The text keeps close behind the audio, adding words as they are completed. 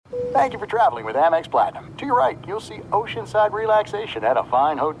Thank you for traveling with Amex Platinum. To your right, you'll see oceanside relaxation at a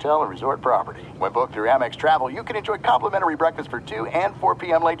fine hotel and resort property. When booked through Amex Travel, you can enjoy complimentary breakfast for 2 and 4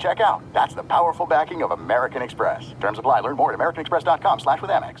 p.m. late checkout. That's the powerful backing of American Express. Terms apply. Learn more at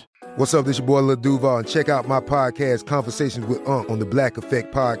americanexpress.com/withAmex. What's up? This your boy Lil Duval, and check out my podcast, Conversations with Unc, on the Black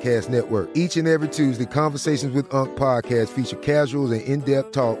Effect Podcast Network. Each and every Tuesday, Conversations with Unc podcast feature casual and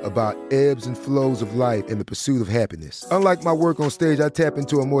in-depth talk about ebbs and flows of life and the pursuit of happiness. Unlike my work on stage, I tap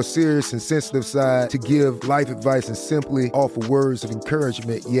into a more serious and sensitive side to give life advice and simply offer words of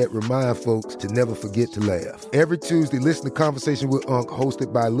encouragement, yet remind folks to never forget to laugh. Every Tuesday, listen to Conversations with Unc,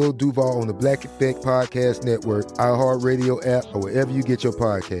 hosted by Lil Duval on the Black Effect Podcast Network, iHeartRadio app, or wherever you get your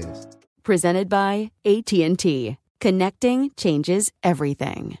podcasts. Presented by AT&T. Connecting changes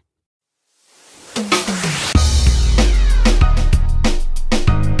everything.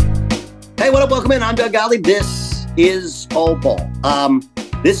 Hey, what up? Welcome in. I'm Doug Gottlieb. This is All Ball.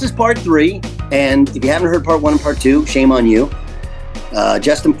 This is part 3, and if you haven't heard part 1 and part 2, shame on you.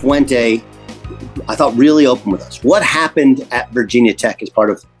 Justin Fuente, I thought, really open with us. What happened at Virginia Tech as part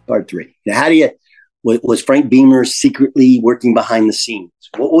of part 3? Now, was Frank Beamer secretly working behind the scenes?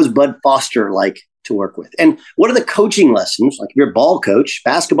 What was Bud Foster like to work with? And what are the coaching lessons, like if you're a ball coach,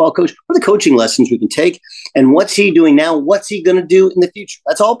 basketball coach, what are the coaching lessons we can take? And what's he doing now? What's he going to do in the future?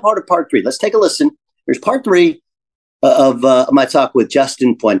 That's all part of part 3. Let's take a listen. Here's part 3 of my talk with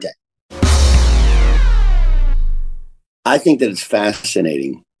Justin Fuente. I think that it's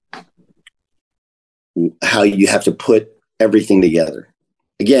fascinating how you have to put everything together.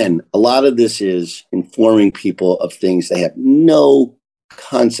 Again, a lot of this is informing people of things they have no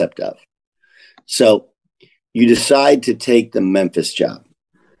concept of. So you decide to take the Memphis job.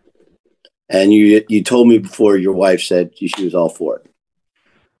 And you told me before your wife said she was all for it.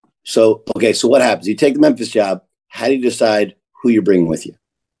 So, okay, so what happens? You take the Memphis job. How do you decide who you're bringing with you?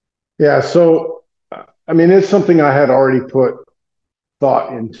 Yeah, so, I mean, it's something I had already put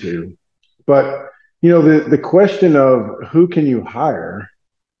thought into. But, you know, the question of who can you hire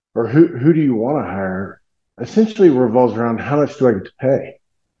or who do you want to hire essentially revolves around how much do I get to pay,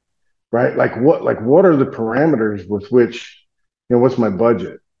 right? Like what are the parameters with which, you know, what's my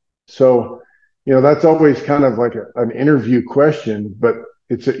budget? So, you know, that's always kind of like an interview question, but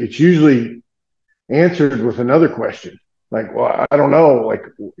it's usually answered with another question. Like, well, I don't know, like,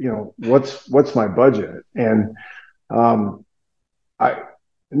 you know, what's my budget? And and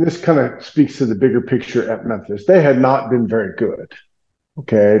this kind of speaks to the bigger picture at Memphis. They had not been very good.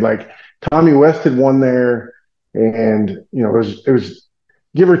 Okay, like Tommy West had won there, and you know it was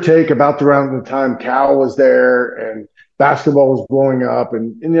give or take about around the time Cal was there, and basketball was blowing up,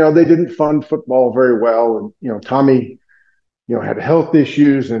 and you know they didn't fund football very well, and you know Tommy, you know, had health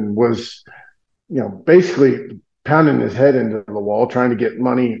issues and was, you know, basically pounding his head into the wall trying to get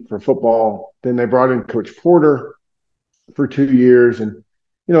money for football. Then they brought in Coach Porter for 2 years, and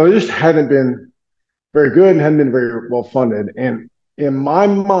you know it just hadn't been very good and hadn't been very well funded. And in my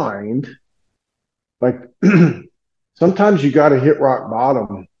mind, like sometimes you got to hit rock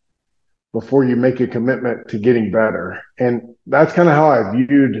bottom before you make a commitment to getting better. And that's kind of how I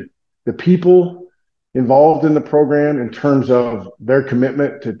viewed the people involved in the program in terms of their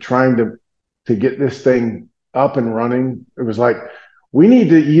commitment to trying to get this thing up and running. It was like, we need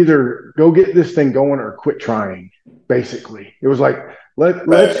to either go get this thing going or quit trying, basically. It was like,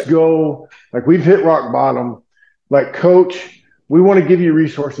 let's go. Like, we've hit rock bottom. Like, coach, we want to give you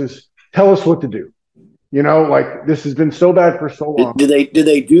resources. Tell us what to do. You know, like this has been so bad for so long. Did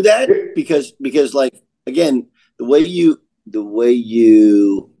they do that? Because like, again, the way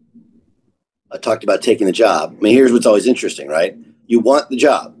you talked about taking the job. I mean, here's what's always interesting, right? You want the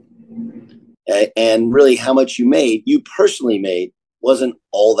job, and really how much you personally made wasn't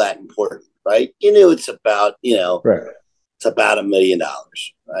all that important, right? You know, it's about, you know, right. It's about $1 million,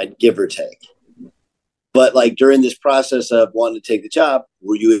 right? Give or take. But like during this process of wanting to take the job,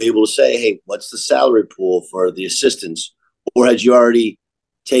 were you able to say, hey, what's the salary pool for the assistants? Or had you already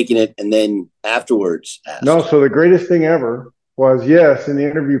taken it and then afterwards asked? No, so the greatest thing ever was, yes, in the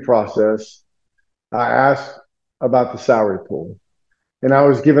interview process, I asked about the salary pool. And I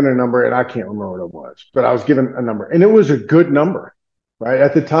was given a number, and I can't remember what it was, but I was given a number. And it was a good number, right?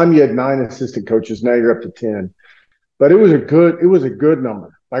 At the time, you had 9 assistant coaches. Now you're up to 10. But it was a good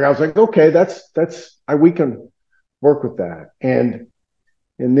number. Like I was like, okay, we can work with that. And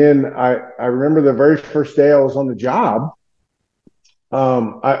then I remember the very first day I was on the job.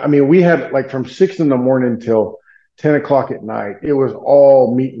 I mean, we had like from 6 a.m. till 10 o'clock at night. It was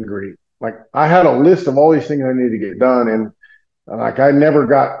all meet and greet. Like I had a list of all these things I needed to get done, and like I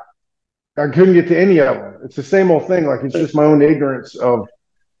couldn't get to any of them. It's the same old thing. Like it's just my own ignorance of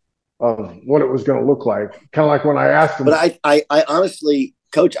of what it was going to look like. Kind of like when I asked him. But I honestly,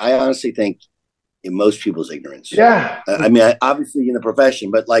 Coach, I honestly think in most people's ignorance. Yeah. I mean, obviously in the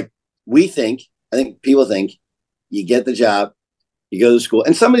profession, but like I think people think you get the job, you go to school,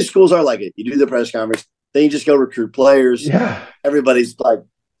 and some of these schools are like it. You do the press conference, then you just go recruit players. Yeah. Everybody's like,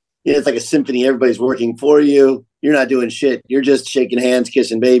 it's like a symphony. Everybody's working for you. You're not doing shit. You're just shaking hands,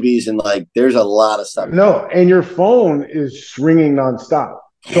 kissing babies, and like there's a lot of stuff. No, and your phone is ringing nonstop.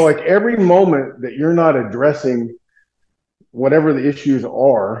 So like every moment that you're not addressing whatever the issues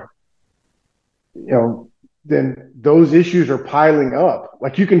are, then those issues are piling up.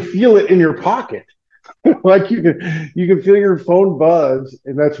 Like you can feel it in your pocket. Like you can feel your phone buzz,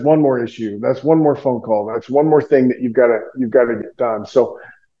 and that's one more issue. That's one more phone call. That's one more thing that you've got to get done. So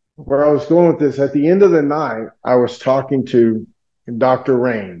where I was going with this, at the end of the night, I was talking to Dr.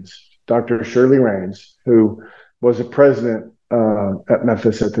 Raines, Dr. Shirley Raines, who was the president at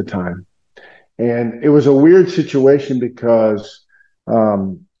Memphis at the time. And it was a weird situation because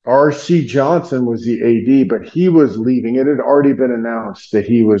R.C. Johnson was the AD, but he was leaving. It had already been announced that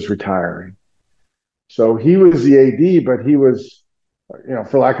he was retiring. So he was the AD, but he was,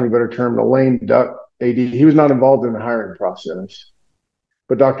 for lack of a better term, the lame duck AD. He was not involved in the hiring process,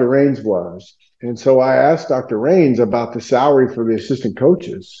 but Dr. Raines was. And so I asked Dr. Raines about the salary for the assistant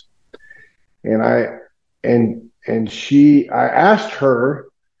coaches. And I asked her,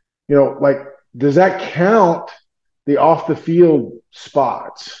 does that count the off the field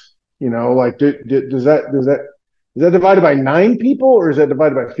spots? Like does that divided by 9 people, or is that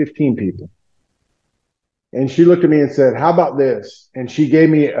divided by 15 people? And she looked at me and said, how about this? And she gave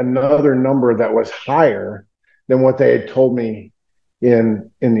me another number that was higher than what they had told me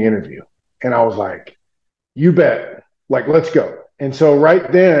in the interview. And I was like, you bet, like, let's go. And so right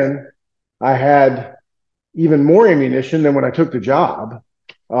then I had even more ammunition than when I took the job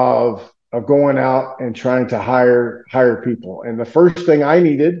of going out and trying to hire people. And the first thing I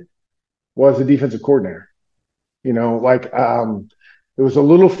needed was a defensive coordinator. It was a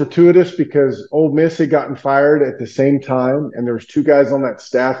little fortuitous because Ole Miss had gotten fired at the same time, and there was 2 guys on that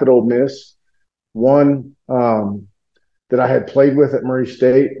staff at Ole Miss. One that I had played with at Murray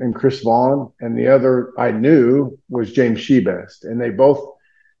State, and Chris Vaughn, and the other I knew was James Shebest, and they both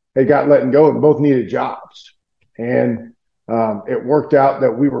had got let go and both needed jobs. And it worked out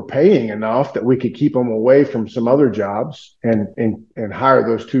that we were paying enough that we could keep them away from some other jobs and hire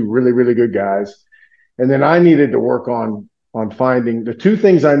those 2 really, really good guys. And then I needed to work on finding the 2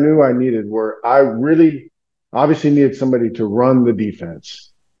 things I knew I needed were I really obviously needed somebody to run the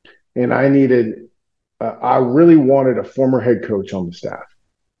defense. And I really wanted a former head coach on the staff.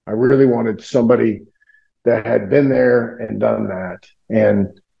 I really wanted somebody that had been there and done that.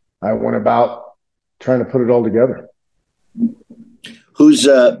 And I went about trying to put it all together. Who's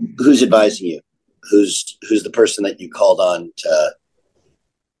advising you? Who's the person that you called on to,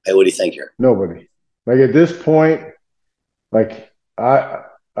 hey, what do you think here? Nobody. Like at this point, like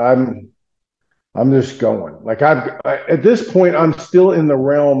I'm just going. Like at this point, I'm still in the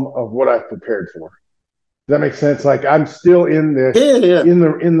realm of what I've prepared for. Does that make sense? Like I'm still in this, in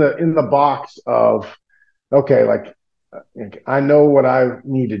the box of, okay, like I know what I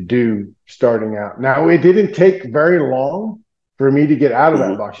need to do starting out. Now, it didn't take very long for me to get out of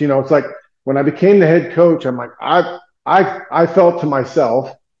that box. It's like when I became the head coach, I'm like, I felt to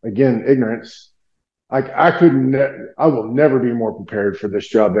myself, again, ignorance. Like I will never be more prepared for this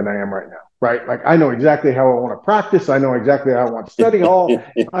job than I am right now. Right. Like I know exactly how I want to practice. I know exactly how I want to study hall.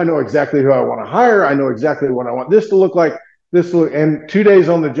 I know exactly who I want to hire. I know exactly what I want this to look like. And 2 days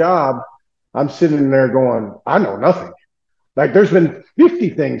on the job, I'm sitting there going, I know nothing. Like there's been 50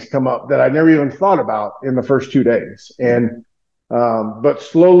 things come up that I never even thought about in the first 2 days. And, but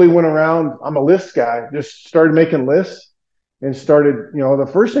slowly went around. I'm a list guy, just started making lists. And started, the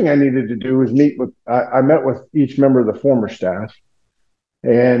first thing I needed to do was I met with each member of the former staff.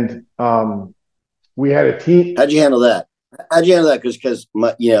 And we had a team. How'd you handle that? Because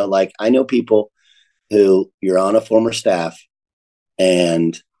I know people who you're on a former staff,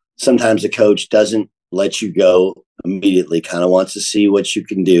 and sometimes the coach doesn't let you go immediately, kind of wants to see what you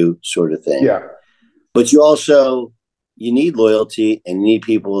can do, sort of thing. Yeah. But you need loyalty, and you need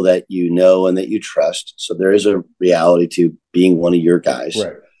people that you know and that you trust. So there is a reality to being one of your guys.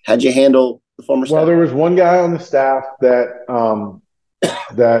 Right. How'd you handle the former staff? Well, there was one guy on the staff that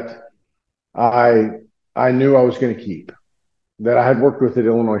that I knew I was going to keep, that I had worked with at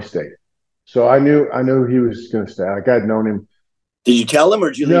Illinois State. So I knew he was going to stay. Like I'd known him. Did you tell him,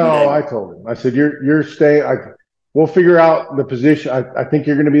 or did you leave him? No, I told him. I said, "You're staying. We'll figure out the position. I think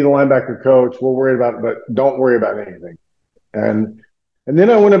you're going to be the linebacker coach. We'll worry about it, but don't worry about anything." And And then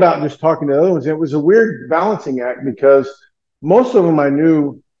I went about just talking to the other ones. It was a weird balancing act because most of them I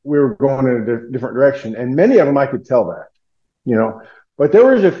knew we were going in a different direction. And many of them I could tell that, but there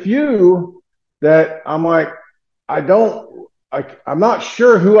was a few that I'm like, I'm not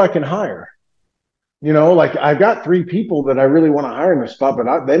sure who I can hire. Like I've got 3 people that I really want to hire in this spot,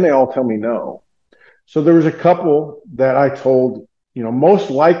 but they may all tell me no. So there was a couple that I told, most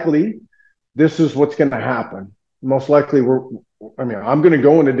likely this is what's going to happen. Most likely I'm going to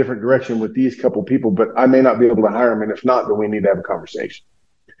go in a different direction with these couple people, but I may not be able to hire them. And if not, then we need to have a conversation.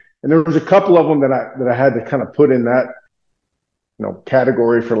 And there was a couple of them that I had to kind of put in that,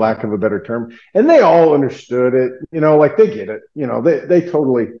 category, for lack of a better term. And they all understood it, like they get it, they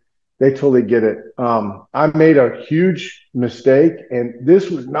totally get it. I made a huge mistake, and this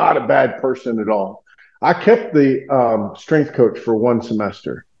was not a bad person at all. I kept the strength coach for 1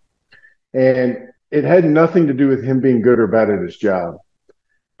 semester, and it had nothing to do with him being good or bad at his job,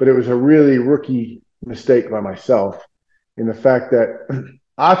 but it was a really rookie mistake by myself in the fact that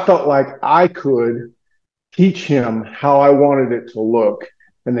I felt like I could teach him how I wanted it to look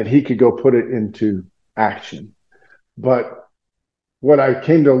and that he could go put it into action. But what I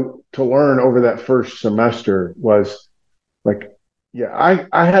came to learn over that first semester was like, I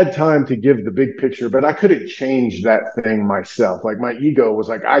had time to give the big picture, but I couldn't change that thing myself. Like my ego was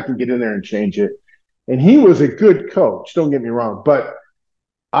like, I can get in there and change it. And he was a good coach, don't get me wrong, but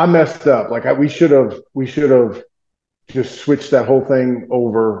I messed up. Like we should have just switched that whole thing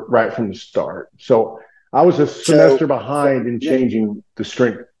over right from the start. So I was a semester behind in changing the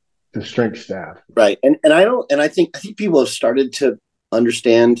strength staff. Right. And I think people have started to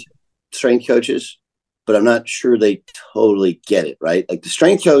understand strength coaches, but I'm not sure they totally get it, right? Like the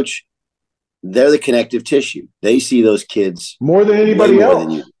strength coach, they're the connective tissue. They see those kids more than anybody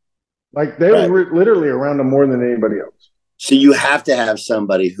else. Like they were literally around them more than anybody else. So you have to have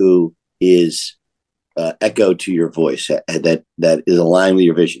somebody who is echo to your voice, that is aligned with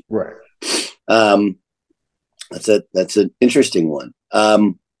your vision. Right. That's an interesting one.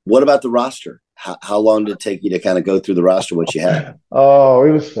 What about the roster? How long did it take you to kind of go through the roster, what you had? Oh,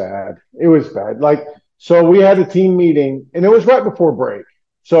 it was bad. It was bad. So we had a team meeting, and it was right before break.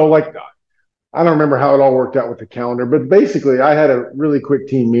 So I don't remember how it all worked out with the calendar, but basically I had a really quick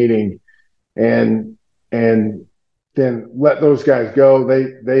team meeting and then let those guys go.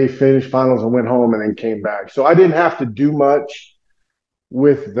 They finished finals and went home and then came back. So I didn't have to do much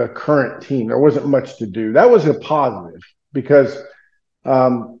with the current team. There wasn't much to do. That was a positive because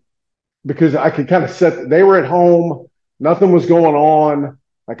I could kind of they were at home. Nothing was going on.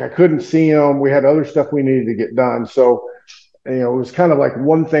 Like I couldn't see them. We had other stuff we needed to get done. So, it was kind of like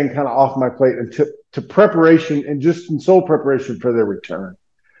one thing kind of off my plate and to preparation and just in sole preparation for their return.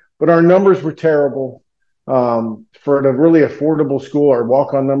 But our numbers were terrible. For a really affordable school, our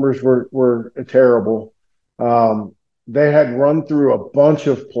walk-on numbers were terrible. They had run through a bunch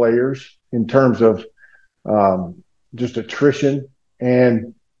of players in terms of just attrition.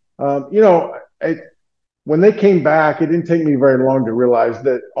 And, when they came back, it didn't take me very long to realize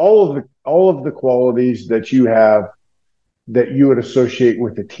that all of the qualities that you have that you would associate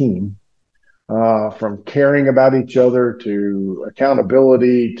with a team, from caring about each other to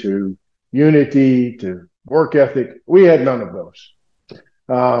accountability to unity to work ethic, we had none of those.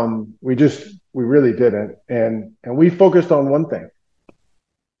 We really didn't. And we focused on one thing.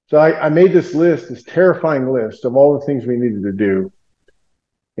 So I made this terrifying list of all the things we needed to do.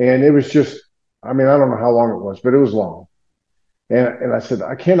 And it was just, I don't know how long it was, but it was long. And I said,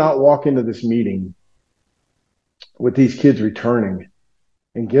 I cannot walk into this meeting with these kids returning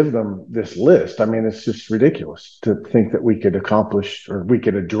and give them this list. It's just ridiculous to think that we could accomplish or we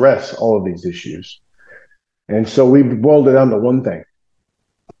could address all of these issues. And so we boiled it down to one thing,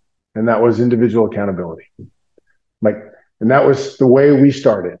 and that was individual accountability. And that was the way we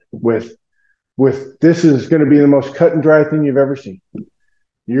started with this is going to be the most cut and dry thing you've ever seen.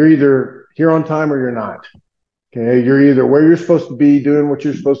 You're either here on time or you're not. Okay. You're either where you're supposed to be doing what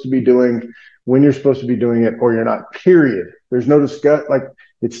you're supposed to be doing when you're supposed to be doing it, or you're not, period. There's no discuss,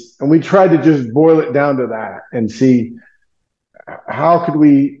 and we tried to just boil it down to that and see how could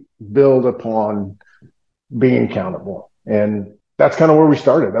we build upon being accountable. And that's kind of where we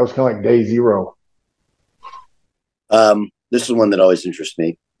started. That was kind of like day zero. This is one that always interests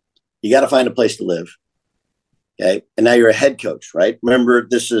me. You got to find a place to live. Okay. And now you're a head coach, right? Remember,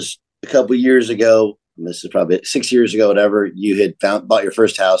 this is a couple of years ago. This is probably 6 years ago, whatever. You had bought your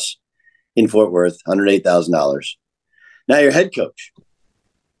first house in Fort Worth, $108,000. Now you're head coach.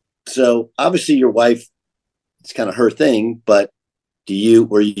 So obviously your wife, it's kind of her thing, but did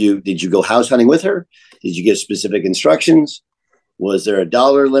you go house hunting with her? Did you give specific instructions? Was there a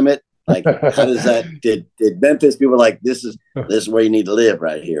dollar limit? Like, how does that, did Memphis people like, this is where you need to live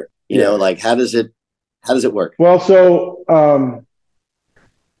right here? You know, like, how does it work? Well, so,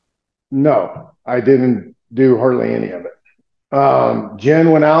 no, I didn't do hardly any of it.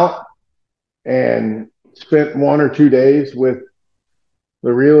 Jen went out and spent 1 or 2 days with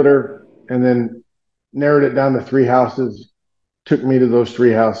the realtor and then narrowed it down to 3 houses, took me to those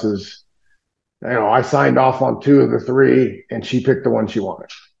 3 houses. You know, I signed off on 2 of the 3 and she picked the one she wanted.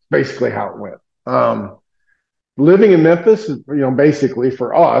 Basically how it went. Living in Memphis, you know, basically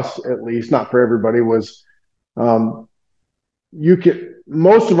for us, at least, not for everybody, was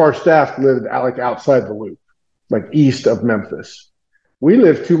most of our staff lived like outside the loop, like east of Memphis. We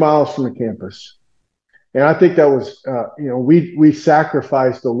lived 2 miles from the campus. And I think that was, you know, we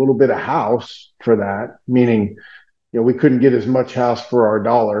sacrificed a little bit of house for that, meaning, you know, we couldn't get as much house for our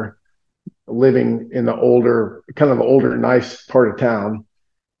dollar living in the older, nice part of town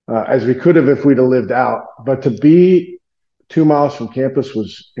as we could have if we'd have lived out. But to be 2 miles from campus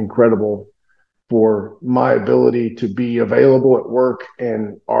was incredible for my ability to be available at work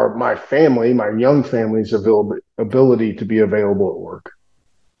and my young family's ability to be available at work.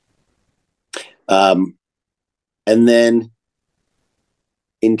 And then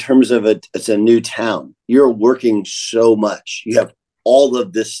in terms of it's a new town, you're working so much. You have all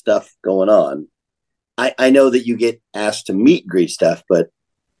of this stuff going on. I know that you get asked to meet and greet stuff, but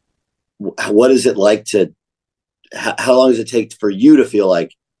what is it like how long does it take for you to feel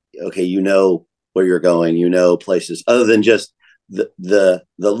like, okay, you know where you're going, you know places other than just the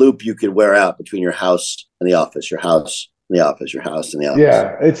loop you could wear out between your house and the office, your house and the office, your house and the office.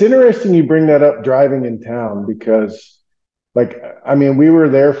 Yeah, it's interesting you bring that up, driving in town, because we were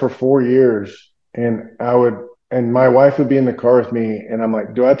there for 4 years and my wife would be in the car with me and I'm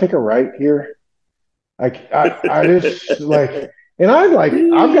like, do I take a right here? I just like, and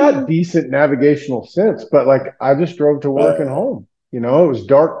I've got decent navigational sense, but like I just drove to work and home, you know, it was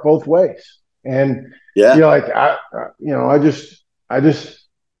dark both ways. And I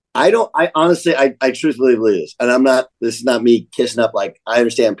honestly, I truthfully believe this, and this is not me kissing up. Like, I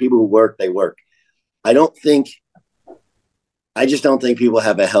understand people who work, they work. I just don't think people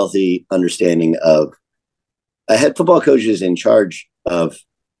have a healthy understanding of a head football coach is in charge of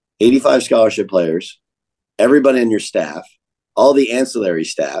 85 scholarship players, everybody in your staff, all the ancillary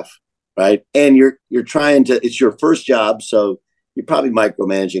staff, right? And you're trying to, it's your first job. So you're probably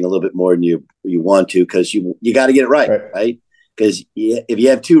micromanaging a little bit more than you want to, because you got to get it right? Because if you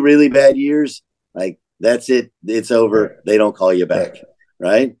have 2 really bad years, like that's it, it's over. Right. They don't call you back,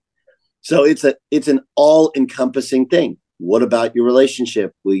 right? So it's an all-encompassing thing. What about your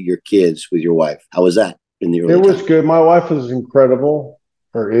relationship with your kids, with your wife? How was that in the early It was time? good. My wife was incredible,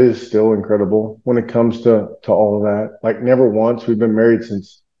 or is still incredible when it comes to all of that. Like, never once, we've been married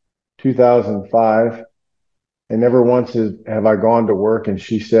since 2005. And never once have I gone to work and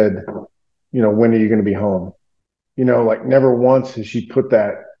she said, you know, when are you going to be home? You know, like never once has she put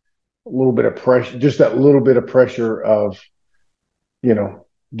that little bit of pressure, just that little bit of pressure of, you know,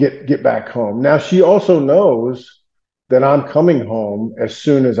 get back home. Now, she also knows that I'm coming home as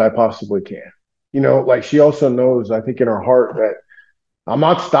soon as I possibly can. You know, like she also knows, I think in her heart, that I'm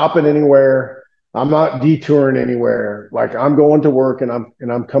not stopping anywhere. I'm not detouring anywhere. Like, I'm going to work and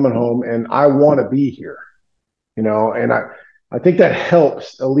I'm coming home and I want to be here. You know, and I think that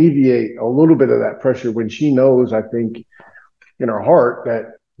helps alleviate a little bit of that pressure when she knows, I think, in her heart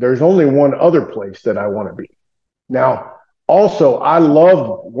that there's only one other place that I want to be. Now, also, I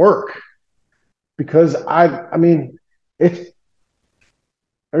love work because there's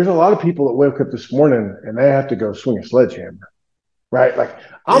a lot of people that wake up this morning and they have to go swing a sledgehammer, right? Like,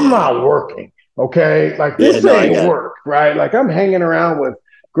 I'm not working, okay? Like, this ain't work, right? Like, I'm hanging around with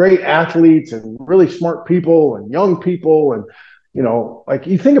great athletes and really smart people and young people. And, you know, like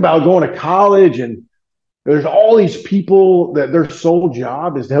you think about going to college and there's all these people that their sole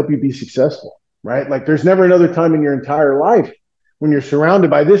job is to help you be successful, right? Like, there's never another time in your entire life when you're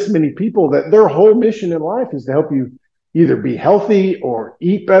surrounded by this many people that their whole mission in life is to help you either be healthy or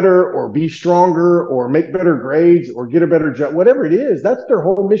eat better or be stronger or make better grades or get a better job, whatever it is, that's their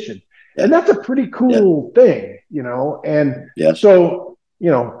whole mission. And that's a pretty cool thing, you know? And so, you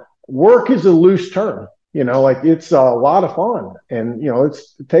know, work is a loose term, you know, like it's a lot of fun and, you know, it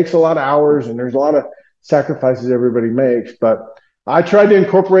takes a lot of hours and there's a lot of sacrifices everybody makes, but I tried to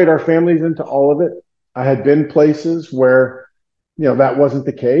incorporate our families into all of it. I had been places where, you know, that wasn't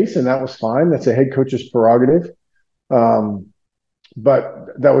the case and that was fine. That's a head coach's prerogative. But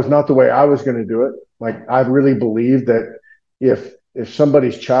that was not the way I was going to do it. Like, I really believe that if if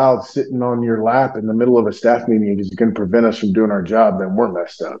somebody's child's sitting on your lap in the middle of a staff meeting is going to prevent us from doing our job, then we're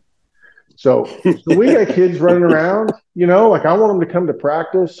messed up. So we got kids running around, like I want them to come to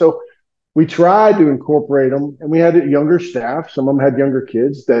practice. So we tried to incorporate them, and we had a younger staff. Some of them had younger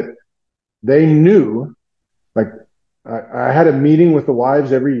kids that they knew. Like I had a meeting with the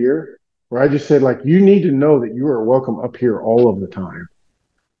wives every year where I just said, like, you need to know that you are welcome up here all of the time.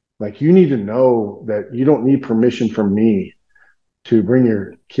 Like, you need to know that you don't need permission from me to bring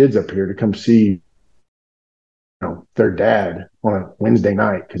your kids up here to come see, their dad on a Wednesday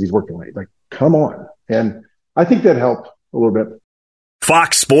night because he's working late. Like, come on. And I think that helped a little bit.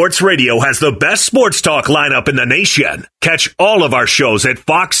 Fox Sports Radio has the best sports talk lineup in the nation. Catch all of our shows at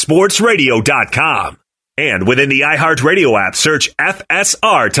foxsportsradio.com. And within the iHeartRadio app, search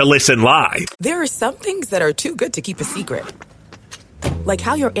FSR to listen live. There are some things that are too good to keep a secret. Like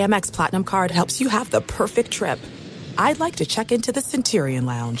how your Amex Platinum card helps you have the perfect trip. I'd like to check into the Centurion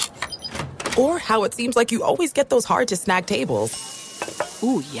Lounge. Or how it seems like you always get those hard-to-snag tables.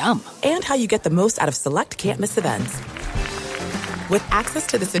 Ooh, yum. And how you get the most out of select can't-miss events. With access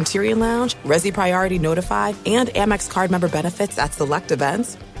to the Centurion Lounge, Resi Priority Notified, and Amex card member benefits at select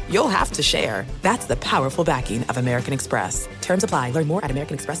events, you'll have to share. That's the powerful backing of American Express. Terms apply. Learn more at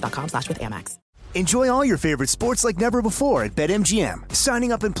americanexpress.com/withAmex. Enjoy all your favorite sports like never before at BetMGM.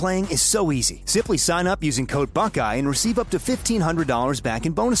 Signing up and playing is so easy. Simply sign up using code Buckeye and receive up to $1,500 back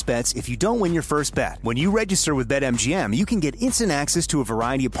in bonus bets if you don't win your first bet. When you register with BetMGM, you can get instant access to a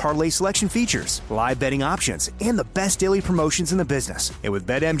variety of parlay selection features, live betting options, and the best daily promotions in the business. And with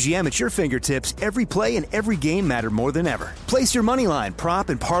BetMGM at your fingertips, every play and every game matter more than ever. Place your moneyline, prop,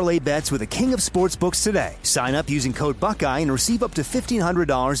 and parlay bets with the king of sportsbooks today. Sign up using code Buckeye and receive up to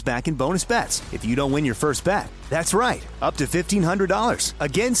 $1,500 back in bonus bets if you don't win your first bet. That's right, up to $1,500.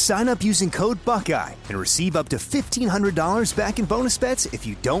 Again, sign up using code Buckeye and receive up to $1,500 back in bonus bets if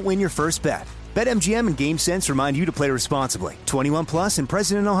you don't win your first bet. BetMGM and GameSense remind you to play responsibly. 21 plus and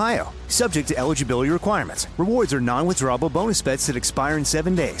present in Ohio. Subject to eligibility requirements. Rewards are non-withdrawable bonus bets that expire in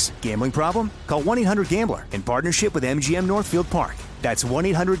 7 days. Gambling problem? Call 1-800-GAMBLER in partnership with MGM Northfield Park. That's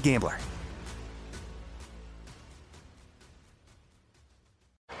 1-800-GAMBLER.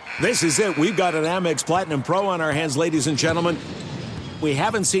 This is it. We've got an Amex Platinum Pro on our hands, ladies and gentlemen. We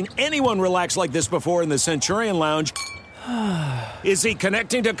haven't seen anyone relax like this before in the Centurion Lounge. Is he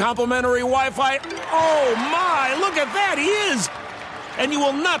connecting to complimentary Wi-Fi? Oh, my! Look at that! He is! And you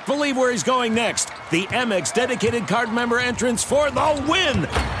will not believe where he's going next. The Amex dedicated card member entrance for the win!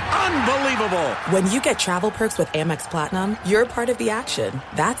 Unbelievable! When you get travel perks with Amex Platinum, you're part of the action.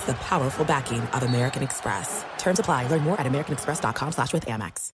 That's the powerful backing of American Express. Terms apply. Learn more at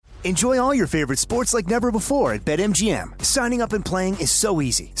americanexpress.com/withAmex. Enjoy all your favorite sports like never before at BetMGM. Signing up and playing is so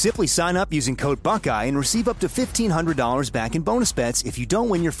easy. Simply sign up using code Buckeye and receive up to $1,500 back in bonus bets if you don't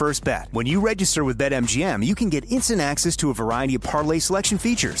win your first bet. When you register with BetMGM, you can get instant access to a variety of parlay selection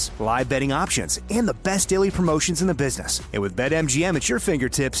features, live betting options, and the best daily promotions in the business. And with BetMGM at your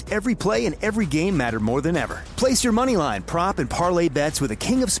fingertips, every play and every game matter more than ever. Place your moneyline, prop, and parlay bets with the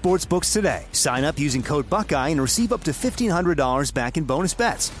king of sportsbooks today. Sign up using code Buckeye and receive up to $1,500 back in bonus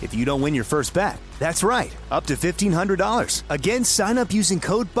bets if you don't win your first bet. That's right, up to $1,500. Again, sign up using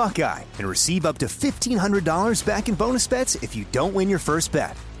code Buckeye and receive up to $1,500 back in bonus bets if you don't win your first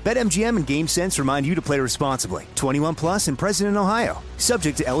bet. BetMGM and GameSense remind you to play responsibly. 21 plus and present in Ohio.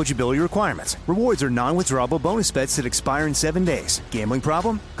 Subject to eligibility requirements. Rewards are non-withdrawable bonus bets that expire in 7 days. Gambling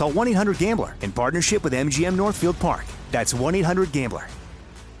problem? Call 1-800-GAMBLER in partnership with MGM Northfield Park. That's 1-800-GAMBLER.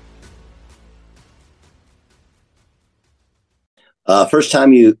 First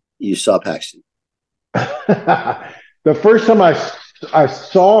time you saw Paxton? The first time I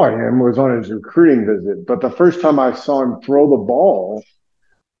saw him was on his recruiting visit, but the first time I saw him throw the ball,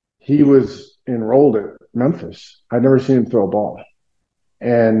 he was enrolled at Memphis. I'd never seen him throw a ball.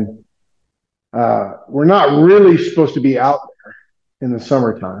 And we're not really supposed to be out there in the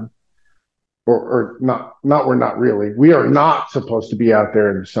summertime. Or not we're not really. We are not supposed to be out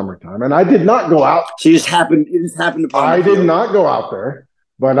there in the summertime. And I did not go out. So it just happened upon I did not go out there,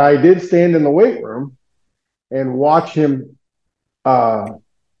 but I did stand in the weight room and watch him throw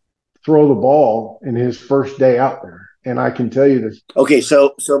the ball in his first day out there. And I can tell you this. Okay,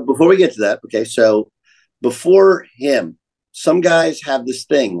 so before we get to that, so before him, some guys have this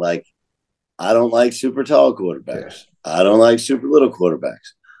thing like, I don't like super tall quarterbacks. Yes. I don't like super little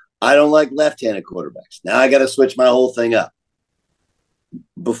quarterbacks. I don't like left-handed quarterbacks. Now I got to switch my whole thing up.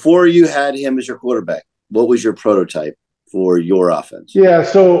 Before you had him as your quarterback, what was your prototype for your offense? Yeah,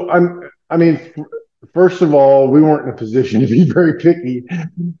 so first of all, we weren't in a position to be very picky.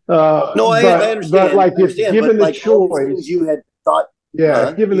 I understand. But like, I understand, given the like, choice, you had thought.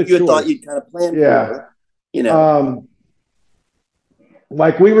 Given the you had choice. thought you'd kind of planned for.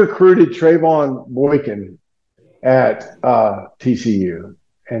 Like we recruited Trayvon Boykin at TCU,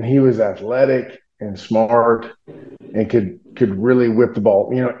 and he was athletic and smart and could really whip the ball.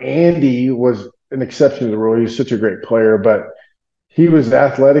 Andy was an exception to the rule. He was such a great player, but he was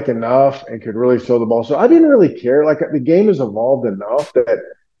athletic enough and could really throw the ball. So I didn't really care. Like the game has evolved enough that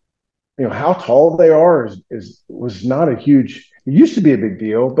how tall they are was not a huge. It used to be a big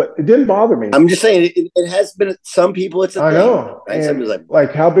deal, but it didn't bother me. I'm just saying it has been. Some people, it's a thing. I know. Right? And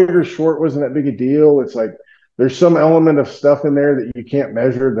like how big or short wasn't that big a deal. It's like there's some element of stuff in there that you can't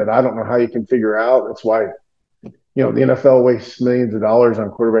measure that I don't know how you can figure out. That's why the NFL wastes millions of dollars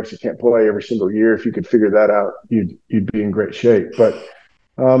on quarterbacks that can't play every single year. If you could figure that out, you'd be in great shape. But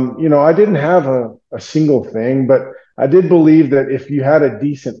I didn't have a single thing, but I did believe that if you had a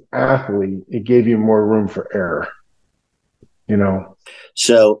decent athlete, it gave you more room for error.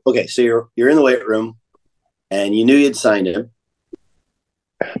 So you're in the weight room, and you knew you'd signed him,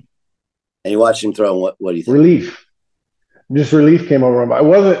 and you watched him throw. What do you think? Relief. Just relief came over him. I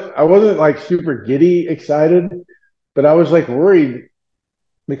wasn't like super giddy excited, but I was like worried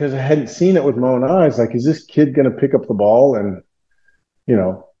because I hadn't seen it with my own eyes. Like, is this kid going to pick up the ball and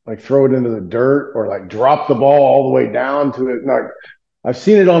like throw it into the dirt or like drop the ball all the way down to it? Like, I've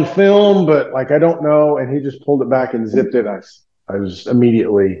seen it on film, but like I don't know. And he just pulled it back and zipped it. I was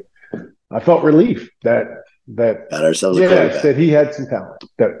immediately. I felt relief that got ourselves a quarterback. That he had some talent.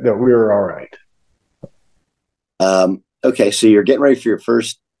 That we were all right. Okay, so you're getting ready for your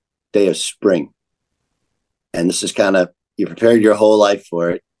first day of spring, and this is kind of you prepared your whole life for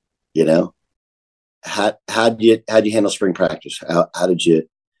it. How'd you handle spring practice? How did you,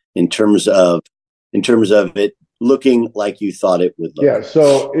 in terms of it looking like you thought it would look? Yeah,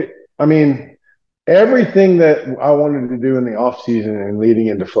 so everything that I wanted to do in the off season and leading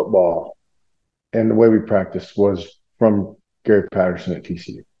into football, and the way we practiced was from Gary Patterson at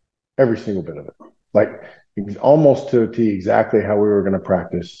TCU. Every single bit of it, like almost to a T, exactly how we were going to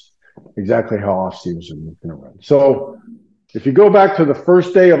practice, exactly how off season was going to run. So if you go back to the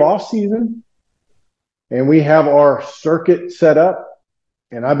first day of off season, and we have our circuit set up,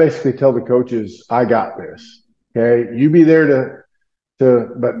 and I basically tell the coaches, I got this. Okay, you be there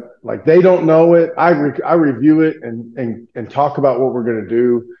but like they don't know it. I review it and talk about what we're going to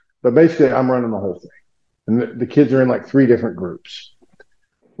do. But basically, I'm running the whole thing. And the kids are in like 3 different groups.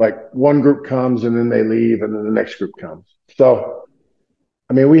 Like one group comes and then they leave and then the next group comes. So,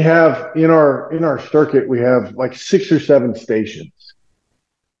 we have in our circuit, we have like 6 or 7 stations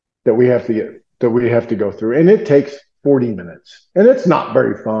that we have to go through. And it takes 40 minutes. And it's not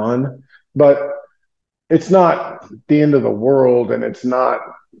very fun, but it's not the end of the world. And it's not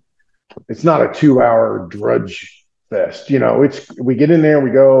a 2-hour drudge fest. We get in there,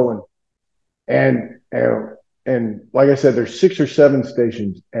 we go and like I said, there's 6 or 7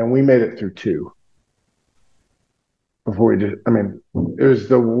 stations, and we made it through 2 before we did. It was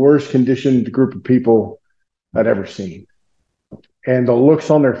the worst conditioned group of people I'd ever seen, and the looks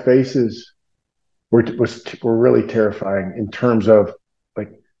on their faces were really terrifying. In terms of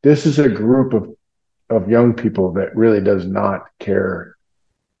like, this is a group of young people that really does not care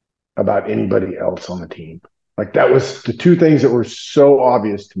about anybody else on the team. Like, that was the 2 things that were so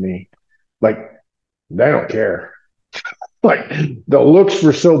obvious to me. Like, they don't care. Like, the looks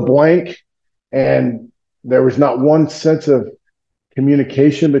were so blank, and there was not one sense of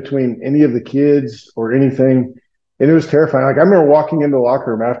communication between any of the kids or anything. And it was terrifying. Like, I remember walking into the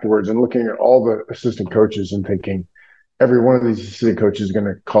locker room afterwards and looking at all the assistant coaches and thinking, every one of these assistant coaches is going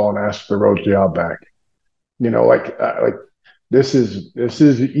to call and ask for the Rhodes job back. Like this is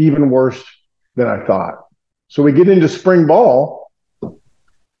even worse than I thought. So we get into spring ball.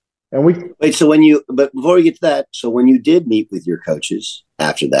 And but before we get to that, so when you did meet with your coaches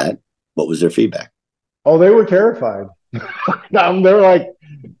after that, what was their feedback? Oh, they were terrified. They're like,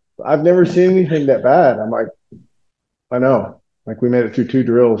 I've never seen anything that bad. I'm like, I know. Like, we made it through 2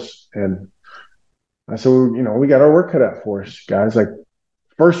 drills, and I said, we got our work cut out for us, guys. Like,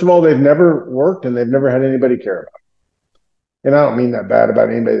 first of all, they've never worked and they've never had anybody care about it. And I don't mean that bad about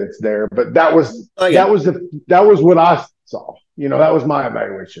anybody that's there, but that was what I saw. That was my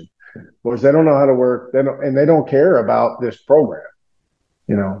evaluation. Was they don't know how to work, they don't care about this program.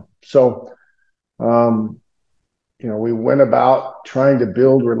 So we went about trying to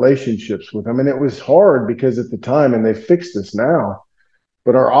build relationships with them, and it was hard because at the time, and they fixed this now,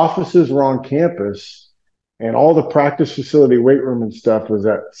 but our offices were on campus, and all the practice facility, weight room and stuff was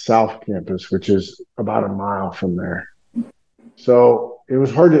at South Campus, which is about a mile from there. So it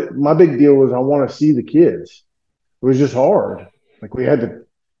was hard my big deal was I want to see the kids. It was just hard. Like we had to,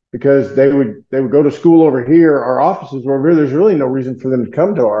 because they would go to school over here. Our offices were over here. There's really no reason for them to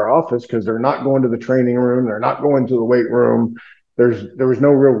come to our office because they're not going to the training room. They're not going to the weight room. There was no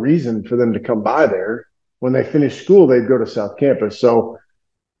real reason for them to come by there. When they finished school, they'd go to South Campus. So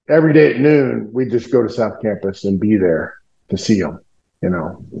every day at noon, we'd just go to South Campus and be there to see them,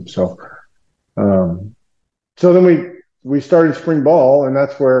 So, so then we started spring ball, and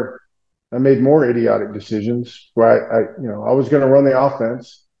that's where I made more idiotic decisions. Where I was going to run the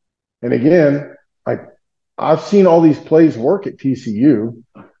offense, and again, I've seen all these plays work at TCU.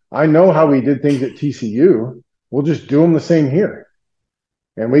 I know how we did things at TCU. We'll just do them the same here,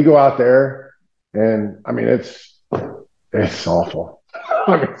 and we go out there. And I mean, it's awful.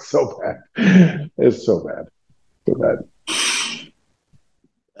 I mean, it's so bad. It's so bad. So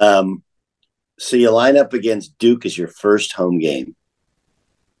bad. So you line up against Duke as your first home game.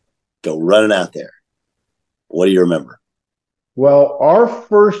 Go running out there. What do you remember? Well, our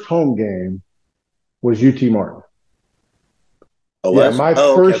first home game was UT Martin. Oh, yeah, my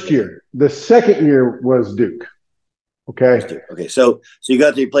first year. The second year was Duke. Okay. Okay. So you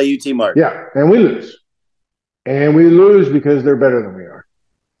got to play UT Martin. Yeah, and we lose. And we lose because they're better than we are.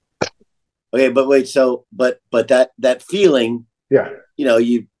 Okay, but wait. So, but that feeling. Yeah.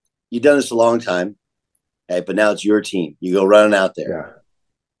 You've done this a long time. Okay, but now it's your team. You go running out there. Yeah.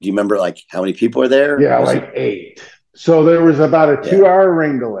 Do you remember how many people are there? Yeah, like 8. So there was about a 2-hour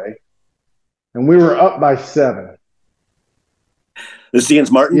rain delay, and we were up by 7. This is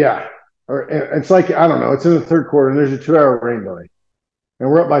against Martin. Yeah. Or it's like, I don't know, it's in the third quarter and there's a 2-hour rain delay and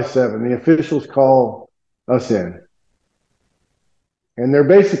we're up by 7. The officials call us in and they're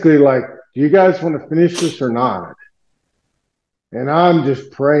basically like, do you guys want to finish this or not? And I'm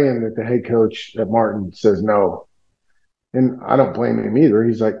just praying that the head coach at Martin says no. And I don't blame him either.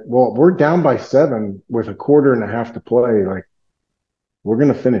 He's like, well, we're down by 7 with a quarter and a half to play. Like, we're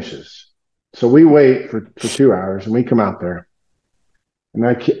going to finish this. So we wait for 2 hours and we come out there. And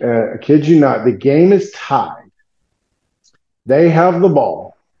I kid you not, the game is tied. They have the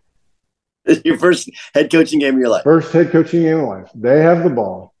ball. Your first head coaching game of your life. First head coaching game of life. They have the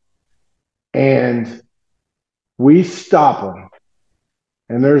ball. And we stop them.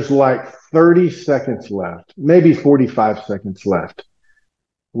 And there's like 30 seconds left, maybe 45 seconds left.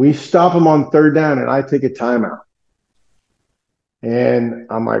 We stop them on third down, and I take a timeout. And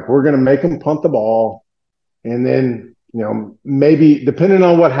I'm like, we're going to make them punt the ball. And then, maybe depending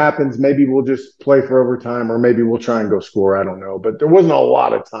on what happens, maybe we'll just play for overtime or maybe we'll try and go score. I don't know. But there wasn't a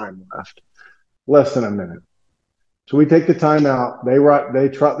lot of time left, less than a minute. So we take the timeout. They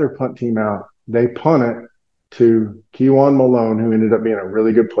trot their punt team out. They punt it to Kewan Malone, who ended up being a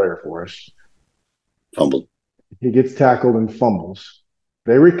really good player for us. Fumbled. He gets tackled and fumbles.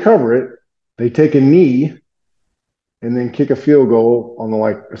 They recover it. They take a knee and then kick a field goal on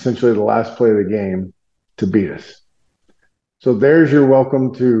essentially the last play of the game to beat us. So there's your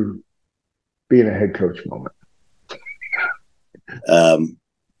welcome to being a head coach moment.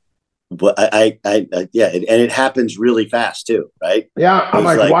 But and it happens really fast too, right? Yeah, I'm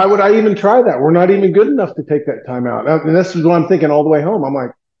like, why would I even try that? We're not even good enough to take that time out. And this is what I'm thinking all the way home. I'm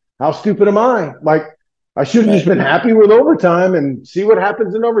like, how stupid am I? Like, I should have just been happy with overtime and see what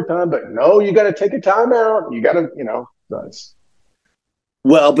happens in overtime. But no, you got to take a timeout. You got to, that's.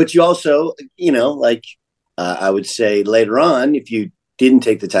 Well, but you also, I would say later on, if you didn't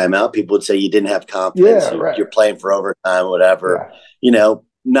take the timeout, people would say you didn't have confidence. Yeah, right. You're playing for overtime, whatever. Yeah.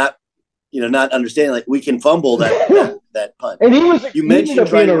 Not understanding we can fumble that punt. And he ended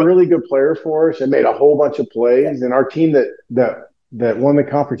up being a really good player for us and made a whole bunch of plays. And our team that won the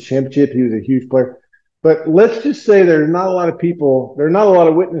conference championship, he was a huge player. But let's just say there are not a lot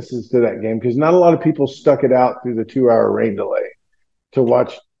of witnesses to that game because not a lot of people stuck it out through the 2-hour rain delay to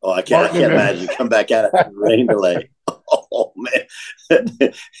watch. Oh, I can't imagine you come back out of the rain delay. Oh man,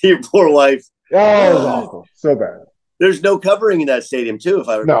 your poor wife. Oh, it was awful. So bad. There's no covering in that stadium too. If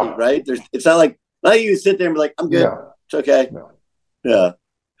I remember right, it's not like you sit there and be like, I'm good. No. It's okay. No.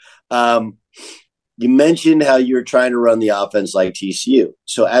 Yeah. You mentioned how you were trying to run the offense like TCU.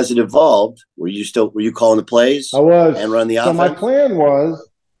 So as it evolved, were you calling the plays? I was. And run the offense? So my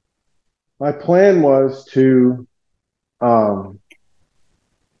plan was to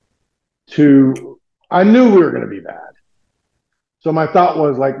I knew we were going to be bad. So my thought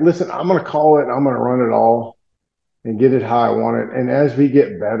was listen, I'm going to call it and I'm going to run it all and get it how I want it. And as we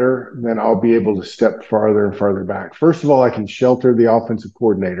get better, then I'll be able to step farther and farther back. First of all, I can shelter the offensive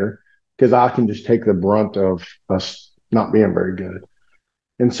coordinator because I can just take the brunt of us not being very good.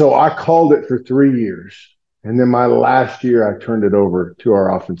 And so I called it for 3 years. And then my last year, I turned it over to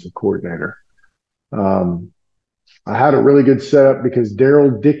our offensive coordinator. I had a really good setup because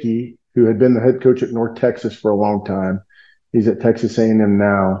Daryl Dickey, who had been the head coach at North Texas for a long time, he's at Texas A&M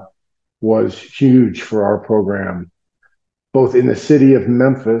now, was huge for our program, both in the city of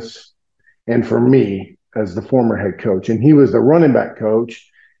Memphis and for me as the former head coach. And he was the running back coach,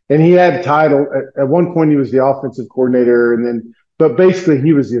 and he had title. At one point, he was the offensive coordinator, but basically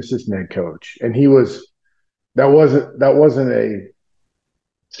he was the assistant head coach. And that wasn't a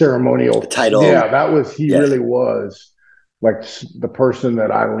ceremonial title. Yeah, really was like the person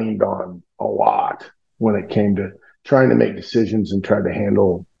that I leaned on a lot when it came to trying to make decisions and try to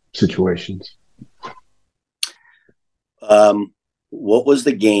handle situations. What was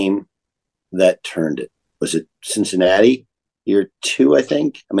the game that turned it? Was it Cincinnati? Year 2, I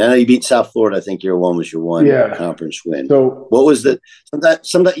think. I mean, I know you beat South Florida. I think year 1 was your one conference win. So what was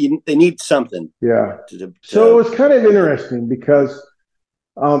they need something. Yeah. So it was kind of interesting because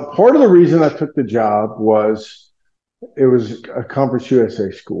part of the reason I took the job was it was a Conference USA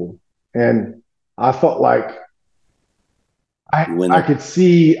school, and I felt like I could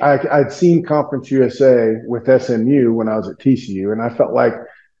see I'd seen Conference USA with SMU when I was at TCU, and I felt like,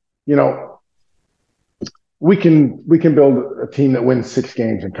 we can build a team that wins 6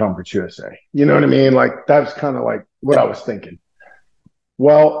 games in Conference USA. You know what I mean? Like that's kind of like what I was thinking.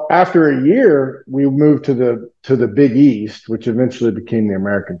 Well, after a year, we moved to the Big East, which eventually became the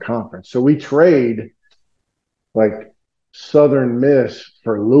American Conference. So we trade like Southern Miss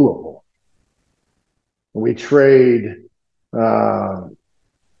for Louisville. We trade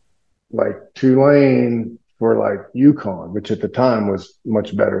like Tulane for like UConn, which at the time was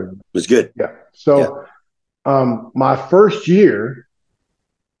much better. It was good. Yeah. So my first year,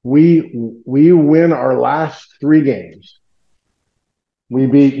 we win our last 3 games. We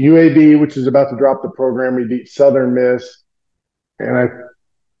beat UAB, which is about to drop the program. We beat Southern Miss, and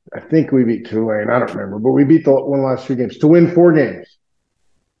I think we beat Tulane. I don't remember, but we beat one of the last 3 games to win 4 games.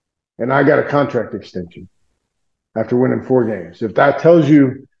 And I got a contract extension after winning 4 games, if that tells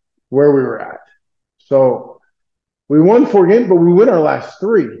you where we were at. So we won 4 games, but we win our last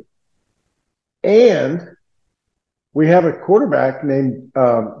 3. And we have a quarterback named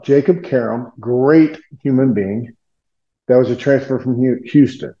Jacob Karam, great human being. That was a transfer from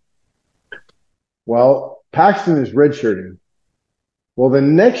Houston. Well, Paxton is redshirting. Well, the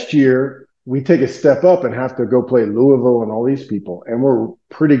next year, we take a step up and have to go play Louisville and all these people, and we're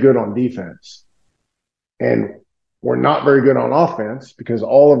pretty good on defense. And we're not very good on offense because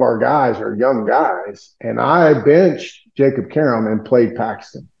all of our guys are young guys. And I benched Jacob Karam and played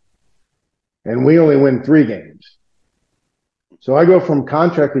Paxton. And we only win 3 games. So I go from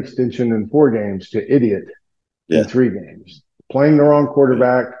contract extension in 4 games to idiot in 3 games. Playing the wrong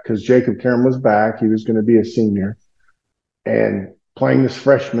quarterback because Jacob Karam was back. He was going to be a senior. And playing this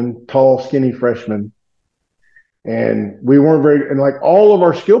freshman, tall, skinny freshman. And we weren't and like all of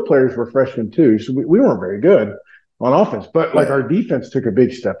our skill players were freshmen too. So we weren't very good on offense. But like our defense took a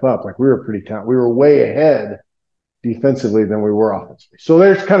big step up. Like we were pretty talented. We were way ahead defensively than we were offensively. So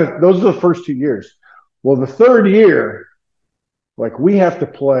those are the first 2 years. Well, the third year, like we have to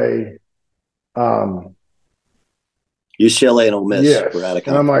play UCLA and Ole Miss. Yes. We're out of conference.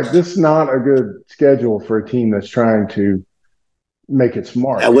 And I'm like, this is not a good schedule for a team that's trying to make its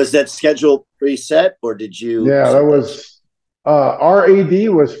mark. Was that schedule preset, or did you? Yeah, that was our AD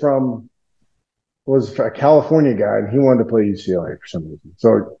was a California guy, and he wanted to play UCLA for some reason.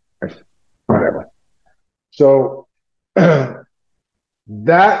 So whatever. So the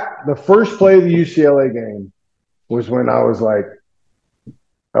first play of the UCLA game was when I was like,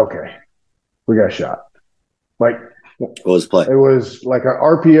 okay, we got a shot. Like, what was the play? It was like an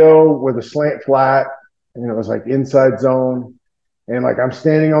RPO with a slant flat, and it was like inside zone. And like I'm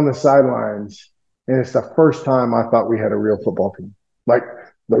standing on the sidelines, and it's the first time I thought we had a real football team. Like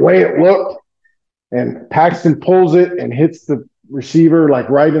the way it looked, and Paxton pulls it and hits the receiver like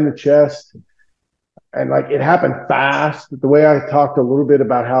right in the chest. And like it happened fast. The way I talked a little bit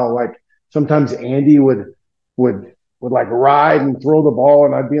about how like sometimes Andy would like ride and throw the ball,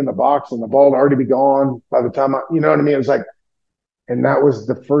 and I'd be in the box and the ball would already be gone by the time you know what I mean? It was like, and that was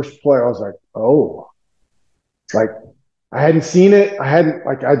the first play. I was like, oh, like I hadn't seen it.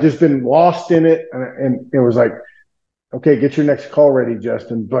 I'd just been lost in it. And it was like, okay, get your next call ready,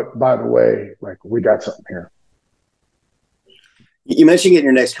 Justin. But by the way, like we got something here. You mentioned getting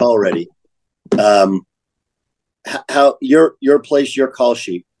your next call ready. How your place, your call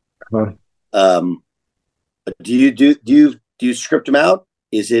sheet. Uh-huh. Do you script them out?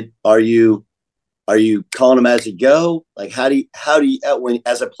 Are you calling them as you go? Like how do you when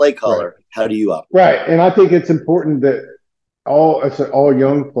as a play caller, right. How do you operate? Right. And I think it's important that all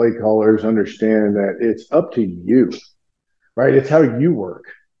young play callers understand that it's up to you, right? It's how you work.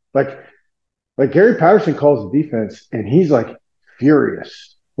 Like Gary Patterson calls the defense, and he's like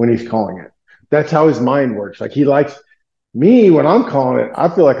furious when he's calling it. That's how his mind works. Like he likes me when I'm calling it.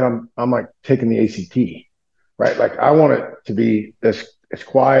 I feel like I'm like taking the ACT, right? Like I want it to be as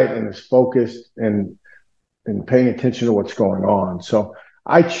quiet and as focused and paying attention to what's going on. So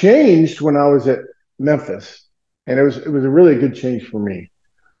I changed when I was at Memphis, and it was a really good change for me.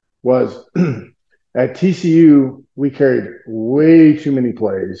 Was at TCU, we carried way too many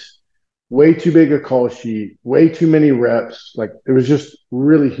plays, way too big a call sheet, way too many reps. Like it was just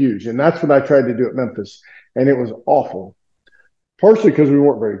really huge. And that's what I tried to do at Memphis. And it was awful. Partially because we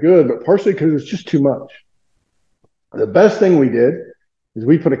weren't very good, but partially because it was just too much. The best thing we did is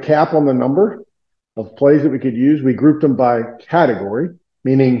we put a cap on the number of plays that we could use. We grouped them by category,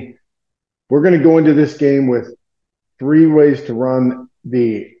 meaning we're going to go into this game with 3 ways to run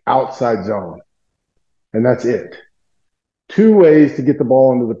the outside zone, and that's it. 2 ways to get the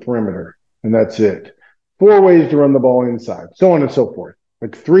ball into the perimeter, and that's it. 4 ways to run the ball inside, so on and so forth.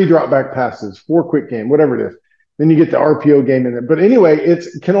 Like 3 drop back passes, 4 quick game, whatever it is. Then you get the RPO game in there. But anyway, it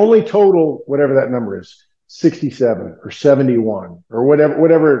can only total whatever that number is, 67 or 71 or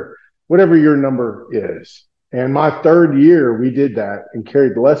whatever your number is. And my 3rd year, we did that and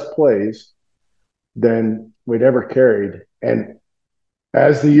carried less plays than we'd ever carried. And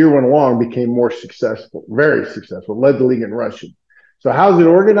as the year went along, became more successful, very successful, led the league in rushing. So how's it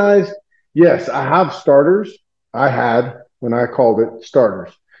organized? Yes, I have starters. I had, when I called it,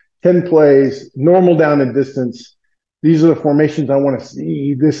 starters. 10 plays, normal down and distance. These are the formations I want to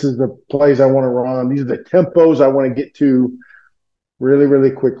see. This is the plays I want to run. These are the tempos I want to get to really,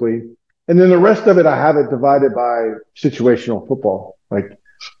 really quickly. And then the rest of it, I have it divided by situational football. Like,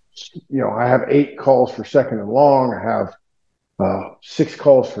 I have 8 calls for second and long. I have 6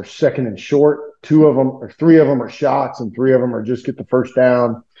 calls for second and short. 3 of them are shots, and 3 of them are just get the first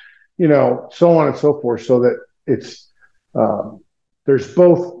down, so on and so forth, so that it's there's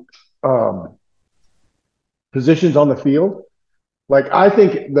both positions on the field. Like, I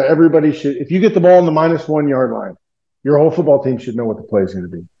think that everybody should, if you get the ball on the -1 yard line, your whole football team should know what the play is going to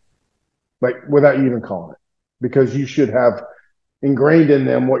be, like without you even calling it, because you should have ingrained in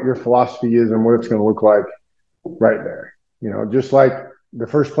them what your philosophy is and what it's going to look like right there. Just like the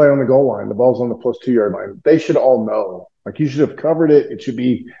first play on the goal line, the ball's on the +2 yard line. They should all know. Like, you should have covered it. It should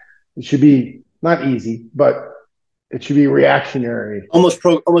be not easy, but it should be reactionary. Almost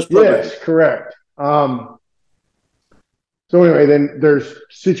programmed. Yes, correct. So anyway, then there's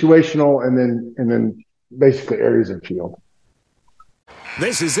situational and then basically areas of field.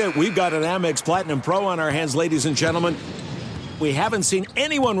 This is it. We've got an Amex Platinum Pro on our hands, ladies and gentlemen. We haven't seen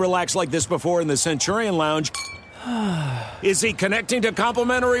anyone relax like this before in the Centurion Lounge. Is he connecting to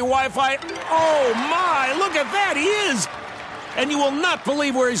complimentary Wi-Fi? Oh, my. Look at that. He is. And you will not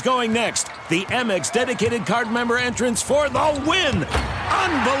believe where he's going next. The Amex dedicated card member entrance for the win.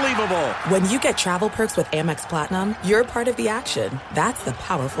 Unbelievable. When you get travel perks with Amex Platinum, you're part of the action. That's the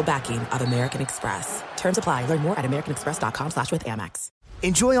powerful backing of American Express. Terms apply. Learn more at americanexpress.com/withAmex.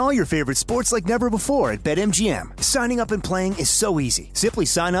 Enjoy all your favorite sports like never before at BetMGM. Signing up and playing is so easy. Simply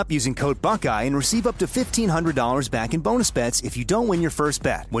sign up using code Buckeye and receive up to $1,500 back in bonus bets if you don't win your first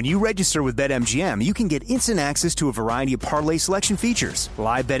bet. When you register with BetMGM, you can get instant access to a variety of parlay selection features,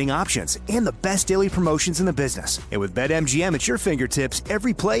 live betting options, and the best daily promotions in the business. And with BetMGM at your fingertips,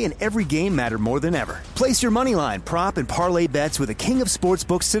 every play and every game matter more than ever. Place your moneyline, prop, and parlay bets with the king of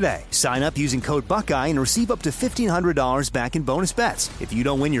sportsbooks today. Sign up using code Buckeye and receive up to $1,500 back in bonus bets if you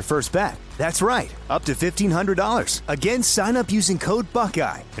don't win your first bet. That's right, up to $1,500. Again, sign up using code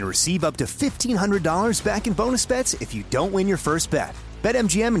Buckeye and receive up to $1,500 back in bonus bets if you don't win your first bet.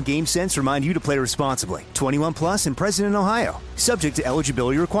 BetMGM and GameSense remind you to play responsibly. 21 plus and present in Ohio. Subject to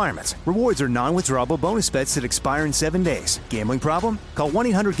eligibility requirements. Rewards are non-withdrawable bonus bets that expire in 7 days. Gambling problem? Call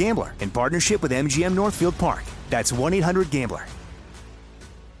 1-800-GAMBLER in partnership with MGM Northfield Park. That's 1-800-GAMBLER.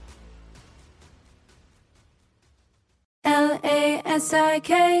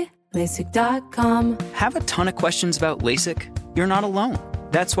 LASIK, LASIK.com. Have a ton of questions about LASIK? You're not alone.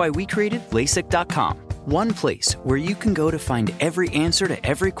 That's why we created LASIK.com. One place where you can go to find every answer to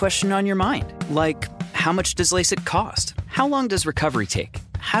every question on your mind. Like, how much does LASIK cost? How long does recovery take?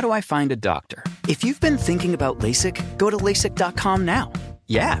 How do I find a doctor? If you've been thinking about LASIK, go to LASIK.com now.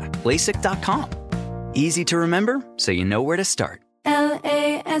 Yeah, LASIK.com. Easy to remember, so you know where to start.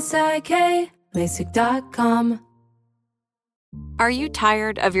 LASIK, LASIK.com. Are you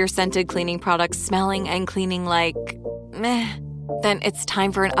tired of your scented cleaning products smelling and cleaning like meh? Then it's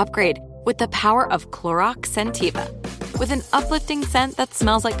time for an upgrade with the power of Clorox Scentiva. With an uplifting scent that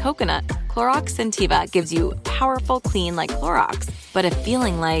smells like coconut, Clorox Scentiva gives you powerful clean like Clorox, but a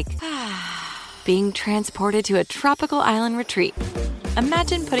feeling like being transported to a tropical island retreat.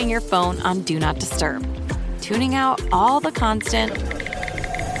 Imagine putting your phone on Do Not Disturb, tuning out all the constant,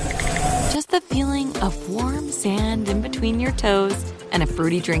 just the feeling of warm sand in between your toes and a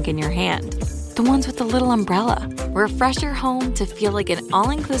fruity drink in your hand. The ones with the little umbrella. Refresh your home to feel like an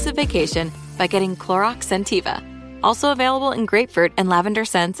all-inclusive vacation by getting Clorox Scentiva. Also available in grapefruit and lavender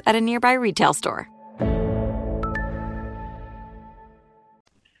scents at a nearby retail store.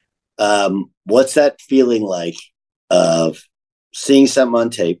 What's that feeling like of seeing something on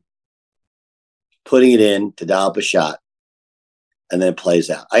tape, putting it in to dial up a shot, and then it plays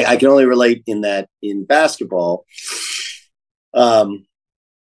out? I can only relate in that in basketball.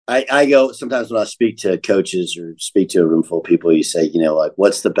 I go sometimes when I speak to coaches or speak to a room full of people, you say, like,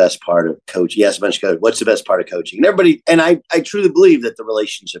 what's the best part of coaching? Yes, a bunch of coaches. What's the best part of coaching? And everybody, and I truly believe that the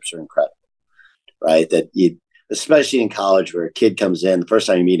relationships are incredible, right? That especially in college where a kid comes in, the first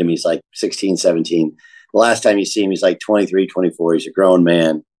time you meet him, he's like 16, 17. The last time you see him, he's like 23, 24. He's a grown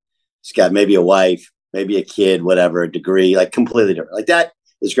man. He's got maybe a wife, maybe a kid, whatever, a degree, like completely different. Like that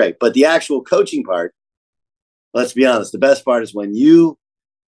is great. But the actual coaching part, let's be honest, the best part is when you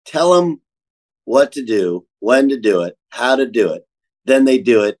tell them what to do, when to do it, how to do it, then they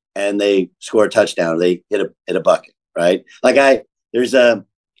do it and they score a touchdown. They hit a bucket, right? Like there's a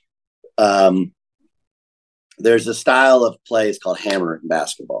style of play. It's called hammer in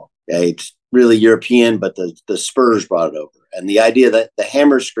basketball. Okay? It's really European, but the Spurs brought it over. And the idea that the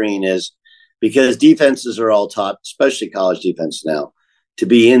hammer screen is because defenses are all taught, especially college defense now, to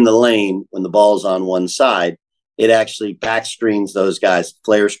be in the lane when the ball's on one side. It actually back screens those guys,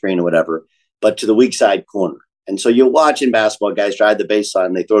 flare screen or whatever, but to the weak side corner. And so you'll watch in basketball, guys drive the baseline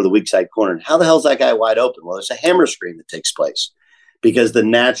and they throw the weak side corner. And how the hell is that guy wide open? Well, there's a hammer screen that takes place because the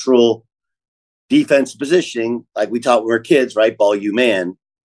natural defense positioning, like we taught when we were kids, right? Ball you man,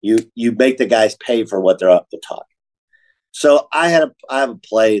 you make the guys pay for what they're up to talk. So I have a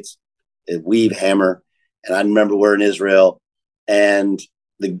play. It's a weave hammer. And I remember we're in Israel and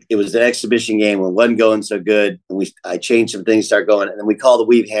it was an exhibition game when it wasn't going so good. And I changed some things, start going, and then we call the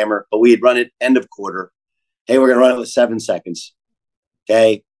weave hammer, but we had run it end of quarter. Hey, we're going to run it with 7 seconds.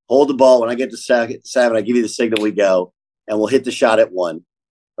 Okay. Hold the ball. When I get to 7, I give you the signal, we go, and we'll hit the shot at 1.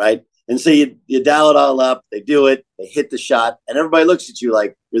 Right. And so you dial it all up. They do it. They hit the shot and everybody looks at you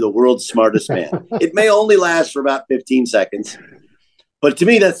like you're the world's smartest man. It may only last for about 15 seconds. But to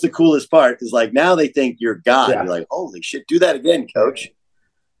me, that's the coolest part is like now they think you're God. Yeah. You're like, holy shit, do that again, coach.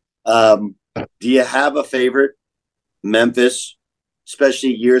 Do you have a favorite Memphis,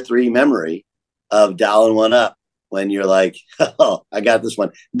 especially year 3 memory of dialing one up when you're like, oh, I got this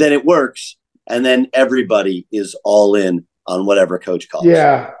one. Then it works. And then everybody is all in on whatever coach calls.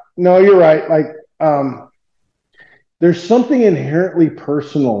 Yeah, no, you're right. Like, there's something inherently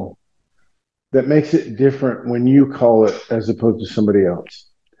personal that makes it different when you call it as opposed to somebody else.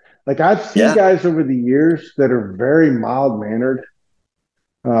 Like I've seen guys over the years that are very mild-mannered.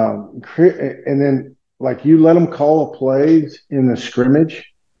 And then like you let them call a plays in the scrimmage.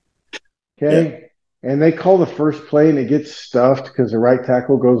 Okay. Yeah. And they call the first play and it gets stuffed because the right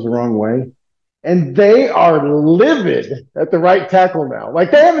tackle goes the wrong way. And they are livid at the right tackle now. Like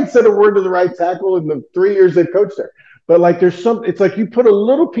they haven't said a word to the right tackle in the 3 years they've coached there. But like there's it's like you put a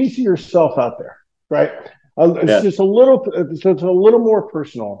little piece of yourself out there, right? It's just a little, so it's a little more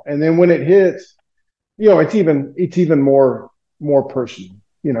personal. And then when it hits, it's even more personal.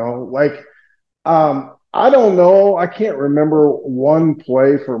 Like, I don't know. I can't remember one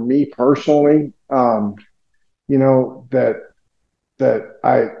play for me personally, that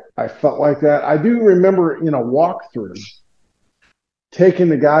I felt like that. I do remember in a walkthrough taking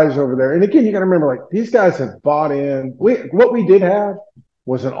the guys over there. And again, you got to remember, like, these guys have bought in. What we did have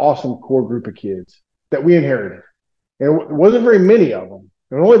was an awesome core group of kids that we inherited. And it wasn't very many of them.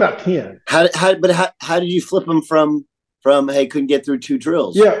 There were only about 10. How did you flip them from hey, couldn't get through 2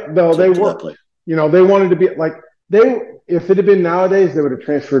 drills? Yeah, no, they were. They wanted to be like if it had been nowadays, they would have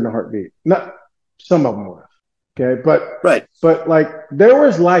transferred in a heartbeat. Not some of them would have. Okay, but like there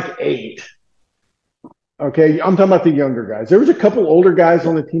was like 8. Okay, I'm talking about the younger guys. There was a couple older guys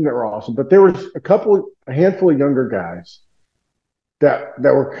on the team that were awesome, but there was a handful of younger guys that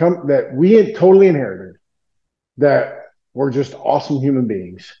we had totally inherited that were just awesome human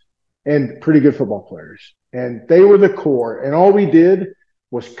beings and pretty good football players. And they were the core. And all we did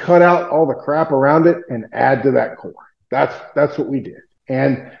was cut out all the crap around it and add to that core. That's what we did.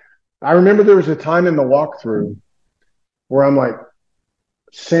 And I remember there was a time in the walkthrough where I'm like,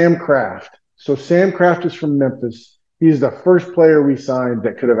 Sam Kraft. So Sam Kraft is from Memphis, he's the first player we signed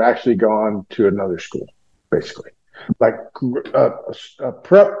that could have actually gone to another school, basically. Like a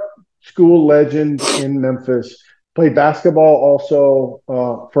prep school legend in Memphis, played basketball also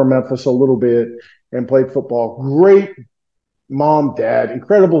for Memphis a little bit, and played football. Great mom, dad,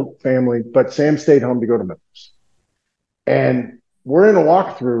 incredible family, but Sam stayed home to go to Memphis. And we're in a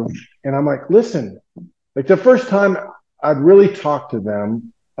walkthrough, and I'm like, listen, like the first time I'd really talked to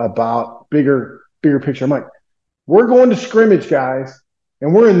them about bigger picture. I'm like, we're going to scrimmage, guys,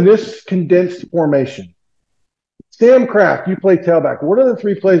 and we're in this condensed formation. Sam Kraft, you play tailback. What are the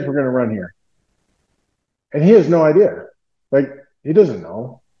 3 plays we're going to run here? And he has no idea. Like, he doesn't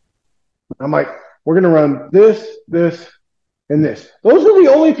know. I'm like, we're going to run this, and this. Those are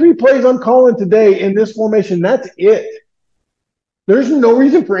the only 3 plays I'm calling today in this formation. That's it. There's no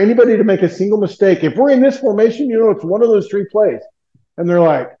reason for anybody to make a single mistake. If we're in this formation, it's one of those 3 plays. And they're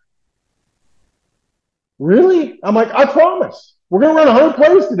like, really? I'm like, I promise. We're going to run 100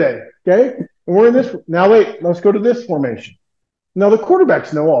 plays today, okay? And we're in this. Now, wait, let's go to this formation. Now, the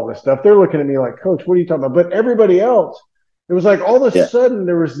quarterbacks know all this stuff. They're looking at me like, Coach, what are you talking about? But everybody else, it was like all of a sudden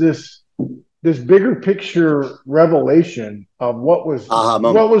there was this bigger picture revelation of what was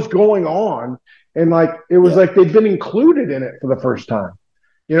going on. And like, it was like they'd been included in it for the first time.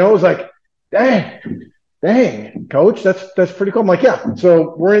 It was like, dang, Coach, that's pretty cool. I'm like, yeah.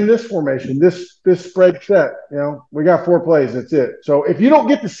 So we're in this formation, this spread set. We got 4 plays. That's it. So if you don't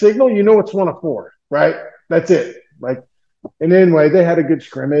get the signal, it's 1 of 4, right? That's it. Like, and anyway, they had a good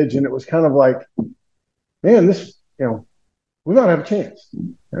scrimmage, and it was kind of like, man, this, we might have a chance.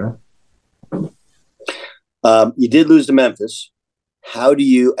 You did lose to Memphis. How do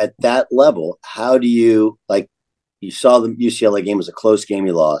you, at that level, like, you saw the UCLA game was a close game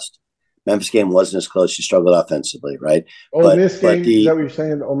you lost. Memphis game wasn't as close. You struggled offensively, right? Ole Miss game, is that what you're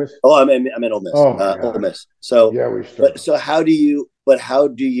saying? Ole Miss? Oh, I meant Ole Miss. Ole Miss. So, yeah, we struggled. So how do you,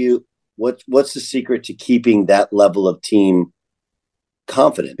 what's the secret to keeping that level of team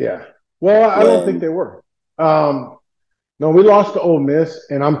confident? Yeah. Well, I don't think they were. No, we lost to Ole Miss,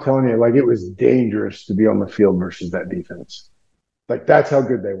 and I'm telling you, like, it was dangerous to be on the field versus that defense. Like, that's how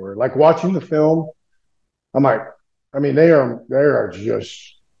good they were. Like, watching the film, I'm like, I mean, they are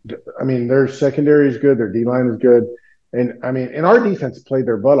just, I mean, their secondary is good, their D-line is good. And, I mean, and our defense played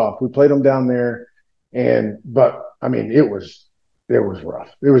their butt off. We played them down there, but, I mean, it was rough.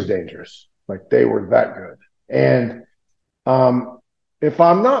 It was dangerous. Like, they were that good. And if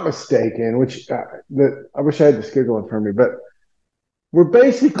I'm not mistaken, which I wish I had the schedule in front of me, but we're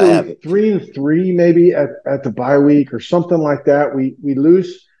basically 3-3 maybe at the bye week or something like that. We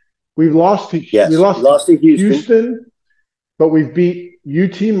lost to Houston, but we've beat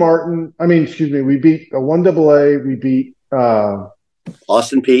UT Martin. We beat the 1AA. We beat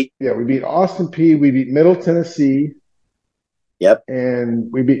Austin Peay. Yeah, we beat Austin Peay. We beat Middle Tennessee. Yep.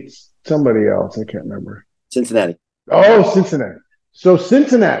 And we beat somebody else. I can't remember. Cincinnati. Oh, Cincinnati. So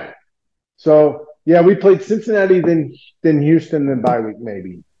Cincinnati. So yeah, we played Cincinnati, then Houston, then bye week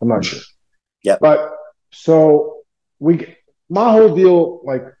maybe. I'm not sure. Yeah. But so my whole deal,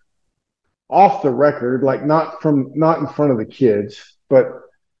 like, off the record, like not in front of the kids, but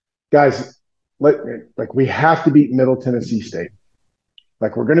guys, we have to beat Middle Tennessee State.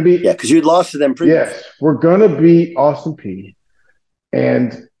 Like, we're going to beat. Yeah, because you'd lost to them previously. Yes, we're going to beat Austin Peay,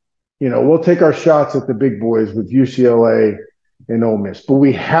 and we'll take our shots at the big boys with UCLA and Ole Miss, but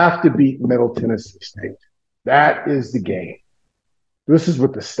we have to beat Middle Tennessee State. That is the game. This is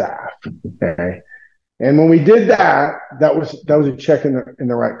with the staff, okay? And when we did that, that was a check in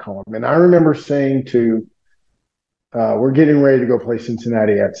the right column. And I remember saying we're getting ready to go play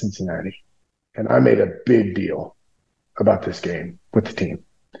Cincinnati at Cincinnati, and I made a big deal about this game with the team.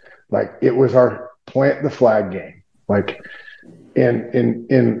 Like, it was our plant the flag game. Like,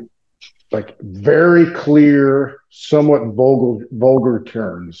 in like very clear, somewhat vulgar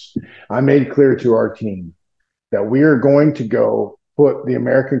terms, I made clear to our team that we are going to go put the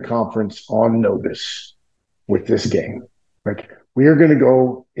American Conference on notice with this game. Like, we are going to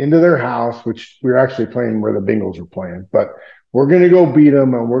go into their house, which we're actually playing where the Bengals are playing, but we're going to go beat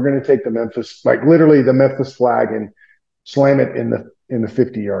them, and we're going to take the Memphis, like literally the Memphis flag, and slam it in the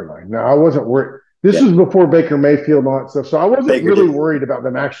 50-yard line. Now, I wasn't worried. This was before Baker Mayfield and all that stuff, so I wasn't really worried about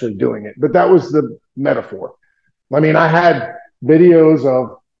them actually doing it. But that was the metaphor. I mean, I had videos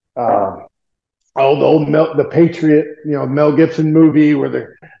of the Patriot, Mel Gibson movie where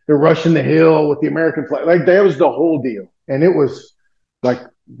they're rushing the hill with the American flag. Like, that was the whole deal. And it was like,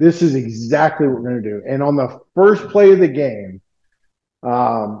 this is exactly what we're going to do. And on the first play of the game,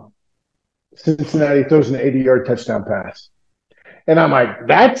 Cincinnati throws an 80-yard touchdown pass. And I'm like,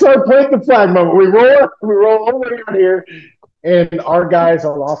 that's our plant the flag moment. We roll all the way out here. And our guys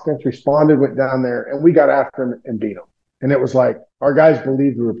on offense responded, went down there, and we got after them and beat them. And it was like our guys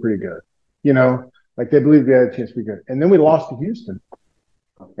believed we were pretty good, like they believed we had a chance to be good. And then we lost to Houston.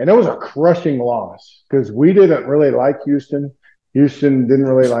 And it was a crushing loss because we didn't really like Houston. Houston didn't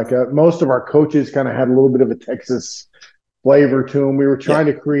really like us. Most of our coaches kind of had a little bit of a Texas flavor to them. We were trying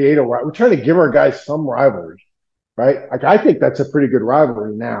to create we're trying to give our guys some rivalry, right? Like I think that's a pretty good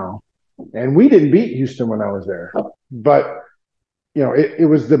rivalry now. And we didn't beat Houston when I was there. But it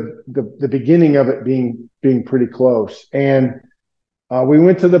was the beginning of it being pretty close. And we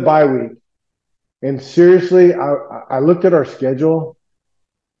went to the bye week. And seriously, I looked at our schedule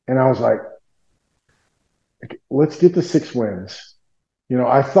and I was like, let's get to 6 wins.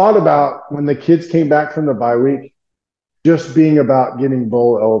 I thought about when the kids came back from the bye week, just being about getting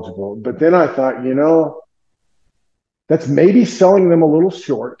bowl eligible. But then I thought, that's maybe selling them a little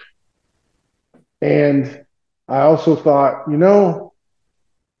short. And I also thought,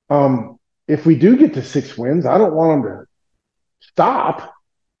 if we do get to 6 wins, I don't want them to stop,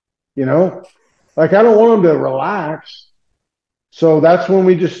 like I don't want them to relax. So that's when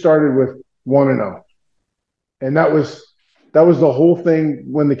we just started with 1-0. And that was the whole thing.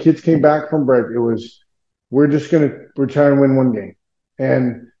 When the kids came back from break, it was, we're trying to win one game.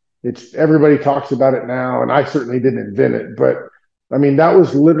 And everybody talks about it now. And I certainly didn't invent it, but I mean, that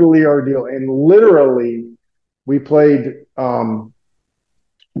was literally our deal. And literally we played UConn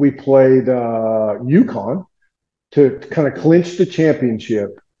to kind of clinch the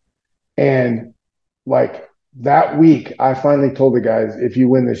championship. And like that week, I finally told the guys, if you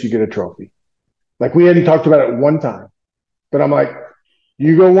win this, you get a trophy. Like we hadn't talked about it one time, but I'm like,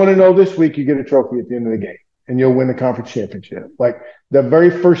 you go 1-0 this week, you get a trophy at the end of the game and you'll win the conference championship. Like the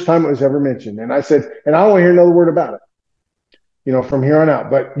very first time it was ever mentioned. And I said, and I don't want to hear another word about it, from here on out,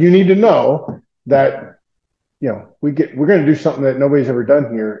 but you need to know that, we're going to do something that nobody's ever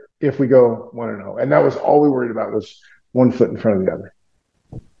done here if we go 1-0. And that was all we worried about, was one foot in front of the other.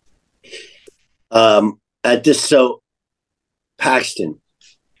 So Paxton,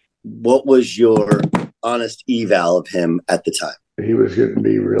 what was your honest eval of him at the time? He was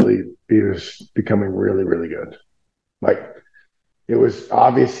becoming really, really good. Like it was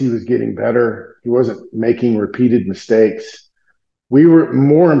obvious he was getting better. He wasn't making repeated mistakes.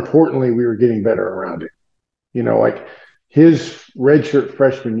 More importantly, we were getting better around it. Like his redshirt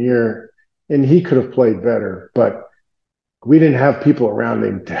freshman year, and he could have played better, but we didn't have people around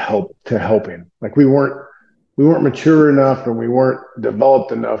him to help him. Like we weren't mature enough and we weren't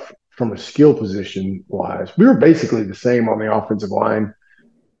developed enough from a skill position wise. We were basically the same on the offensive line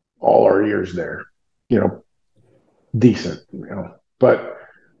all our years there, decent, but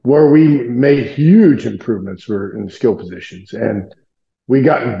where we made huge improvements were in the skill positions, and we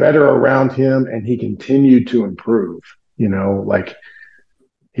gotten better around him and he continued to improve, like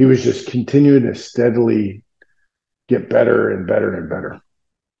he was just continuing to steadily get better and better and better.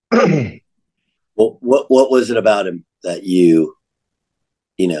 Well, what was it about him that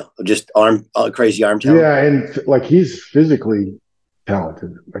just crazy arm talent? Yeah, and like he's physically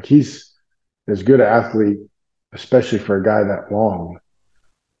talented. Like he's as good an athlete, especially for a guy that long,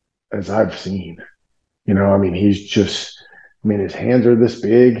 as I've seen. His hands are this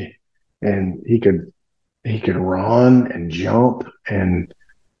big, and he could run and jump, and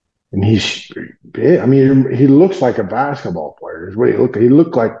he's big. I mean, he looks like a basketball player. Is what he looked. He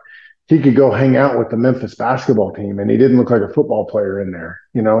looked like he could go hang out with the Memphis basketball team, and he didn't look like a football player in there.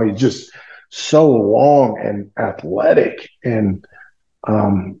 He's just so long and athletic, and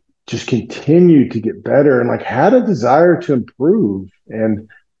just continued to get better, and like had a desire to improve. And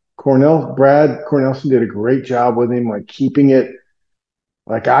Brad Cornelsen did a great job with him, like keeping it.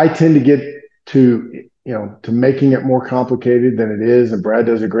 Like I tend to get to making it more complicated than it is, and Brad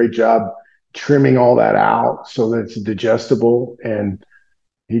does a great job trimming all that out so that it's digestible. And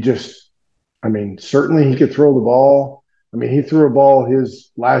he just, certainly he could throw the ball. He threw a ball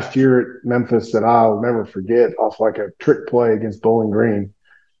his last year at Memphis that I'll never forget, off like a trick play against Bowling Green.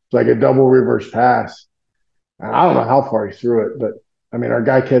 It's like a double reverse pass. And I don't know how far he threw it, but our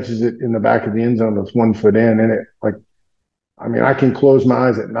guy catches it in the back of the end zone with 1 foot in, and it I can close my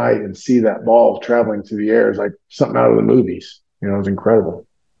eyes at night and see that ball traveling through the air. It's like something out of the movies. It was incredible.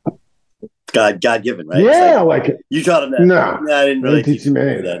 God given, right? Yeah, like you taught him that. No, I didn't really teach him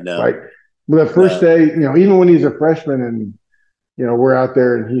any of that. No. Like the first day, even when he's a freshman and we're out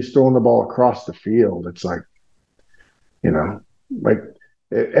there and he's throwing the ball across the field, it's like,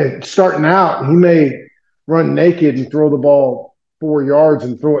 starting out, he may run naked and throw the ball 4 yards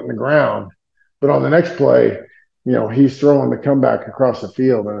and throw it in the ground, but on the next play, he's throwing the comeback across the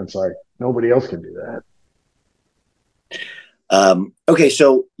field, and it's like nobody else can do that. Okay,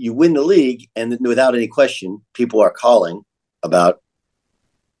 so you win the league, and without any question, people are calling about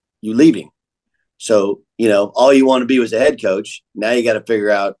you leaving. So, all you want to be was a head coach. Now you got to figure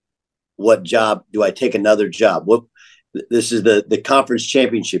out, what job do I take? Another job? This is the conference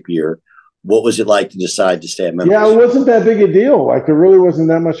championship year. What was it like to decide to stay at Memphis? Yeah, it wasn't that big a deal. Like, there really wasn't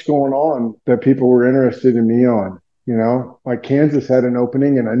that much going on that people were interested in me on. Like Kansas had an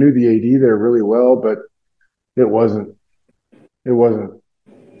opening, and I knew the AD there really well, but it wasn't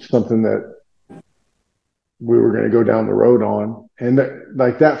something that we were going to go down the road on. And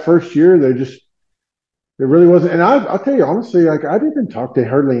that first year, there really wasn't. And I'll tell you honestly, like, I didn't talk to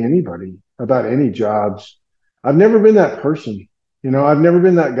hardly anybody about any jobs. I've never been that person. I've never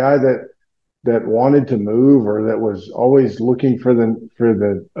been that guy that wanted to move or that was always looking for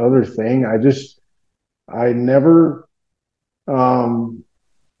the other thing. I never,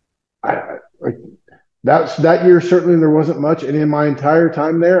 that year, certainly there wasn't much. And in my entire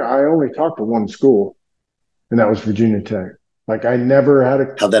time there, I only talked to one school, and that was Virginia Tech. Like, how'd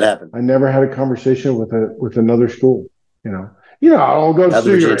that happen? I never had a conversation with another school, I'll go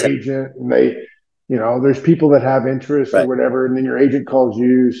through your agent, and they, there's people that have interest or whatever. And then your agent calls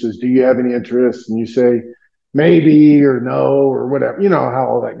you, says, do you have any interest? And you say, maybe, or no, or whatever, how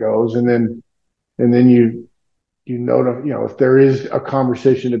all that goes. And then you if there is a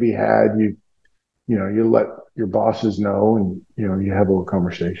conversation to be had, you let your bosses know, and, you have a little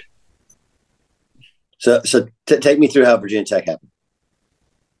conversation. So take me through how Virginia Tech happened.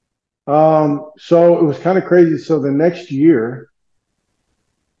 So it was kind of crazy. So the next year,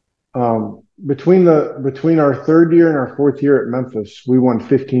 between our third year and our fourth year at Memphis, we won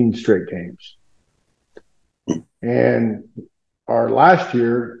 15 straight games. And our last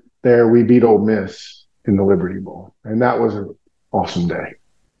year there, we beat Ole Miss in the Liberty Bowl, and that was an awesome day.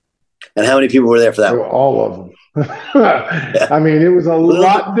 And how many people were there for that? All of them. I mean, it was a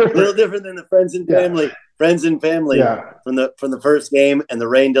lot different. A little different than the friends and family. Yeah. Friends and family from the first game and the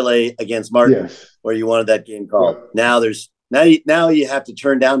rain delay against Martin, where you wanted that game called. Yeah. Now you have to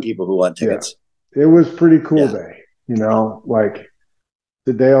turn down people who want tickets. Yeah. It was a pretty cool day. Like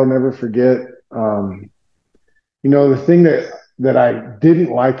the day I'll never forget. The thing that I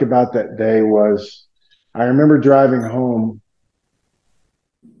didn't like about that day was I remember driving home.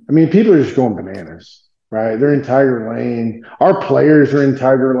 I mean, people are just going bananas, right? They're in Tiger Lane. Our players are in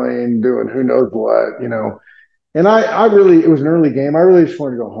Tiger Lane doing who knows what, And I really, it was an early game. I really just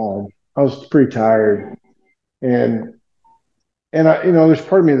wanted to go home. I was pretty tired. And I, there's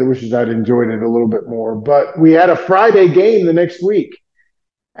part of me that wishes I'd enjoyed it a little bit more. But we had a Friday game the next week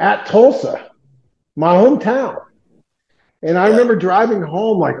at Tulsa, my hometown. And I remember driving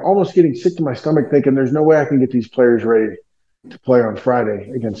home, like almost getting sick to my stomach, thinking there's no way I can get these players ready to play on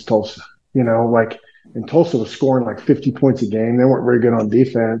Friday against Tulsa. And Tulsa was scoring like 50 points a game. They weren't very good on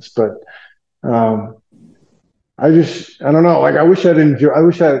defense, but I don't know. Like, I wish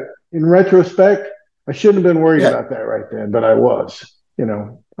in retrospect, I shouldn't have been worried about that right then, but I was,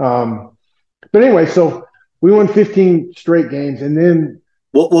 but anyway, so we won 15 straight games. And then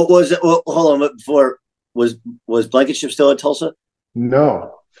what was it? Well, hold on. Before, was Blankenship still at Tulsa?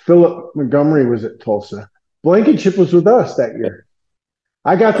 No, Philip Montgomery was at Tulsa. Blankenship was with us that year.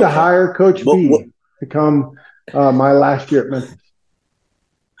 I got to hire Coach B to come my last year at Memphis.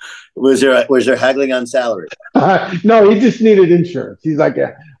 Was there haggling on salary? No, he just needed insurance. He's like,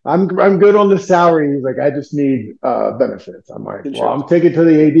 I'm good on the salary. He's like, I just need benefits. I'm like, well, I'm taking it to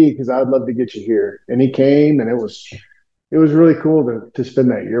the AD because I'd love to get you here. And he came, and it was really cool to spend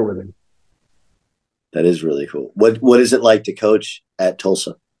that year with him. That is really cool. What is it like to coach at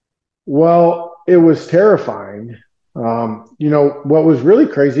Tulsa? Well, it was terrifying. What was really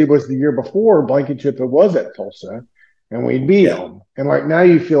crazy was the year before Blankenship was at Tulsa, and we beat them. And like, now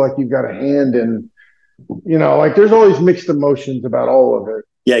you feel like you've got a hand in, like there's always mixed emotions about all of it.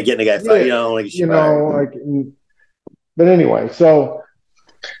 Yeah, getting a guy fired, but anyway, so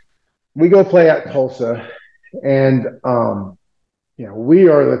we go play at Tulsa, and we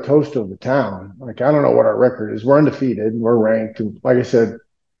are the toast of the town. Like, I don't know what our record is. We're undefeated. We're ranked. And like I said,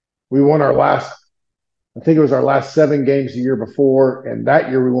 we won I think it was our last 7 games the year before. And that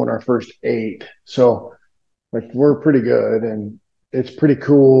year we won our first 8. So like, we're pretty good. And it's pretty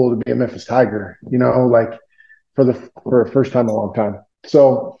cool to be a Memphis Tiger, like for the first time in a long time.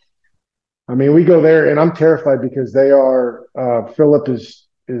 So, I mean, we go there, and I'm terrified because they are, Philip is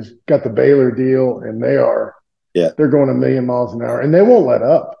got the Baylor deal, and they're going a million miles an hour, and they won't let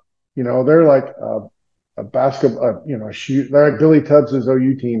up. They're like a a basketball, a shoot. They're like Billy Tubbs'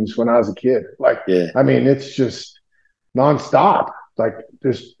 OU teams when I was a kid. Like, I mean, it's just nonstop. Like,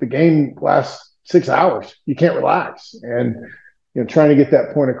 the game lasts 6 hours. You can't relax. And, trying to get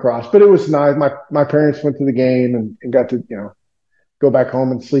that point across. But it was nice. My parents went to the game and got to, go back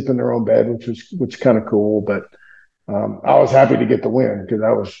home and sleep in their own bed, which was kind of cool. But I was happy to get the win because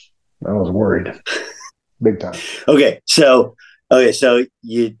I was worried big time. Okay. So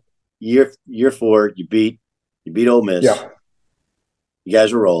year 4, you beat Ole Miss. Yeah. You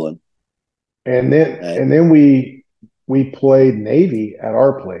guys were rolling. And then we played Navy at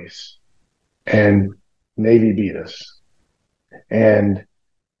our place, and Navy beat us. And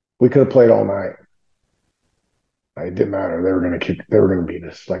we could have played all night. It didn't matter. They were going to beat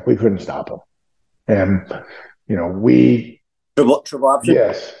us. Like, we couldn't stop them. And, we triple option.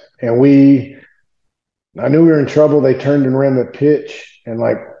 Yes. And I knew we were in trouble. They turned and ran the pitch, and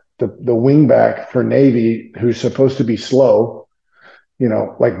like the wing back for Navy, who's supposed to be slow,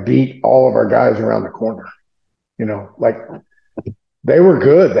 beat all of our guys around the corner. Like, they were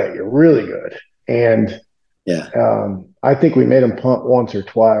good that year, really good. And I think we made them punt once or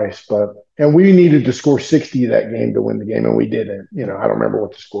twice, and we needed to score 60 that game to win the game, and we didn't. I don't remember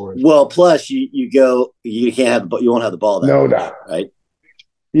what the score was. Well, plus you won't have the ball. No doubt, right?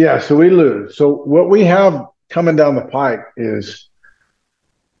 Yeah, so we lose. So what we have coming down the pike is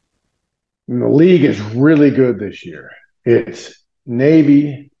the league is really good this year. It's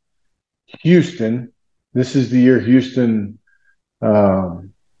Navy, Houston. This is the year Houston, I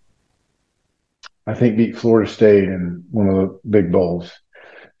think, beat Florida State in one of the big bowls.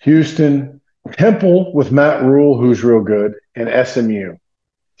 Houston, Temple with Matt Rule, who's real good, and SMU,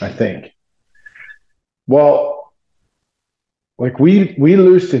 I think. Well, like we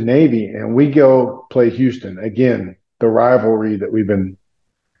lose to Navy and we go play Houston again. The rivalry that we've been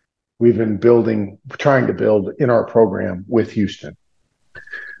trying to build in our program with Houston,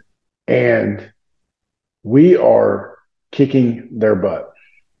 and we are kicking their butt.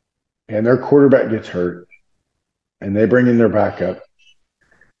 And their quarterback gets hurt, and they bring in their backup,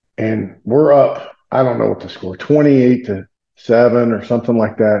 and we're up. I don't know what the score, 28-7 or something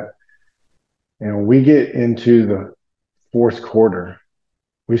like that. And we get into the fourth quarter.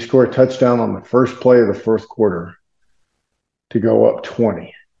 We score a touchdown on the first play of the fourth quarter to go up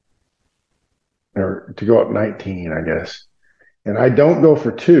 20, or to go up 19, I guess. And I don't go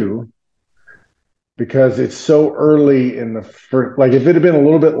for 2 because it's so early in the first. Like, if it had been a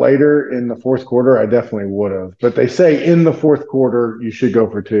little bit later in the fourth quarter, I definitely would have. But they say in the fourth quarter, you should go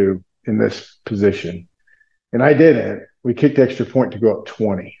for 2 in this position. And I didn't. We kicked the extra point to go up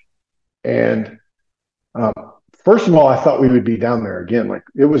 20. And first of all, I thought we would be down there again. Like,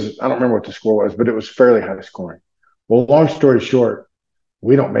 it was, I don't remember what the score was, but it was fairly high scoring. Well, long story short,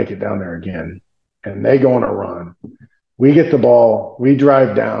 we don't make it down there again. And they go on a run. We get the ball. We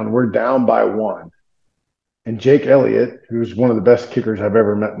drive down. We're down by 1. And Jake Elliott, who's one of the best kickers I've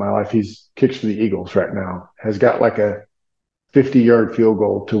ever met in my life, he's kicks for the Eagles right now, has got like a 50-yard field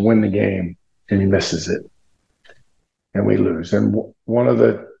goal to win the game, and he misses it. And we lose. And one of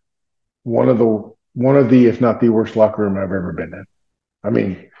the, if not the worst locker room I've ever been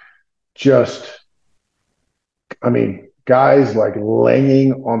in. Guys like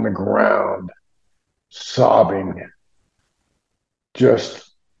laying on the ground, sobbing,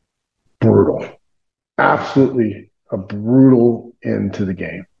 just brutal. Absolutely a brutal end to the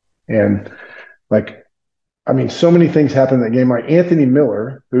game. And so many things happened in that game. Like Anthony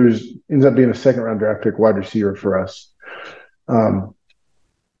Miller, who ends up being a second-round draft pick wide receiver for us.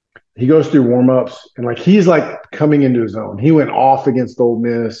 He goes through warm-ups, and he's coming into his own. He went off against Ole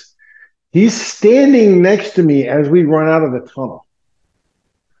Miss. He's standing next to me as we run out of the tunnel.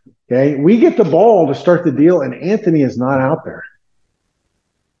 Okay, we get the ball to start the deal, and Anthony is not out there.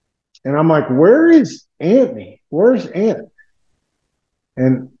 And I'm like, where is Anthony? Where's Ant?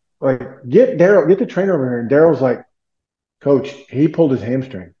 And get the trainer over here. And Daryl's like, Coach, he pulled his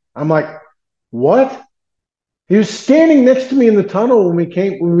hamstring. I'm like, what? He was standing next to me in the tunnel when we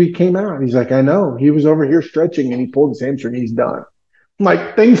came out. And he's like, I know. He was over here stretching and he pulled his hamstring. He's done. I'm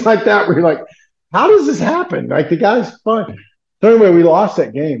like, things like that where you're like, how does this happen? The guy's fine. So anyway, we lost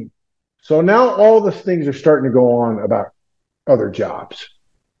that game. So now all the things are starting to go on about other jobs.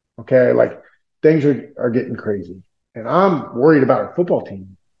 Okay, things are getting crazy. And I'm worried about our football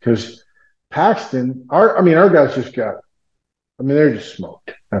team because Paxton, our guys just they're just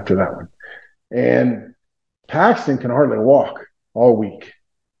smoked after that one. And Paxton can hardly walk all week.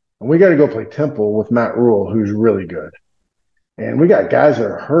 And we got to go play Temple with Matt Rule, who's really good. And we got guys that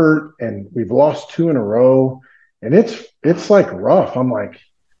are hurt, and we've lost 2 in a row. And it's rough. I'm like,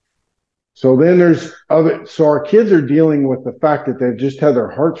 So then so our kids are dealing with the fact that they've just had their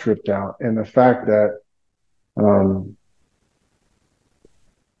hearts ripped out, and the fact that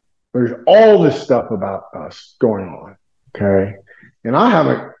there's all this stuff about us going on. Okay.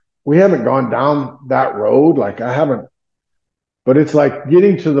 And we haven't gone down that road. Like but it's like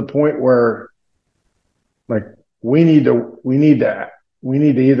getting to the point where like we need to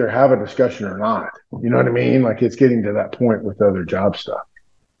either have a discussion or not. You know what I mean? Like it's getting to that point with other job stuff.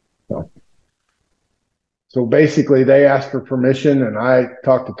 So basically they asked for permission, and I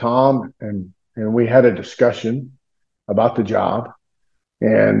talked to Tom, and we had a discussion about the job,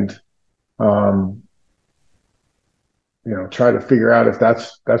 and try to figure out if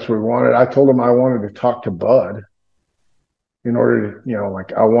that's what we wanted. I told him I wanted to talk to Bud in order to,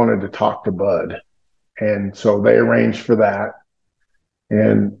 I wanted to talk to Bud. And so they arranged for that.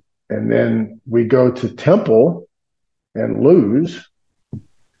 And then we go to Temple and lose.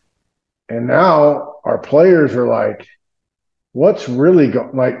 And now our players are like, what's really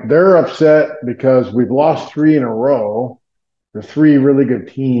going, like they're upset because we've lost 3 in a row. They're 3 really good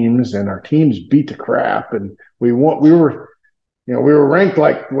teams, and our teams beat the crap. And we were ranked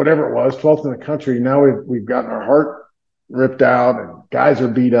like whatever it was, 12th in the country. Now we've gotten our heart ripped out, and guys are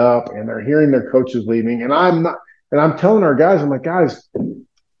beat up, and they're hearing their coaches leaving. And I'm telling our guys, I'm like, guys,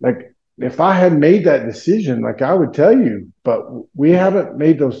 like if I had made that decision, like I would tell you, but we haven't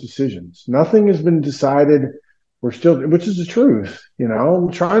made those decisions. Nothing has been decided. We're still, which is the truth,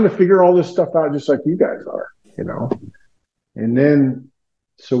 I'm trying to figure all this stuff out just like you guys are, And then,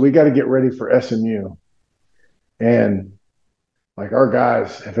 so we got to get ready for SMU. And like our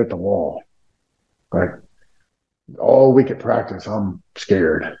guys have hit the wall. Like all week at practice, I'm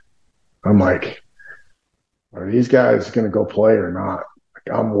scared. I'm like, are these guys going to go play or not?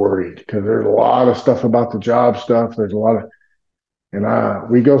 Like I'm worried because there's a lot of stuff about the job stuff. There's a lot of, and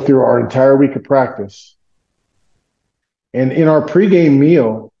we go through our entire week of practice. And in our pregame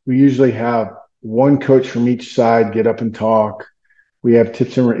meal, we usually have one coach from each side get up and talk. We have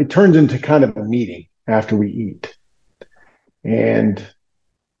tips, and it turns into kind of a meeting after we eat. And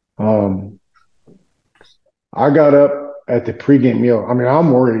I got up at the pregame meal. I mean,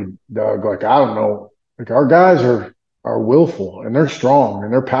 I'm worried, Doug. Like, I don't know. Like, our guys are willful, and they're strong,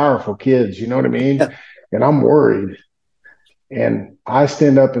 and they're powerful kids. You know what I mean? Yeah. And I'm worried. And I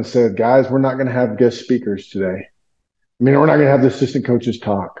stand up and said, guys, we're not going to have guest speakers today. I mean, we're not going to have the assistant coaches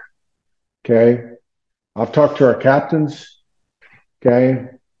talk. Okay. I've talked to our captains. Okay.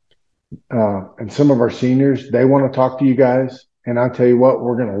 And some of our seniors, they want to talk to you guys. And I tell you what,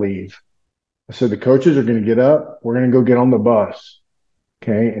 we're going to leave. I said, the coaches are going to get up. We're going to go get on the bus.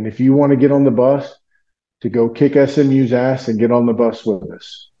 Okay. And if you want to get on the bus to go kick SMU's ass, and get on the bus with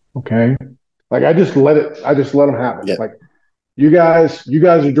us. Okay. Like I just let them happen. Yeah. Like you guys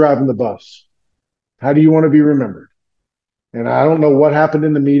are driving the bus. How do you want to be remembered? And I don't know what happened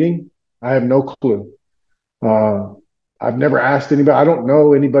in the meeting. I have no clue. I've never asked anybody. I don't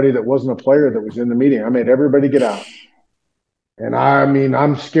know anybody that wasn't a player that was in the meeting. I made everybody get out. And I mean,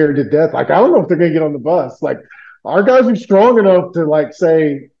 I'm scared to death. Like, I don't know if they're going to get on the bus. Like, our guys are strong enough to like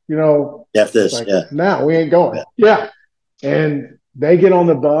say, now we ain't going. Yeah. And they get on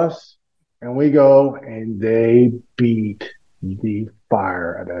the bus and we go, and they beat the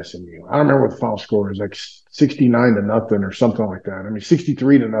fire at SMU. I don't remember what the final score was, like 69-0 or something like that. I mean,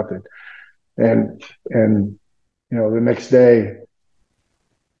 63-0. And the next day,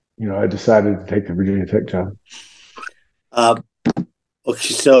 I decided to take the Virginia Tech job.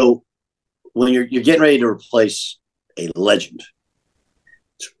 Okay, so when you're getting ready to replace a legend,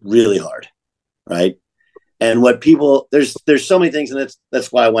 it's really hard, right? And what people there's so many things, and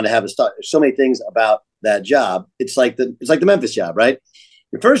that's why I want to have a start. There's so many things about that job. It's like the Memphis job, right?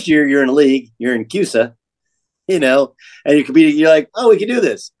 Your first year, you're in a league, you're in CUSA, and you're competing. You're like, oh, we can do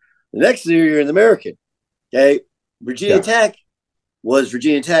this. The next year, you're in the American. Okay, Virginia Tech was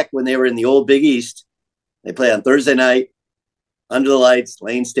Virginia Tech when they were in the old Big East. They play on Thursday night, under the lights,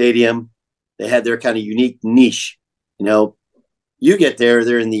 Lane Stadium. They had their kind of unique niche. You get there,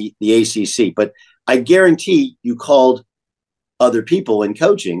 they're in the ACC. But I guarantee you called other people in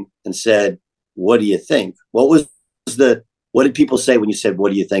coaching and said, what do you think? What did people say when you said,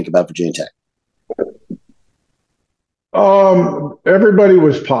 what do you think about Virginia Tech? Everybody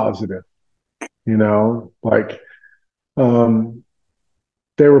was positive, they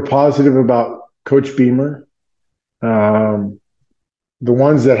were positive about Coach Beamer. The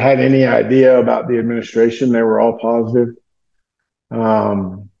ones that had any idea about the administration, they were all positive.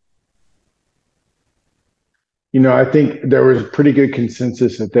 I think there was a pretty good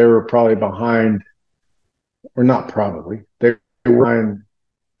consensus that they were probably behind, or not probably, they were behind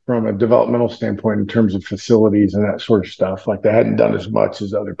from a developmental standpoint in terms of facilities and that sort of stuff. Like they hadn't done as much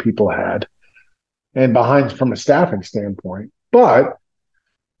as other people had, and behind from a staffing standpoint. But,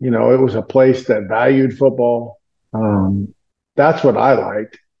 you know, it was a place that valued football. That's what I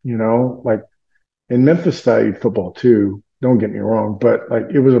liked, you know, like, and Memphis valued football too. Don't get me wrong, but like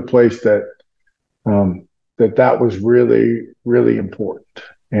it was a place that that was really, really important.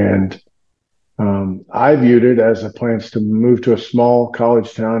 And I viewed it as a plans to move to a small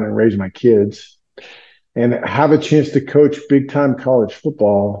college town and raise my kids and have a chance to coach big time college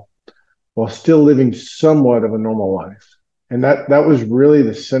football while still living somewhat of a normal life. And that was really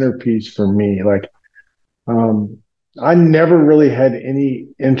the centerpiece for me. Like, I never really had any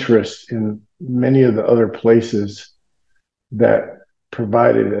interest in many of the other places that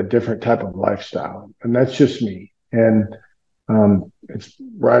provided a different type of lifestyle. And that's just me. And it's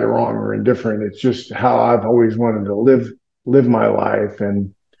right or wrong or indifferent. It's just how I've always wanted to live my life.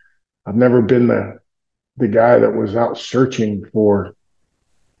 And I've never been the guy that was out searching for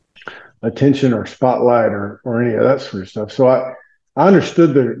attention or spotlight or any of that sort of stuff. So I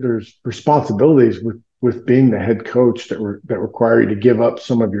understood that there's responsibilities with being the head coach that require you to give up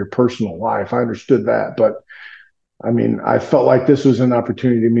some of your personal life. I understood that, but I mean, I felt like this was an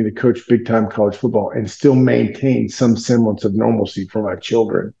opportunity to me to coach big time college football and still maintain some semblance of normalcy for my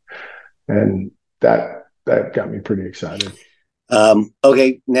children. And that got me pretty excited.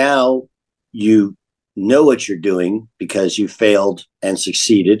 Okay. Now you know what you're doing because you failed and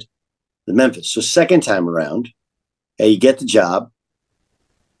succeeded in Memphis. So second time around, hey, you get the job.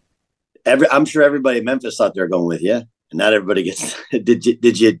 I'm sure everybody in Memphis thought they were going with you, and not everybody gets. Did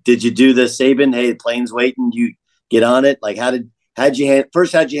you do the Saban? Hey, the plane's waiting. You get on it. Like how'd you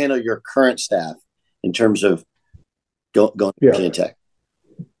handle your current staff in terms of going to Virginia Tech?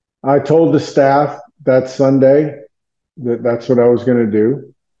 I told the staff that Sunday that's what I was going to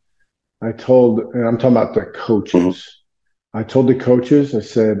do. And I'm talking about the coaches. Mm-hmm. I told the coaches, I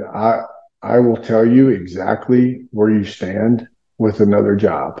said, I will tell you exactly where you stand with another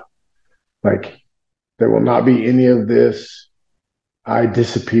job. Like, there will not be any of this, I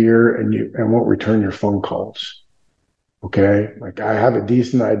disappear and won't return your phone calls. Okay? Like, I have a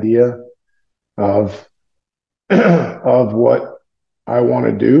decent idea of what I want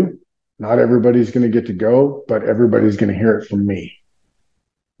to do. Not everybody's going to get to go, but everybody's going to hear it from me.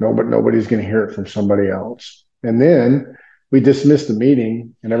 No, but nobody's going to hear it from somebody else. And then we dismissed the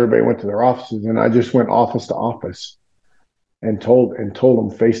meeting and everybody went to their offices, and I just went office to office and told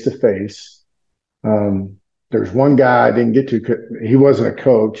them face to face. There's one guy I didn't get to. He wasn't a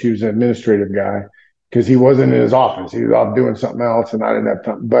coach. He was an administrative guy because he wasn't in his office. He was off doing something else and I didn't have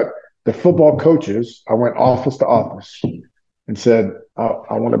time. But the football coaches, I went office to office and said,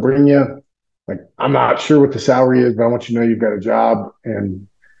 I want to bring you. Like, I'm not sure what the salary is, but I want you to know you've got a job. And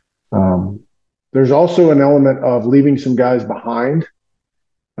there's also an element of leaving some guys behind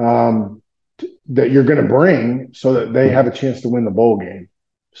that you're going to bring so that they have a chance to win the bowl game.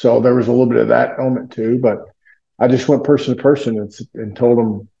 So there was a little bit of that element too, but I just went person to person and told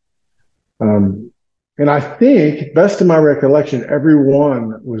them. And I think, best of my recollection,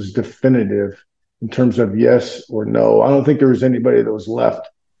 everyone was definitive in terms of yes or no. I don't think there was anybody that was left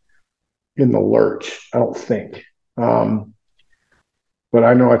in the lurch. I don't think. But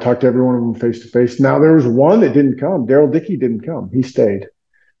I know I talked to every one of them face to face. Now, there was one that didn't come. Daryl Dickey didn't come. He stayed.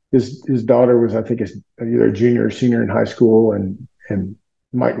 His daughter was, I think, either a junior or senior in high school, and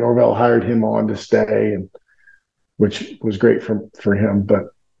Mike Norvell hired him on to stay, and which was great for him. But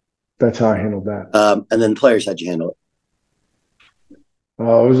that's how I handled that. And then players, how'd you handle it?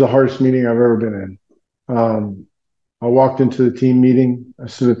 It was the hardest meeting I've ever been in. I walked into the team meeting. I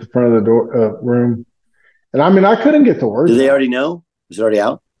stood at the front of the door room, and I mean, I couldn't get the words. Did they already know? Was it already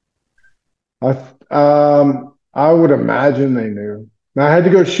out? I would imagine they knew. Now, I had to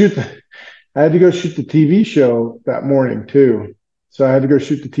go shoot the TV show that morning too. So I had to go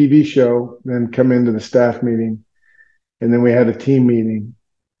shoot the TV show, then come into the staff meeting, and then we had a team meeting.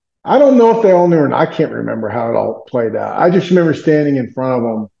 I don't know if they all knew, and I can't remember how it all played out. I just remember standing in front of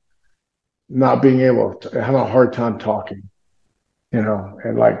them, not being able to, having a hard time talking,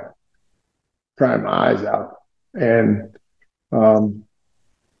 and like crying my eyes out. And,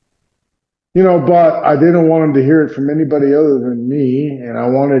 but I didn't want them to hear it from anybody other than me. And I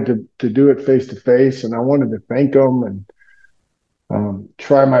wanted to do it face to face, and I wanted to thank them and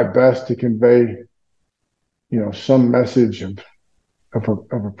try my best to convey, some message of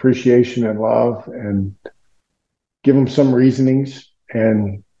appreciation and love, and give them some reasonings,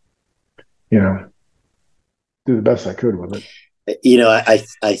 and do the best I could with it.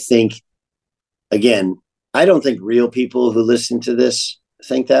 I think, again, I don't think real people who listen to this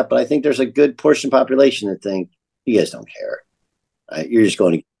think that, but I think there's a good portion of the population that think you guys don't care. Right? You're just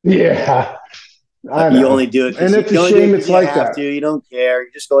going to you only do it, and it's a shame it's like that. You don't care.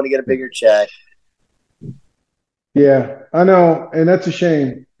 You're just going to get a bigger check. Yeah, I know, and that's a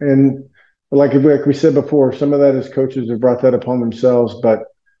shame. And like we said before, some of that is coaches have brought that upon themselves, but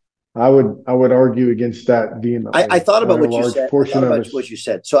I would argue against that vehemently. I thought about what you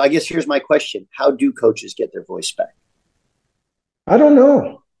said. So I guess here's my question: how do coaches get their voice back? I don't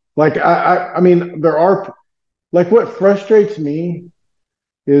know. Like I mean, there are what frustrates me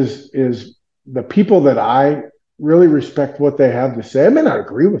is the people that I really respect what they have to say. I may not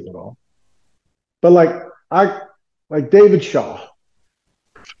agree with it all, but like David Shaw.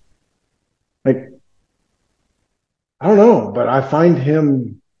 Like, I don't know, but I find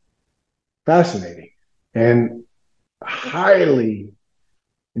him fascinating and highly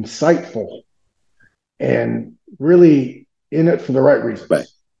insightful and really in it for the right reasons. Right.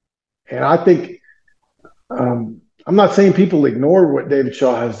 And I think, I'm not saying people ignore what David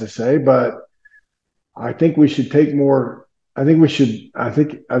Shaw has to say, but I think we should take more. I think you should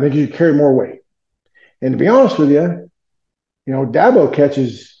carry more weight. And to be honest with you, Dabo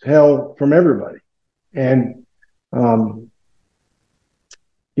catches hell from everybody. And,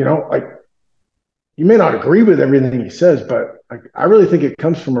 you may not agree with everything he says, but I really think it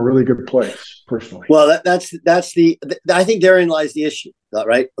comes from a really good place, personally. Well, I think therein lies the issue,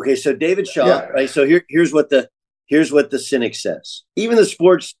 right? Okay, so David Shaw, right? So here's what the cynic says. Even the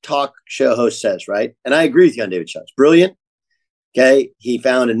sports talk show host says, right? And I agree with you on David Shaw. It's brilliant. Okay, he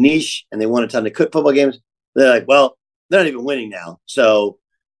found a niche, and they won a ton of football games. They're like, well, they're not even winning now, so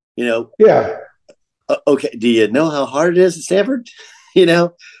Yeah. Okay. Do you know how hard it is at Stanford?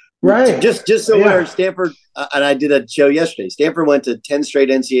 Right. Just so where Stanford, and I did a show yesterday. Stanford went to 10 straight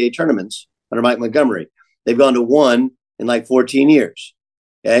NCAA tournaments under Mike Montgomery. They've gone to 1 in like 14 years.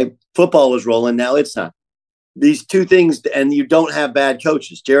 Okay. Football was rolling. Now it's not. These two things, and you don't have bad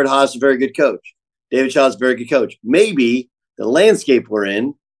coaches. Jared Haas is a very good coach. David Shaw is a very good coach. Maybe the landscape we're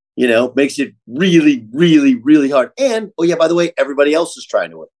in, makes it really, really, really hard. And, by the way, everybody else is trying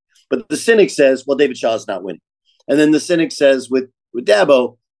to win. But the cynic says, well, David Shaw's not winning. And then the cynic says with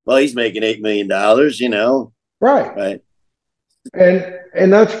Dabo, well, he's making $8 million, Right.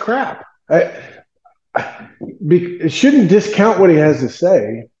 And that's crap. It shouldn't discount what he has to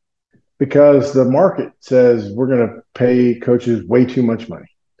say because the market says we're going to pay coaches way too much money.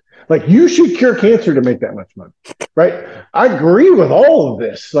 Like, you should cure cancer to make that much money, right? I agree with all of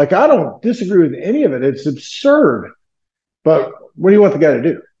this. Like, I don't disagree with any of it. It's absurd. But what do you want the guy to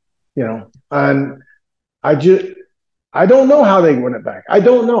do? And I don't know how they win it back. I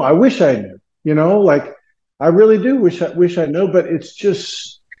don't know. I wish I knew, I really do wish I knew, but it's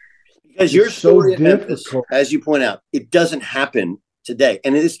just because your story so difficult. As you point out, it doesn't happen today.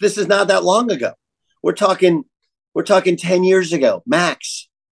 And this is not that long ago. We're talking 10 years ago, max.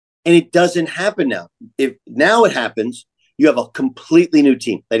 And it doesn't happen now. If now it happens, you have a completely new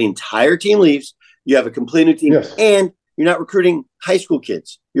team. That entire team leaves. You have a complete new team. Yes. And you're not recruiting high school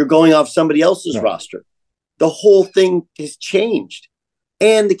kids. You're going off somebody else's roster. The whole thing has changed.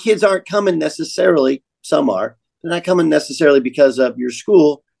 And the kids aren't coming necessarily. Some are. They're not coming necessarily because of your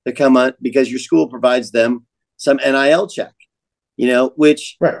school. They come on because your school provides them some NIL check,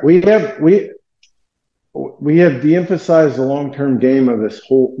 which. Right. We have de-emphasized the long-term game of the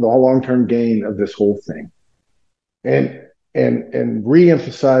long-term gain of this whole thing, and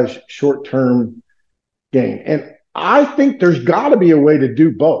re-emphasize short-term gain. And I think there's got to be a way to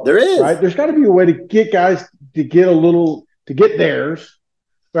do both. There is, right? There's got to be a way to get guys to get theirs,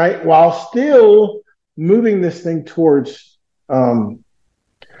 right, while still moving this thing towards, whether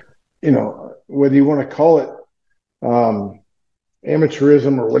you want to call it.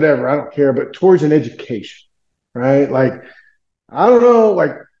 Amateurism or whatever, I don't care, but towards an education, right? Like, I don't know,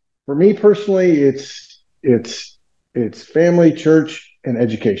 like for me personally, it's family, church, and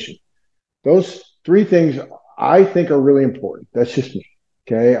education. Those three things I think are really important. That's just me.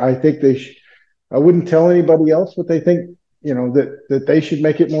 Okay. I think I wouldn't tell anybody else what they think, that they should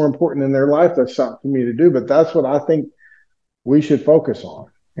make it more important in their life. That's something for me to do, but that's what I think we should focus on.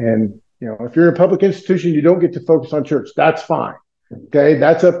 And, if you're in a public institution, you don't get to focus on church. That's fine. Okay,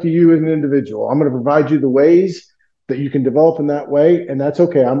 that's up to you as an individual. I'm going to provide you the ways that you can develop in that way, and that's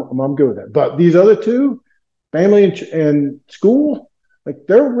okay. I'm good with that. But these other two, family and school, like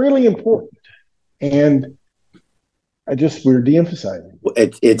they're really important, and we're de-emphasizing.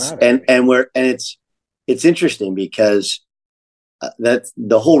 It's interesting because that's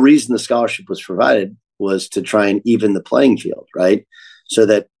the whole reason the scholarship was provided was to try and even the playing field, right? So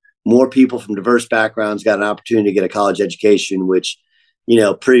that more people from diverse backgrounds got an opportunity to get a college education, which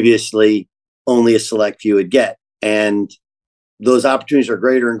previously only a select few would get. And those opportunities are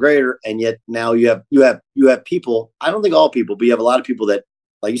greater and greater. And yet now you have people, I don't think all people, but you have a lot of people that,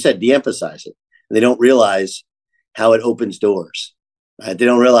 like you said, de-emphasize it. And they don't realize how it opens doors. Right? They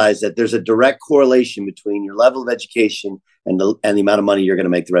don't realize that there's a direct correlation between your level of education and the amount of money you're going to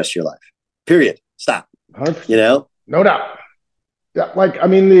make the rest of your life. Period. Stop. 100%. No doubt. Yeah,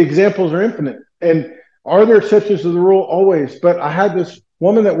 the examples are infinite. And are there exceptions to the rule? Always. But I had this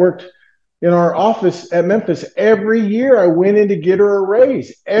woman that worked in our office at Memphis. Every year I went in to get her a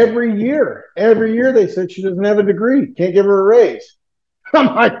raise. Every year they said she doesn't have a degree. Can't give her a raise. I'm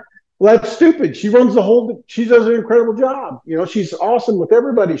like, well, that's stupid. She does an incredible job. She's awesome with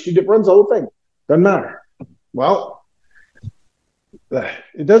everybody. She runs the whole thing. Doesn't matter. Well,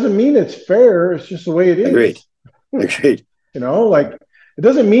 it doesn't mean it's fair. It's just the way it is. Agreed. It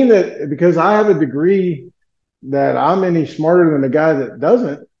doesn't mean that because I have a degree that I'm any smarter than the guy that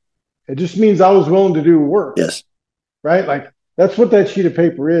doesn't. It just means I was willing to do work. Yes. Right? That's what that sheet of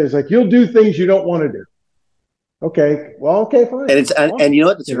paper is. You'll do things you don't want to do. Okay. Well, okay, fine. And you know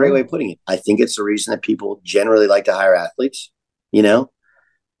what? That's a great way of putting it. I think it's the reason that people generally like to hire athletes,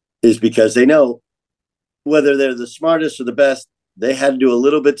 is because they know whether they're the smartest or the best, they had to do a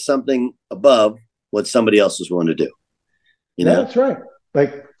little bit something above what somebody else was willing to do. Yeah, that's right.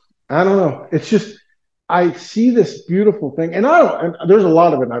 I don't know. It's just, I see this beautiful thing, and there's a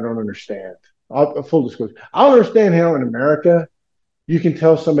lot of it I don't understand. Full disclosure. I don't understand how in America you can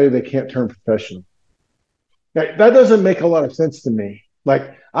tell somebody they can't turn professional. That doesn't make a lot of sense to me.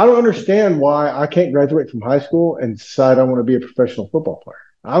 I don't understand why I can't graduate from high school and decide I want to be a professional football player.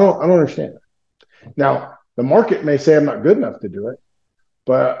 I don't understand that. Now, the market may say I'm not good enough to do it,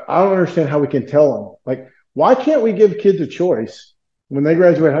 but I don't understand how we can tell them. Why can't we give kids a choice when they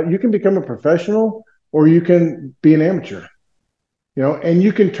graduate? You can become a professional or you can be an amateur, and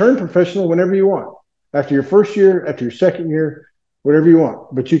you can turn professional whenever you want. After your first year, after your second year, whatever you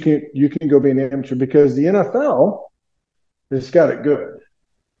want. But you can go be an amateur because the NFL has got it good.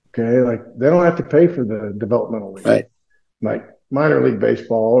 Okay. They don't have to pay for the developmental league. Right. Like minor league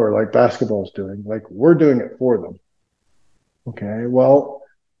baseball or like basketball's doing. We're doing it for them. Okay. Well,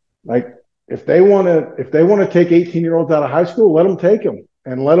 if they want to take 18-year-olds out of high school, let them take them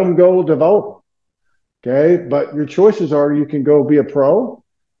and let them go develop them. Okay. But your choices are you can go be a pro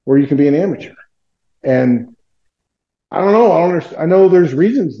or you can be an amateur. And I don't know. I know there's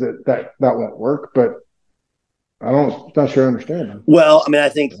reasons that won't work, but not sure I understand them. Well, I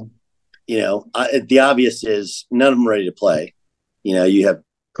think, the obvious is none of them ready to play. You have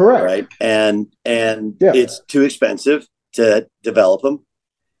correct, right, and it's too expensive to develop them,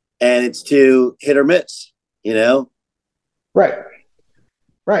 and it's too hit or miss. Right,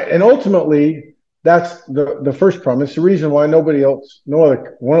 and ultimately that's the first problem. It's the reason why one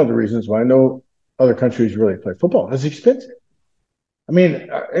of the reasons why no other countries really play football. It's expensive.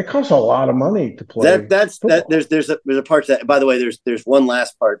 It costs a lot of money to play. There's a part to that. By the way, there's one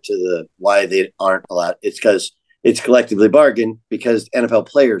last part to the why they aren't allowed. It's because it's collectively bargained because NFL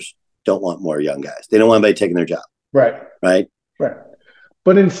players don't want more young guys. They don't want anybody taking their job. Right.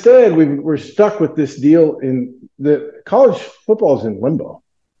 But instead, we're stuck with this deal in the college football is in limbo.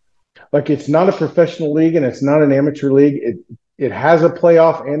 It's not a professional league and it's not an amateur league. It has a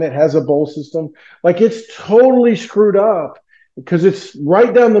playoff and it has a bowl system. It's totally screwed up because it's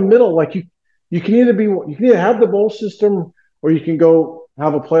right down the middle. You can either have the bowl system or you can go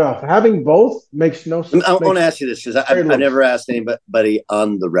have a playoff. Having both makes no sense. I want to ask you this because I've never asked anybody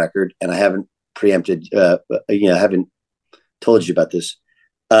on the record, and I haven't preempted. I haven't told you about this.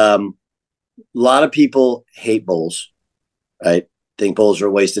 A lot of people hate bowls, right? Think bowls are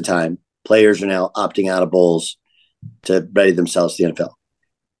a waste of time. Players are now opting out of bowls to ready themselves to the NFL.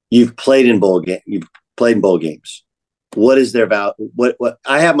 You've played in bowl games. What is their value? What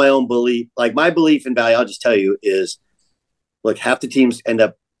I have my own belief. My belief in value, I'll just tell you is, look, half the teams end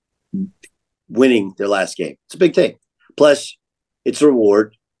up winning their last game. It's a big thing. Plus, it's a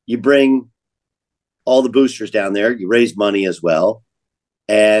reward. You bring all the boosters down there. You raise money as well.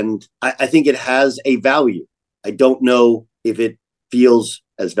 And I think it has a value. I don't know if it feels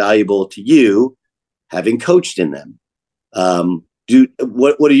as valuable to you having coached in them.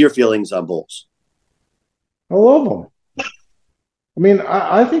 What are your feelings on bowls? I love them.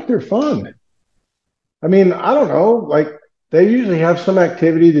 I think they're fun. I don't know. They usually have some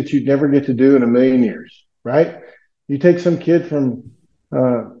activity that you'd never get to do in a million years, right? You take some kid from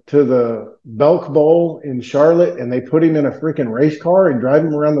to the Belk Bowl in Charlotte and they put him in a freaking race car and drive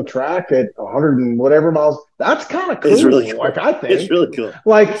him around the track at 100 and whatever miles. That's kind of cool. It's really cool. I think it's really cool.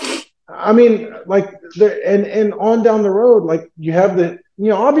 I mean, like, and on down the road, like you have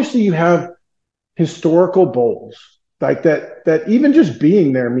obviously you have historical bowls like that even just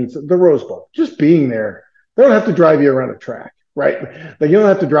being there means the Rose Bowl, just being there. They don't have to drive you around a track, right? Like you don't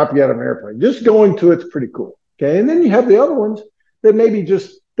have to drop you out of an airplane. Just going to it's pretty cool. Okay. And then you have the other ones that maybe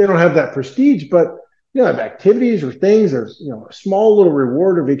just, they don't have that prestige, but have activities or things or, a small little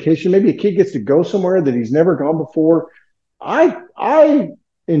reward or vacation. Maybe a kid gets to go somewhere that he's never gone before. I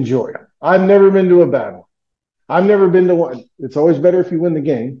enjoy it. I've never been to a bad one. I've never been to one. It's always better if you win the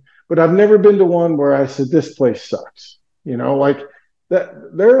game, but I've never been to one where I said, this place sucks. Like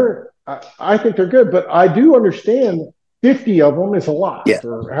that. I think they're good, but I do understand 50 of them is a lot,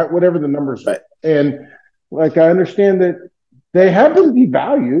 or whatever the numbers are. And like, I understand that they have been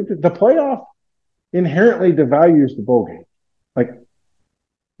devalued. The playoff inherently devalues the bowl game. Like,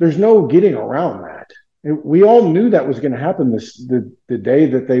 there's no getting around that. We all knew that was going to happen the day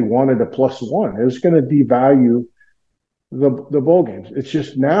that they wanted a +1. It was going to devalue the bowl games. It's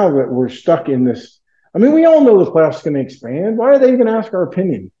just now that we're stuck in this. I mean, we all know the playoffs going to expand. Why do they even ask our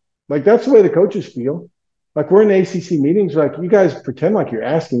opinion? Like, that's the way the coaches feel. Like, we're in the ACC meetings. Like, you guys pretend like you're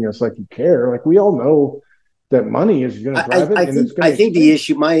asking us like you care. Like, we all know that money is going to drive it. I think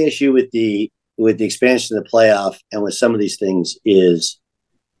my issue with the expansion of the playoff and with some of these things is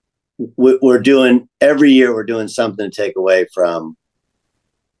we're doing every year. We're doing something to take away from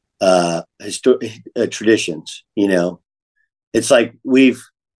traditions. It's like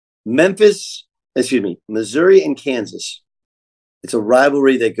Missouri and Kansas. It's a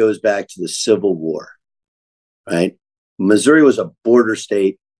rivalry that goes back to the Civil War, right? Missouri was a border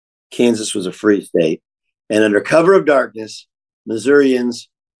state. Kansas was a free state. And under cover of darkness, Missourians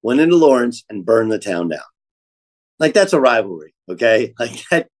went into Lawrence and burned the town down. Like, that's a rivalry, okay? Like,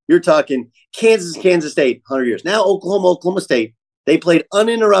 that, you're talking Kansas State, 100 years. Now Oklahoma State, they played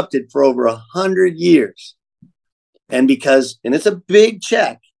uninterrupted for over 100 years. And it's a big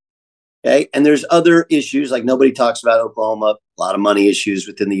check. Okay. And there's other issues, like nobody talks about Oklahoma, a lot of money issues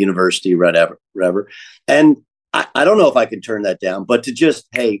within the university, whatever. And I don't know if I can turn that down, but to just,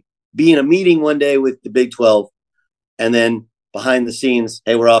 hey, be in a meeting one day with the Big 12 and then behind the scenes,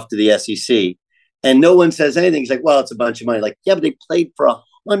 hey, we're off to the SEC. And no one says anything. He's like, well, it's a bunch of money. Like, yeah, but they played for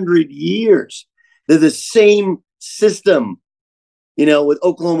 100 years. They're the same system, with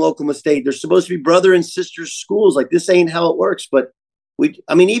Oklahoma State. They're supposed to be brother and sister schools. Like, this ain't how it works. But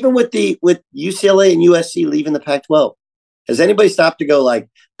even with UCLA and USC leaving the Pac-12, has anybody stopped to go like,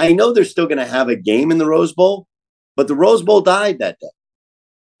 I know they're still going to have a game in the Rose Bowl, but the Rose Bowl died that day.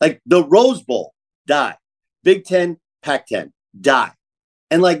 Like, the Rose Bowl died. Big Ten, Pac-10 died.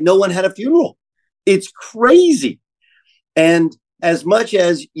 And like, no one had a funeral. It's crazy. And as much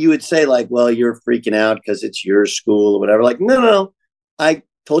as you would say like, well, you're freaking out because it's your school or whatever. Like, no. I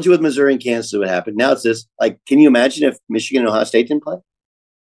told you with Missouri and Kansas what happened. Now it's this. Like, can you imagine if Michigan and Ohio State didn't play?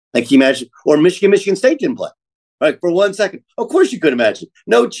 Like, can you imagine? Or Michigan State didn't play. Right, for 1 second. Of course you could imagine.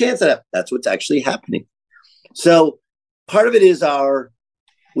 No chance of that. That's what's actually happening. So part of it is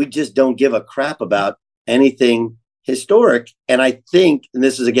we just don't give a crap about anything historic. And I think, and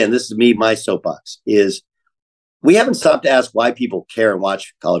this is me, my soapbox, is we haven't stopped to ask why people care and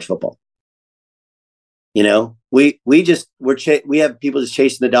watch college football. We have people just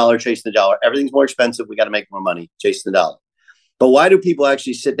chasing the dollar. Everything's more expensive. We got to make more money, chasing the dollar. But why do people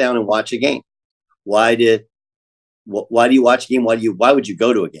actually sit down and watch a game? Why do you watch a game? Why would you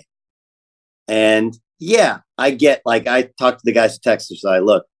go to a game? And yeah, I get, like, I talked to the guys at Texas. And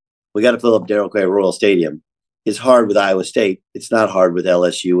look, we got to fill up Darrell Clay Royal Stadium. It's hard with Iowa State. It's not hard with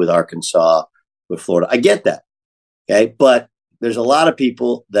LSU, with Arkansas, with Florida. I get that. Okay. But there's a lot of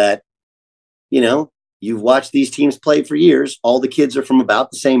people that, you've watched these teams play for years. All the kids are from about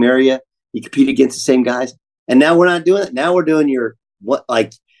the same area. You compete against the same guys. And now we're not doing it. Now we're doing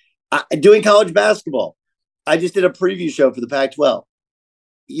doing college basketball. I just did a preview show for the Pac-12.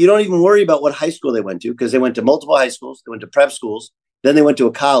 You don't even worry about what high school they went to, because they went to multiple high schools. They went to prep schools. Then they went to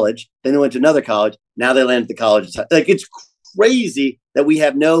a college. Then they went to another college. Now they landed at the college. Like, it's crazy that we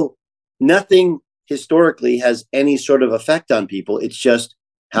have nothing historically has any sort of effect on people. It's just,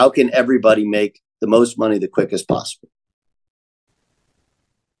 how can everybody make the most money the quickest possible?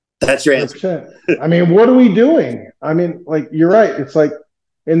 That's your answer. I mean, what are we doing? I mean, like, you're right. It's like,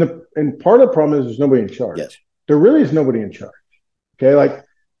 and part of the problem is there's nobody in charge. Yes. There really is nobody in charge. Okay. Like,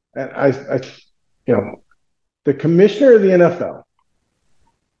 the commissioner of the NFL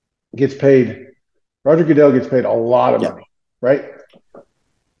gets paid, Roger Goodell gets paid a lot of money, right?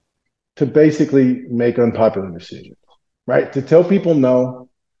 To basically make unpopular decisions, right? To tell people no.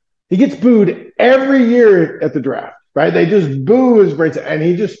 He gets booed every year at the draft. right? They just boo his brains, and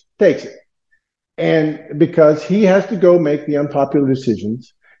he just takes it. And because he has to go make the unpopular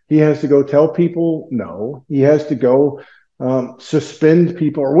decisions, he has to go tell people no, he has to go suspend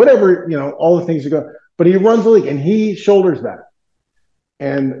people or whatever, all the things that go. But he runs the league, and he shoulders that.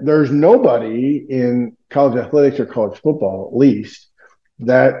 And there's nobody in college athletics or college football, at least,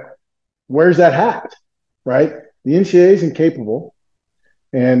 that wears that hat, right? The NCAA is incapable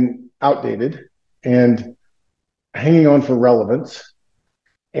and outdated and hanging on for relevance.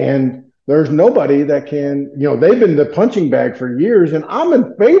 And there's nobody that can, they've been the punching bag for years, and I'm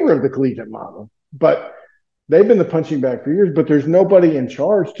in favor of the collegiate model, but they've been the punching bag for years, but there's nobody in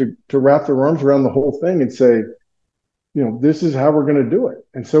charge to wrap their arms around the whole thing and say, this is how we're going to do it.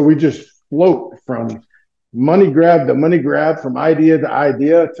 And so we just float from money grab to money grab, from idea to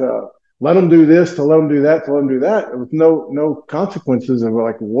idea, to let them do this, to let them do that, to let them do that, with no consequences of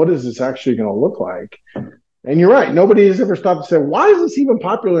like, what is this actually going to look like? And you're right. Nobody has ever stopped to say, why is this even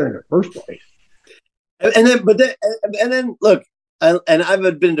popular in the first place? And then look, and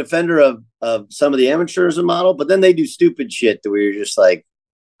I've been a defender of some of the amateurism model, but then they do stupid shit that where you're just like,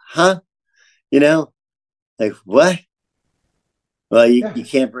 huh? Like what? Well, you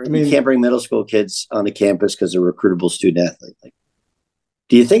can't bring middle school kids on the campus because they're a recruitable student athlete. Like,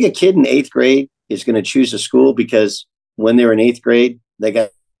 do you think a kid in 8th grade is going to choose a school because when they were in 8th grade, they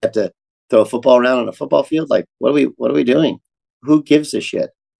got to throw a football around on a football field? Like, what are we doing? Who gives a shit?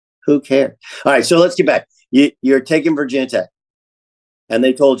 Who cares? All right, so let's get back. You're taking Virginia Tech, and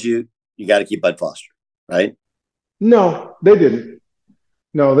they told you got to keep Bud Foster, right? No, they didn't.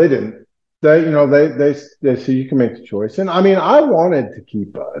 They said you can make the choice. And I mean, I wanted to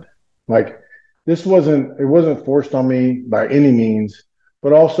keep Bud. Like, it wasn't forced on me by any means,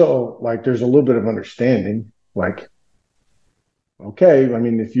 but also like there's a little bit of understanding. Like, okay, I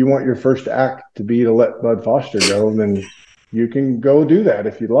mean, if you want your first act to be to let Bud Foster go, then you can go do that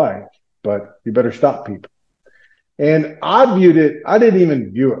if you'd like, but you better stop people. And I didn't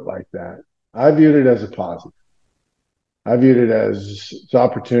even view it like that. I viewed it as a positive. I viewed it as an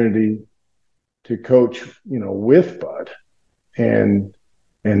opportunity to coach, with Bud, and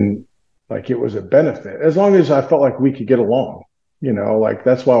like it was a benefit, as long as I felt like we could get along, like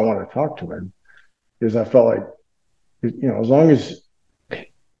that's why I wanted to talk to him, is I felt like, as long as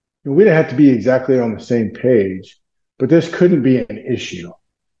we didn't have to be exactly on the same page, but this couldn't be an issue,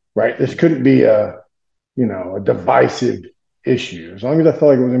 right? This couldn't be a divisive issue. As long as I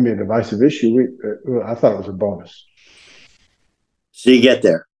felt like it was going to be a divisive issue, I thought it was a bonus. So you get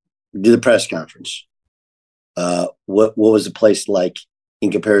there. Do the press conference. What was the place like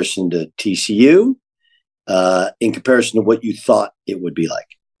in comparison to TCU? In comparison to what you thought it would be like?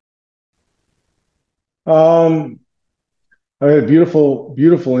 I had a beautiful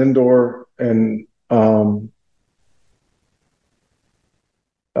indoor and a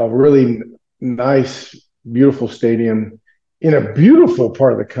really nice, beautiful stadium in a beautiful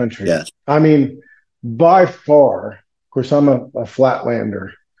part of the country. Yes. I mean, by far, of course, I'm a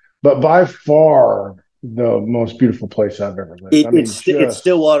Flatlander, but by far the most beautiful place I've ever lived. It's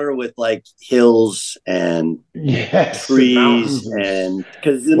Stillwater with like hills and trees, and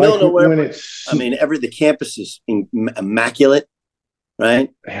because the middle of nowhere. The campus is immaculate, right?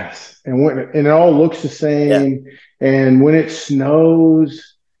 Yes, and it all looks the same. Yeah. And when it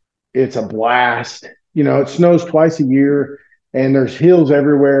snows, it's a blast. It snows twice a year, and there's hills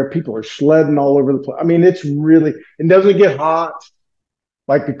everywhere. People are sledding all over the place. I mean, it doesn't get hot.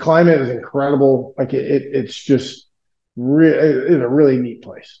 Like, the climate is incredible. Like it's just it's a really neat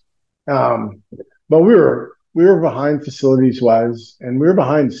place. But we were behind facilities wise, and we were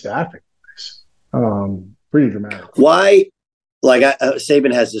behind staffing. Pretty dramatic. Why? Like,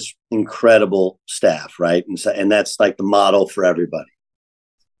 Saban has this incredible staff, right? And that's like the model for everybody.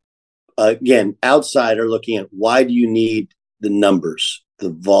 Again, outsider looking at, why do you need the numbers, the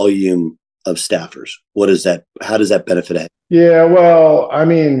volume of staffers? What is that? How does that benefit it? Yeah, well, I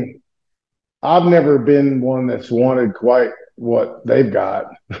mean, I've never been one that's wanted quite what they've got.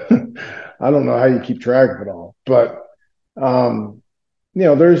 I don't know how you keep track of it all, but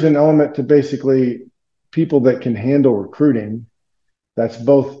there's an element to basically people that can handle recruiting. That's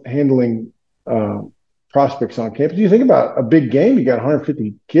both handling prospects on campus. You think about a big game, you got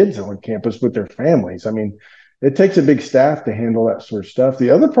 150 kids on campus with their families. I mean, it takes a big staff to handle that sort of stuff.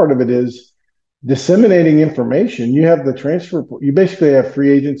 The other part of it is disseminating information. You have the transfer. You basically have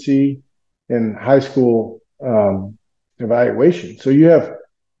free agency and high school evaluation. So you have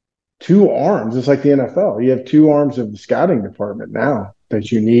two arms. It's like the NFL. You have two arms of the scouting department now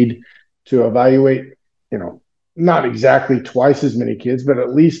that you need to evaluate, not exactly twice as many kids, but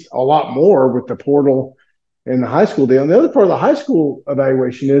at least a lot more with the portal and the high school deal. And the other part of the high school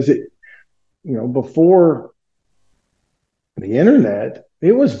evaluation is it, before the internet,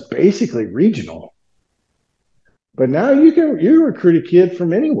 it was basically regional. But now you recruit a kid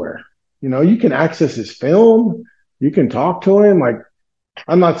from anywhere. You can access his film. You can talk to him. Like,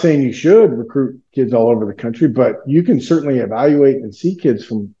 I'm not saying you should recruit kids all over the country, but you can certainly evaluate and see kids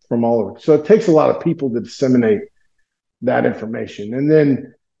from all over. So it takes a lot of people to disseminate that information. And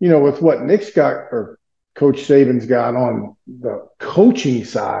then, with what Nick's got, or Coach Saban's got on the coaching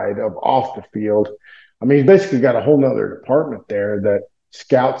side of off the field, I mean, he's basically got a whole nother department there that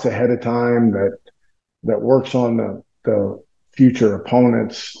scouts ahead of time, that works on the future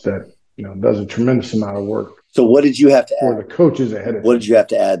opponents, that, does a tremendous amount of work. So what did you have to for add? The coaches ahead of What did you have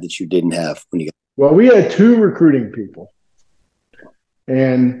to add that you didn't have when you got? Well, we had 2 recruiting people.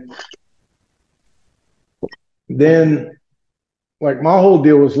 And then, like, my whole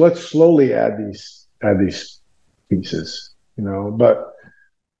deal was, let's slowly add these pieces, but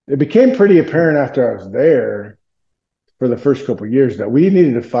it became pretty apparent after I was there for the first couple of years that we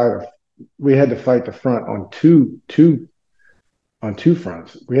needed to we had to fight the front on two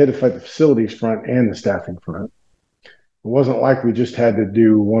fronts. We had to fight the facilities front and the staffing front. It wasn't like we just had to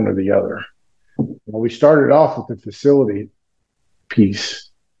do one or the other. Well, we started off with the facility piece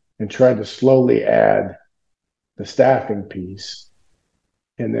and tried to slowly add the staffing piece.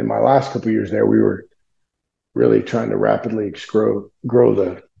 And then my last couple of years there, we were really trying to rapidly grow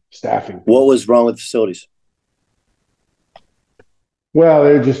the staffing piece. What was wrong with facilities? Well,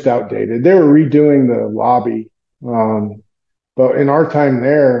 they're just outdated. They were redoing the lobby. But in our time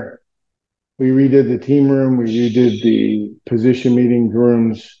there, we redid the team room. We redid the position meeting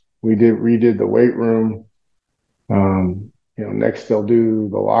rooms. We redid the weight room. Next they'll do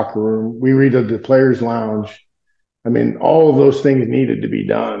the locker room. We redid the players' lounge. I mean, all of those things needed to be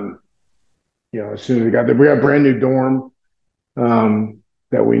done. As soon as we got there, we got a brand new dorm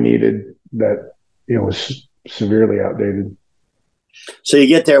that we needed that was severely outdated. So you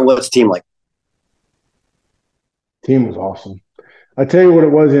get there, what's the team like? Team was awesome. I tell you what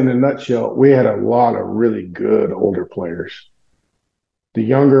it was in a nutshell. We had a lot of really good older players. The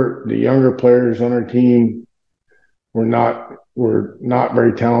younger players on our team were not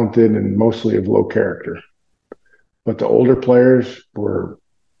very talented and mostly of low character. But the older players were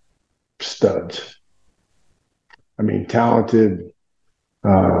studs. I mean, talented,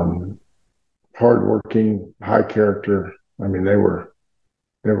 hardworking, high character. I mean, they were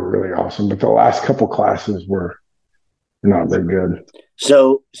really awesome. But the last couple classes were not very good.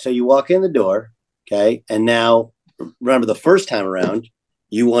 So you walk in the door, okay, and now remember the first time around,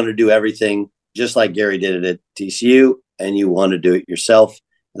 you want to do everything just like Gary did it at TCU, and you want to do it yourself.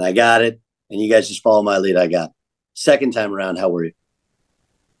 And I got it, and you guys just follow my lead. I got it. Second time around, how were you?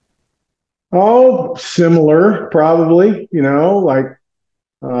 Oh, similar, probably.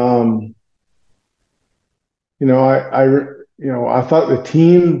 I thought the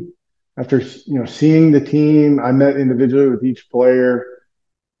team, after seeing the team, I met individually with each player.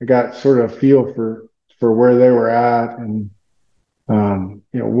 I got sort of a feel for where they were at, and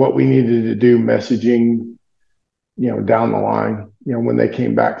what we needed to do, messaging, down the line. When they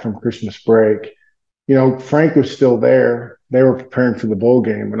came back from Christmas break, Frank was still there. They were preparing for the bowl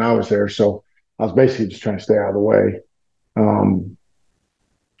game when I was there, so I was basically just trying to stay out of the way, and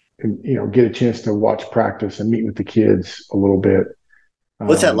get a chance to watch practice and meet with the kids a little bit.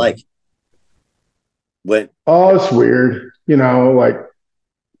 What's that like? Oh, it's weird. Like,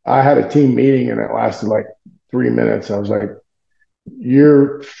 I had a team meeting and it lasted like 3 minutes. I was like,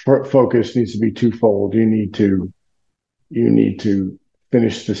 your focus needs to be twofold. You need to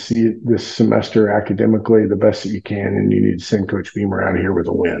finish this semester academically the best that you can, and you need to send Coach Beamer out of here with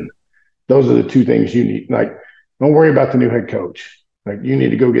a win. Those are the two things you need. Like, don't worry about the new head coach. Like, you need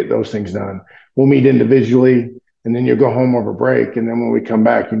to go get those things done. We'll meet individually, and then you'll go home over break. And then when we come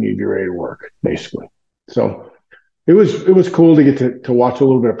back, you need to be ready to work, basically. So it was cool to get to watch a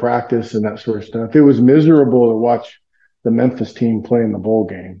little bit of practice and that sort of stuff. It was miserable to watch the Memphis team play in the bowl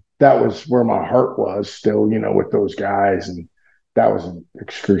game. That was where my heart was still, with those guys. And that was an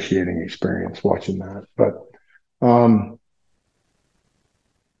excruciating experience watching that. But,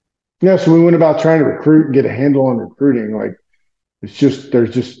 so we went about trying to recruit and get a handle on recruiting. Like,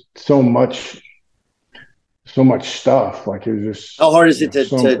 there's just so much stuff. Like, it was just. How hard is it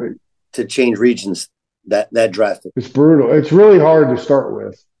to change regions that drastic? It's brutal. It's really hard to start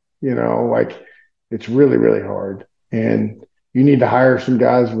with, it's really, really hard. And you need to hire some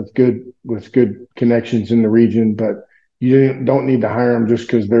guys with good connections in the region, but you don't need to hire them just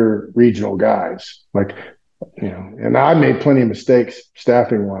because they're regional guys. Like, and I made plenty of mistakes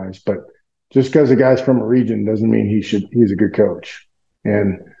staffing wise, but just because a guy's from a region doesn't mean he's a good coach.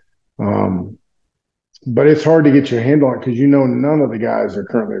 And, but it's hard to get your handle on it because none of the guys are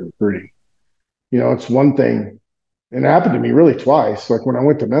currently recruiting. It's one thing, and it happened to me really twice. Like when I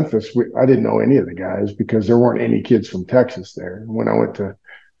went to Memphis, I didn't know any of the guys because there weren't any kids from Texas there. When I went to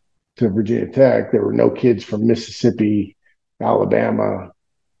Virginia Tech, there were no kids from Mississippi, Alabama,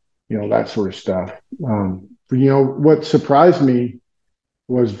 that sort of stuff. What surprised me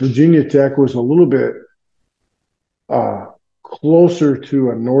was Virginia Tech was a little bit closer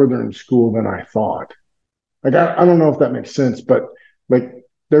to a northern school than I thought. Like, I don't know if that makes sense, but like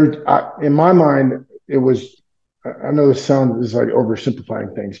in my mind, it was, I know this is like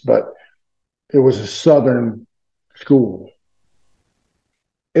oversimplifying things, but it was a southern school.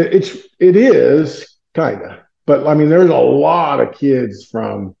 It is kind of, but I mean, there's a lot of kids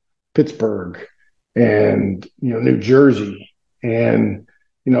from Pittsburgh and, New Jersey and,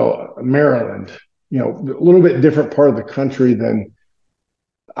 Maryland, a little bit different part of the country than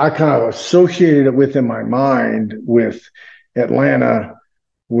I kind of associated it with in my mind with Atlanta,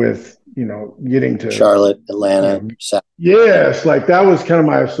 with, getting to Charlotte, Atlanta. Yes. Like that was kind of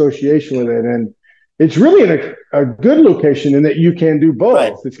my association with it. And it's really in a good location in that you can do both.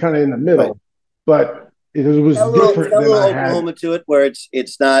 Right. It's kind of in the middle, but it was different than I had. Oklahoma to it where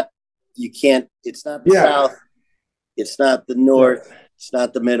it's not the South. It's not the North. Yeah. It's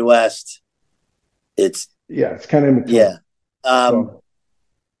not the Midwest. It's kind of in between. Yeah.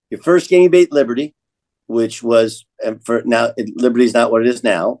 Your first game you beat Liberty, which was, and for now, Liberty's not what it is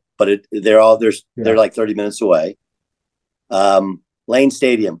now, but they're like 30 minutes away. Lane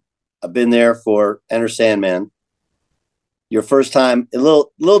Stadium. I've been there for Enter Sandman. Your first time, a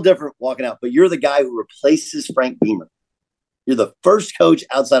little different walking out, but you're the guy who replaces Frank Beamer. You're the first coach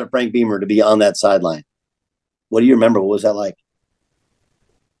outside of Frank Beamer to be on that sideline. What do you remember? What was that like?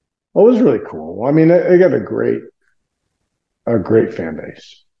 Well, it was really cool. I mean, they got a great fan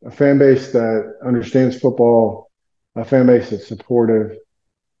base. A fan base that understands football, a fan base that's supportive,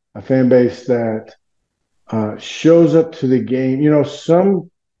 a fan base that shows up to the game. Some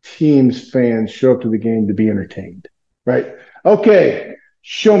teams' fans show up to the game to be entertained, right? Okay,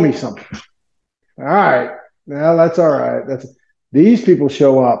 show me something. All right, now that's all right. These people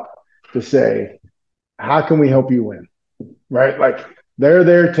show up to say, how can we help you win, right? Like they're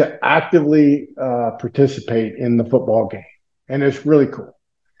there to actively participate in the football game, and it's really cool.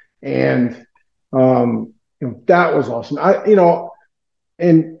 And that was awesome.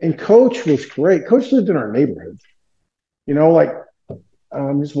 And Coach was great. Coach lived in our neighborhood.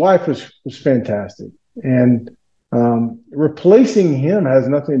 His wife was fantastic, and replacing him has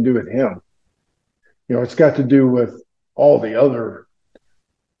nothing to do with him. It's got to do with all the other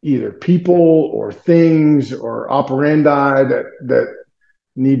either people or things or operandi that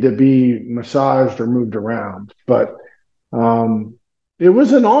need to be massaged or moved around. But it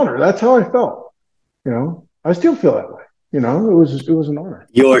was an honor. That's how I felt. I still feel that way. It was an honor.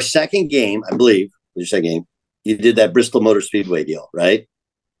 Your second game, I believe, you did that Bristol Motor Speedway deal, right?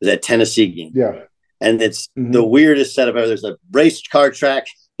 That Tennessee game. Yeah. And it's the weirdest setup ever. There's a race car track,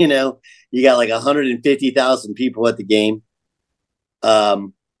 you got like 150,000 people at the game.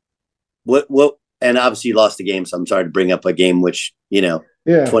 What, and obviously you lost the game. So I'm sorry to bring up a game, which,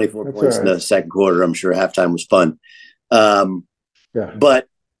 24 points in the second quarter. I'm sure halftime was fun. But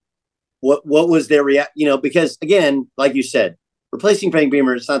what was their reaction? Because again, like you said, replacing Frank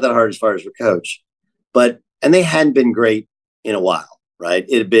Beamer, it's not that hard as far as your coach, and they hadn't been great in a while, right?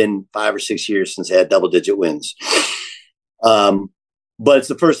 It had been 5 or 6 years since they had double-digit wins. But it's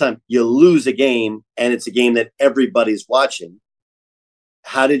the first time you lose a game, and it's a game that everybody's watching.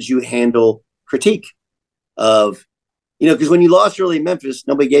 How did you handle critique of, because when you lost early in Memphis,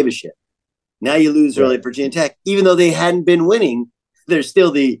 nobody gave a shit. Now you lose early at Virginia Tech, even though they hadn't been winning. There's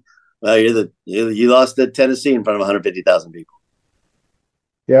still you lost to Tennessee in front of 150,000 people.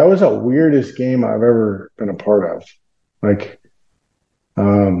 Yeah, it was the weirdest game I've ever been a part of. Like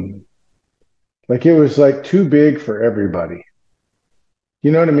it was like too big for everybody.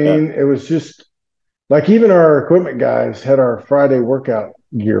 You know what I mean? Yeah. It was just like even our equipment guys had our Friday workout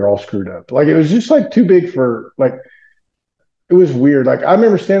gear all screwed up. Like it was just like too big for like. It was weird. Like I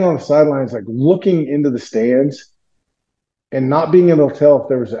remember standing on the sidelines, like looking into the stands and not being able to tell if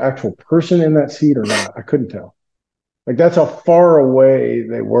there was an actual person in that seat or not. I couldn't tell. Like that's how far away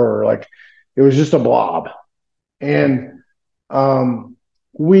they were. Like it was just a blob. And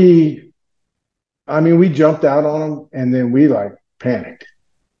we jumped out on them and then we like panicked.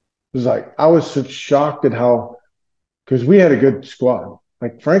 It was like, I was so shocked at because we had a good squad.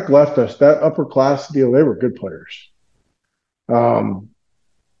 Like Frank left us, that upper class deal, they were good players.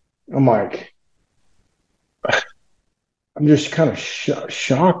 I'm like, I'm just kind of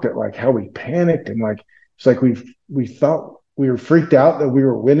shocked at like how we panicked, and like it's like we thought we were freaked out that we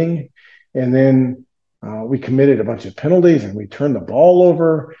were winning, and then we committed a bunch of penalties and we turned the ball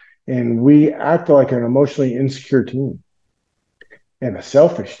over, and we acted like an emotionally insecure team and a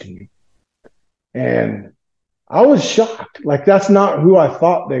selfish team. And I was shocked. Like, that's not who I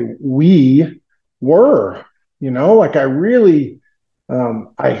thought we were, like I really,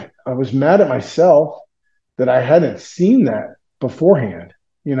 I was mad at myself that I hadn't seen that beforehand,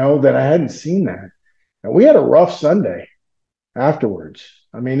 that I hadn't seen that. And we had a rough Sunday afterwards.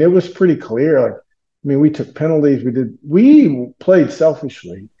 I mean, it was pretty clear. We took penalties. We played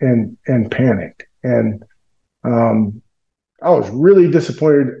selfishly and panicked. And I was really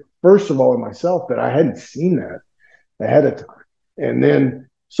disappointed, first of all, in myself that I hadn't seen that ahead of time. And then,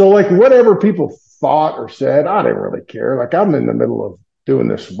 so like whatever people thought or said, I didn't really care. Like, I'm in the middle of doing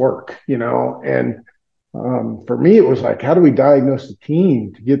this work, and for me, it was like, how do we diagnose the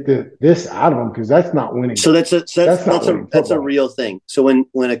team to get this out of them? Because that's not winning. So that's a real thing. So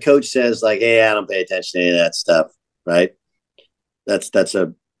when a coach says like, "Hey, I don't pay attention to any of that stuff," right? That's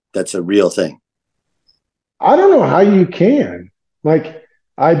a real thing. I don't know how you can. Like,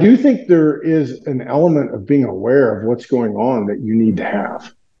 I do think there is an element of being aware of what's going on that you need to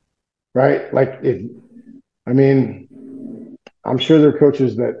have, right? Like, I'm sure there are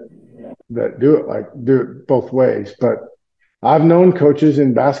coaches that do it both ways, but I've known coaches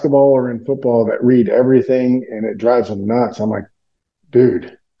in basketball or in football that read everything and it drives them nuts. I'm like,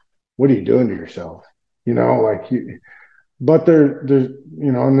 dude, what are you doing to yourself? But there's,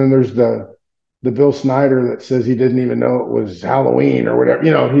 and then there's the Bill Snyder that says he didn't even know it was Halloween or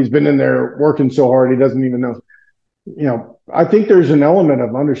whatever. He's been in there working so hard, he doesn't even know. I think there's an element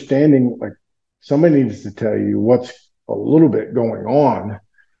of understanding, like somebody needs to tell you what's a little bit going on,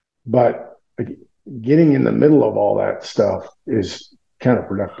 but getting in the middle of all that stuff is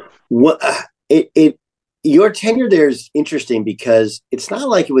counterproductive. Your tenure there is interesting because it's not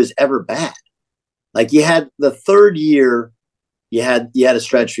like it was ever bad. Like, you had the third year, you had a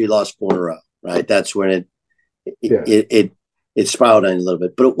stretch where you lost 4 in a row, right? That's when it spiraled on a little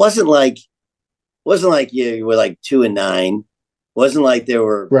bit, but it wasn't like you were like 2 and 9. It wasn't like there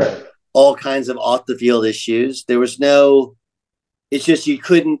were all kinds of off the field issues. There was no. It's just you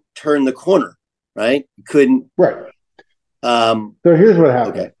couldn't turn the corner, right? You couldn't. Right. So here's what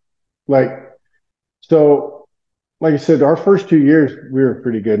happened. Okay. So like I said, our first 2 years we were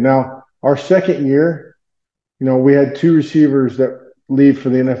pretty good. Now our second year, we had 2 receivers that leave for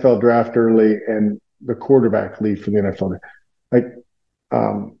the NFL draft early, and the quarterback leave for the NFL draft.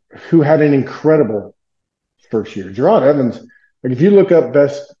 Who had an incredible first year. Gerard Evans. Like, if you look up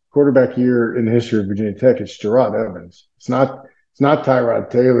best quarterback year in the history of Virginia Tech, it's Gerard Evans. It's not Tyrod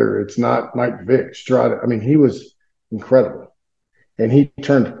Taylor. It's not Mike Vick. He was incredible. And he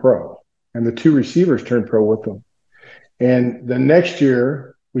turned pro. And the 2 receivers turned pro with him. And the next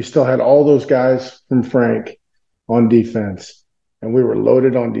year, we still had all those guys from Frank on defense. And we were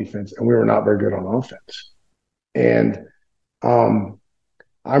loaded on defense. And we were not very good on offense. And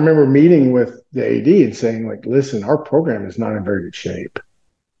I remember meeting with the AD and saying, like, listen, our program is not in very good shape.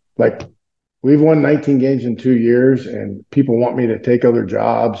 Like, we've won 19 games in 2 years, and people want me to take other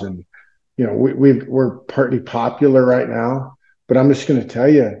jobs. And, we're partly popular right now. But I'm just going to tell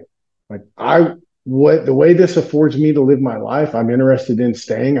you, like, the way this affords me to live my life, I'm interested in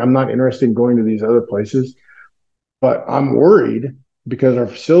staying. I'm not interested in going to these other places. But I'm worried because our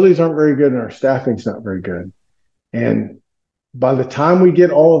facilities aren't very good and our staffing's not very good. And by the time we get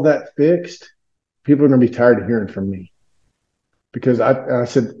all of that fixed, people are going to be tired of hearing from me. Because I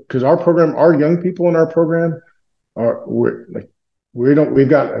said, because our program, our young people in our program we've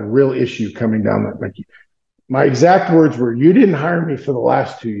got a real issue coming down that. Like, my exact words were, you didn't hire me for the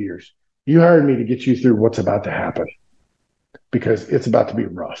last 2 years. You hired me to get you through what's about to happen, because it's about to be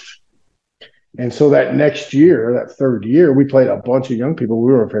rough. And so that next year, that third year, we played a bunch of young people.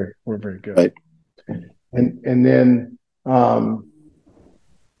 We were very good. Right. And then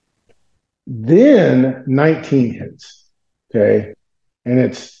 19 hits. Okay. And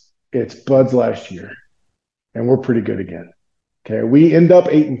it's Bud's last year, and we're pretty good again. Okay. We end up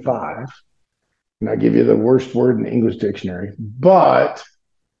 8-5, and I'll give you the worst word in the English dictionary, but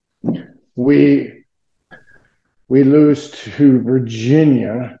we lose to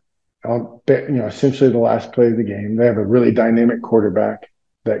Virginia, essentially the last play of the game. They have a really dynamic quarterback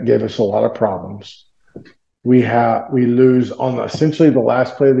that gave us a lot of problems. We lose on essentially the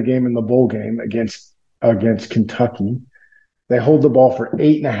last play of the game in the bowl game against Kentucky. They hold the ball for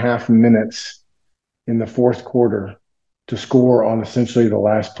 8.5 minutes in the fourth quarter to score on essentially the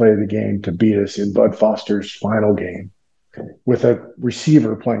last play of the game to beat us in Bud Foster's final game with a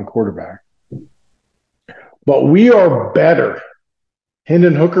receiver playing quarterback. But we are better.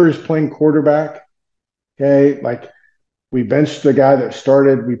 Hendon Hooker is playing quarterback. Okay, like we benched the guy that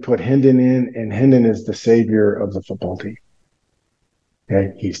started. We put Hendon in, and Hendon is the savior of the football team.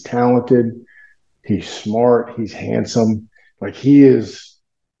 Okay, he's talented, he's smart, he's handsome. Like he is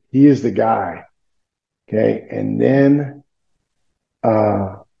the guy. Okay, and then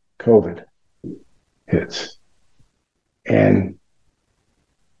COVID hits, and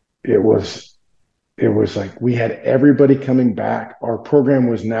it was like we had everybody coming back. Our program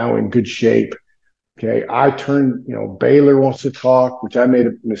was now in good shape. Okay, I turned, Baylor wants to talk, which I made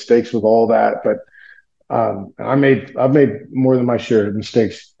mistakes with all that, but I've made more than my share of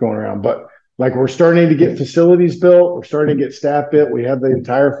mistakes going around. But like we're starting to get facilities built, we're starting to get staff built. We have the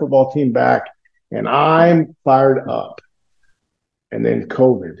entire football team back, and I'm fired up. And then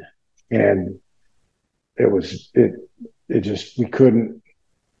COVID, and it just we couldn't,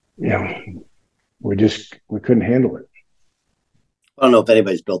 we couldn't handle it. I don't know if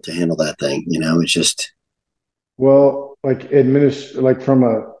anybody's built to handle that thing. It's just. Well, like from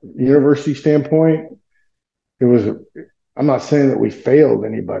a university standpoint, I'm not saying that we failed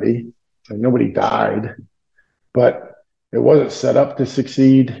anybody. Like nobody died, but it wasn't set up to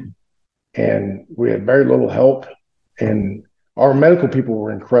succeed. And we had very little help. And our medical people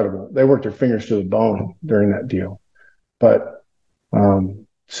were incredible. They worked their fingers to the bone during that deal. But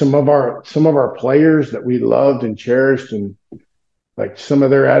some of our players that we loved and cherished, and like some of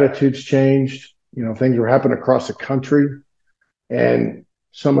their attitudes changed. Things were happening across the country, and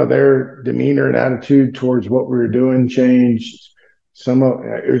some of their demeanor and attitude towards what we were doing changed.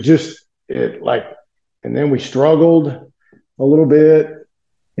 And then we struggled a little bit,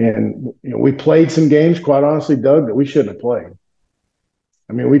 and we played some games, quite honestly, Doug, that we shouldn't have played.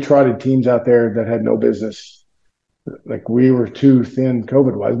 I mean, we trotted teams out there that had no business. Like we were too thin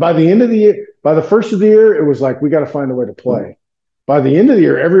COVID-wise. By the first of the year, it was like we got to find a way to play. By the end of the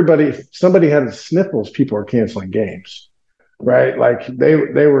year, if somebody had the sniffles, people are canceling games, right? Like they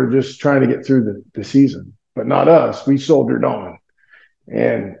were just trying to get through the season, but not us. We soldiered on,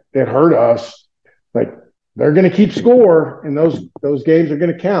 and it hurt us. Like they're going to keep score, and those games are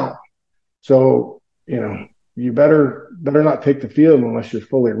going to count. So you better not take the field unless you're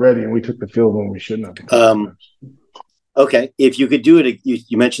fully ready. And we took the field when we shouldn't have. Okay, if you could do it,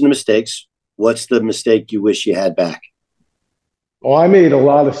 you mentioned the mistakes. What's the mistake you wish you had back? Oh, I made a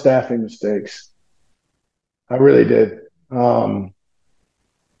lot of staffing mistakes. I really did. I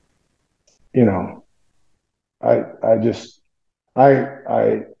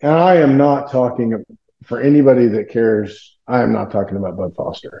am not talking for anybody that cares. I am not talking about Bud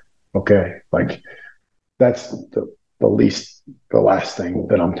Foster. Okay. Like that's the last thing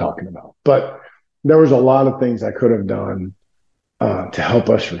that I'm talking about. But there was a lot of things I could have done to help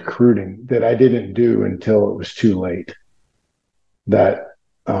us recruiting that I didn't do until it was too late. That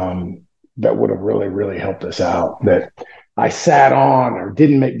would have really, really helped us out, that I sat on or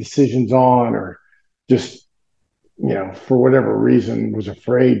didn't make decisions on, or just, for whatever reason was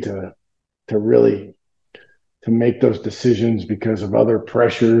afraid to make those decisions because of other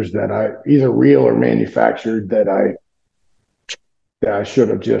pressures that I either real or manufactured that I should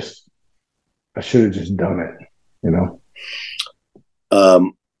have just done it,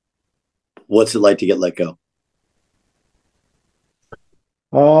 What's it like to get let go?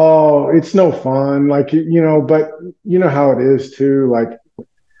 Oh, it's no fun. Like, but you know how it is too. Like,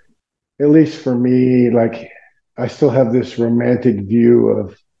 at least for me, like I still have this romantic view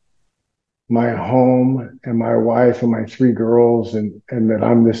of my home and my wife and my 3 girls, and that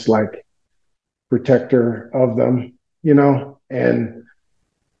I'm this like protector of them, and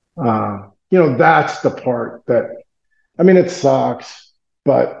that's the part that, I mean, it sucks,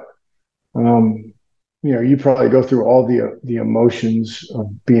 but you probably go through all the emotions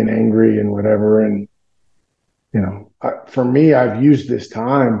of being angry and whatever. And, for me, I've used this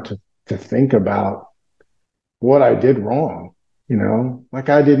time to think about what I did wrong, like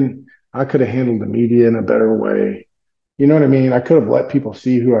I could have handled the media in a better way. You know what I mean? I could have let people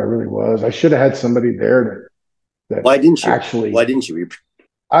see who I really was. I should have had somebody there that Why didn't you? Actually, why didn't you?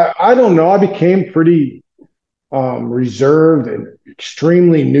 I don't know. I became pretty reserved and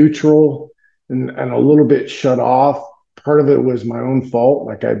extremely neutral. And a little bit shut off. Part of it was my own fault.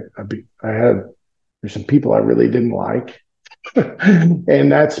 Like there's some people I really didn't like, and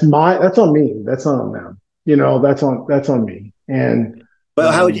that's on me. That's not on them. That's on me. And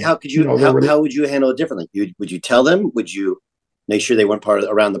but how would you handle it differently? Would you tell them? Would you make sure they weren't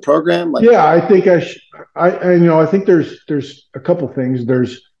around the program? Yeah, I think I think there's a couple things.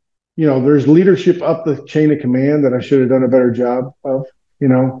 There's leadership up the chain of command that I should have done a better job of,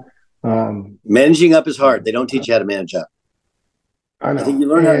 managing up is hard. They don't teach you how to manage up. I know. I think you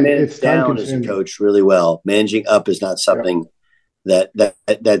learn how to manage down as a coach really well. Managing up is not something that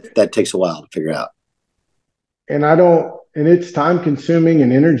takes a while to figure out. And it's time consuming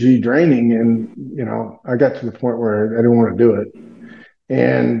and energy draining. And, I got to the point where I didn't want to do it.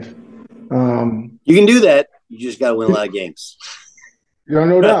 And you can do that. You just got to win a lot of games.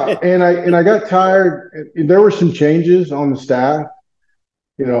 No doubt. And I got tired. There were some changes on the staff,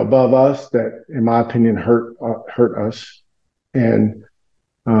 above us that, in my opinion, hurt us. And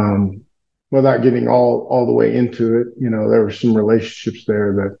without getting all the way into it, there were some relationships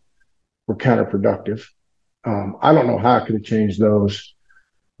there that were counterproductive. I don't know how I could have changed those.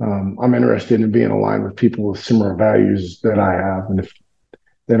 I'm interested in being aligned with people with similar values that I have. And if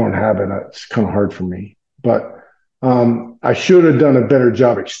they don't have it, it's kind of hard for me. But I should have done a better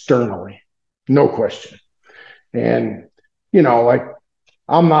job externally, no question. And,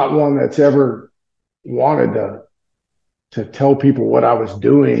 I'm not one that's ever wanted to tell people what I was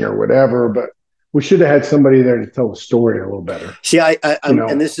doing or whatever, but we should have had somebody there to tell the story a little better. See,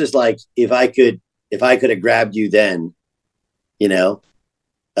 and this is like, if I could have grabbed you then, and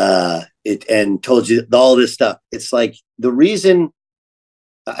told you all this stuff, it's like the reason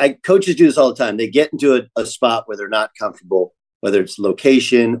coaches do this all the time. They get into a spot where they're not comfortable, whether it's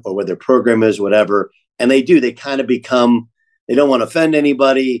location or where their program is, whatever. And they kind of become, they don't want to offend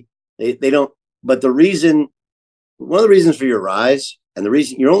anybody. They don't, but one of the reasons for your rise, and the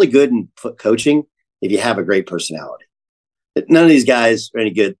reason you're only good in coaching if you have a great personality. None of these guys are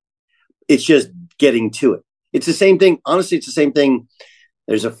any good. It's just getting to it. It's the same thing. Honestly, it's the same thing.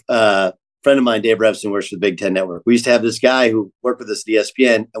 There's a friend of mine, Dave Revson, works for the Big Ten Network. We used to have this guy who worked with us at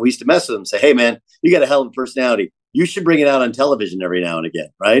ESPN, and we used to mess with him and say, hey, man, you got a hell of a personality. You should bring it out on television every now and again,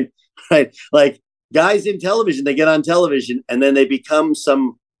 right? Right? Like guys in television, they get on television, and then they become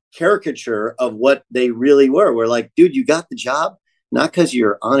some caricature of what they really were. We're like, dude, you got the job not because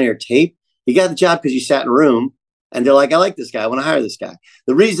you're on air tape. You got the job because you sat in a room and they're like, I like this guy. I want to hire this guy.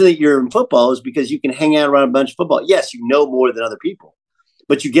 The reason that you're in football is because you can hang out around a bunch of football. Yes, you know more than other people,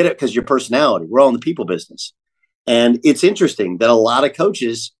 but you get it because your personality. We're all in the people business. And it's interesting that a lot of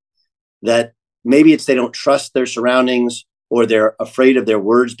coaches that maybe they don't trust their surroundings or they're afraid of their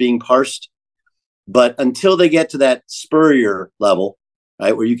words being parsed. But until they get to that Spurrier level,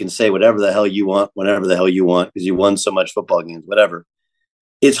 right, where you can say whatever the hell you want, whenever the hell you want, because you won so much football games, whatever.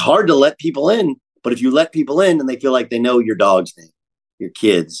 It's hard to let people in, but if you let people in and they feel like they know your dog's name, your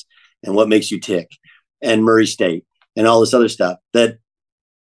kids, and what makes you tick, and Murray State, and all this other stuff, that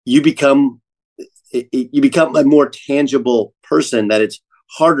you become a more tangible person. That it's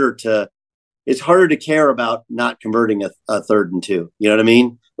harder to care about not converting a 3rd and 2. You know what I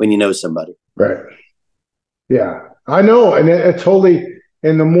mean? When you know somebody, right? Yeah, I know, and it totally.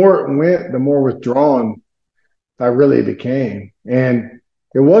 And the more it went, the more withdrawn I really became. And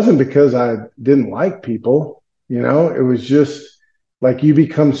it wasn't because I didn't like people, it was just like you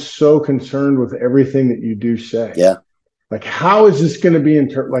become so concerned with everything that you do say. Yeah. Like, how is this going to be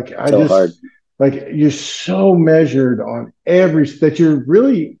hard. Like you're so measured on that you're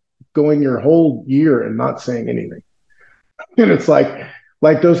really going your whole year and not saying anything. And it's like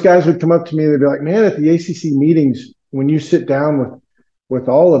those guys would come up to me and they'd be like, man, at the ACC meetings, when you sit down with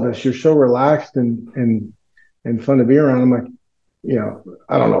all of us, you're so relaxed and fun to be around. I'm like,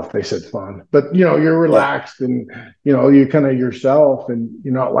 I don't know if they said fun, but you're relaxed and you're kind of yourself and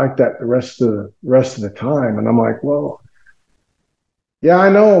you're not like that the rest of the time. And I'm like, well, yeah, I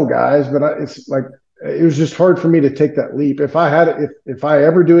know, guys, but it's like it was just hard for me to take that leap. If I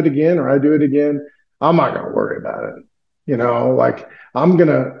ever do it again or I do it again, I'm not going to worry about it. Like I'm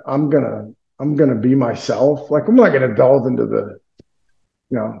gonna be myself. Like I'm not going to delve into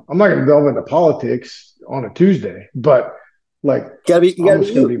I'm not going to delve into politics on a Tuesday, but like you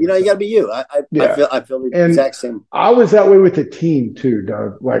gotta be you. I feel the exact same. I was that way with the team too,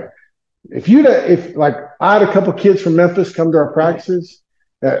 Doug. Like if I had a couple kids from Memphis come to our practices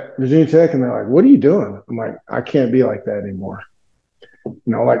at Virginia Tech and they're like, what are you doing? I'm like, I can't be like that anymore.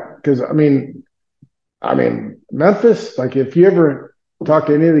 Cause I mean, Memphis, like if you ever talk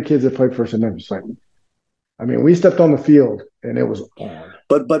to any of the kids that played for us in Memphis, we stepped on the field and it was on.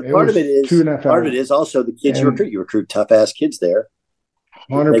 But part of it is also the kids you recruit. You recruit tough ass kids there.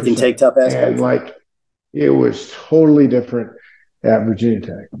 100%. They can take tough ass. And it was totally different at Virginia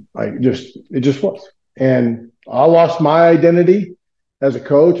Tech. It just was. And I lost my identity as a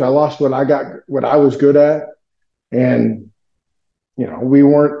coach. I lost what I was good at, and we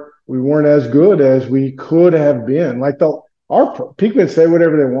weren't as good as we could have been. Like people can say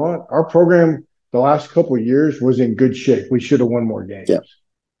whatever they want. Our program the last couple of years was in good shape. We should have won more games,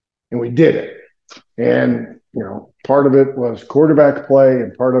 and we did it. And part of it was quarterback play,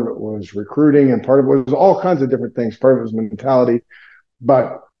 and part of it was recruiting, and part of it was all kinds of different things. Part of it was mentality,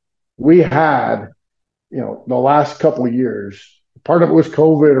 but we had, the last couple of years. Part of it was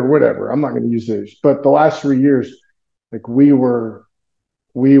COVID or whatever. I'm not going to use this, but the last 3 years, like we were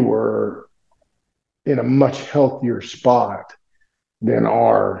in a much healthier spot than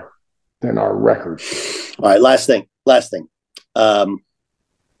our record. All right, last thing.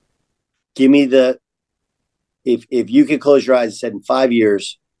 Give me if you could close your eyes and said in 5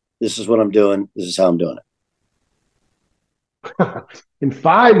 years, this is what I'm doing, this is how I'm doing it. In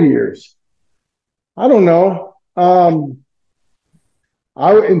 5 years, I don't know.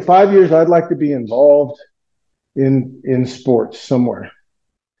 In 5 years, I'd like to be involved in sports somewhere.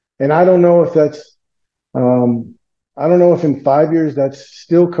 And I don't know if that's, I don't know if in 5 years that's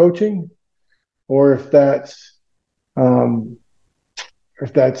still coaching, or if that's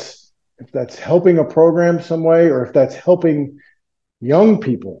helping a program some way, or if that's helping young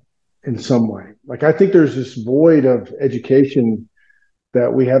people in some way. Like, I think there's this void of education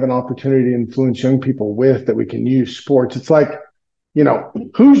that we have an opportunity to influence young people with, that we can use sports. It's like,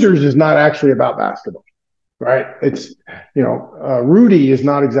 Hoosiers is not actually about basketball, right? It's, Rudy is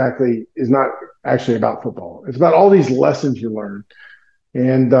not actually about football. It's about all these lessons you learn.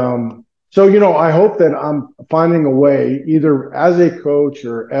 And so, I hope that I'm finding a way, either as a coach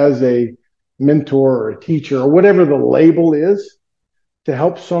or as a mentor or a teacher or whatever the label is, to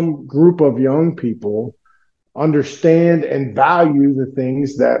help some group of young people understand and value the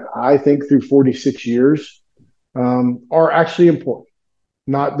things that I think through 46 years are actually important.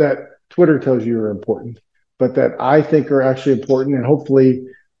 Not that Twitter tells you are important, but that I think are actually important. And hopefully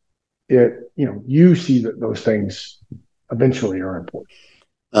you see that those things eventually are important.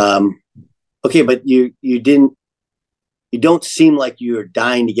 Okay, but you don't seem like you're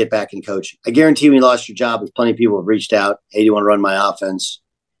dying to get back in coaching. I guarantee when you lost your job, there's plenty of people have reached out. Hey, do you want to run my offense?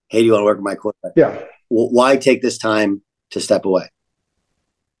 Hey, do you want to work with my quarterback? Yeah. Why take this time to step away?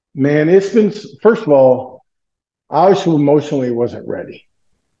 Man, it's been, first of all, I also emotionally wasn't ready.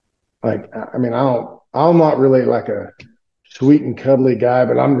 Like, I mean, I'm not really like a sweet and cuddly guy,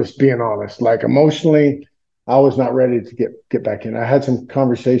 but I'm just being honest. Like, emotionally, I was not ready to get back in. I had some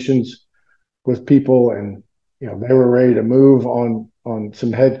conversations with people, and they were ready to move on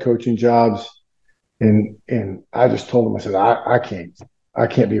some head coaching jobs, and I just told them, I said, I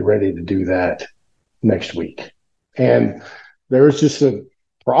can't be ready to do that next week. And there was just a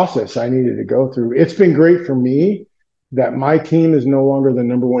process I needed to go through. It's been great for me that my team is no longer the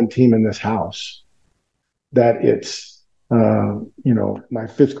number one team in this house. That it's my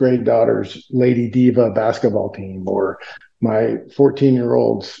fifth grade daughter's Lady Diva basketball team, or my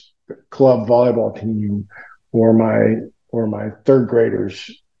 14-year-old's club volleyball team, or my third graders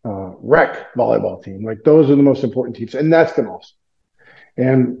rec volleyball team. Like, those are the most important teams, and that's been awesome.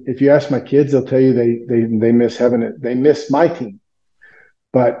 And if you ask my kids, they'll tell you they miss having it. They miss my team,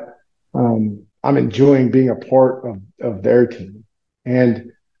 but I'm enjoying being a part of their team.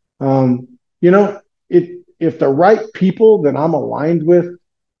 And if the right people that I'm aligned with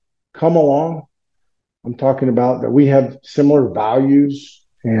come along, I'm talking about that we have similar values,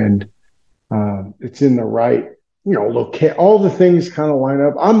 and it's in the right, all the things kind of line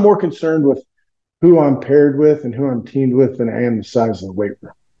up. I'm more concerned with who I'm paired with and who I'm teamed with than I am the size of the weight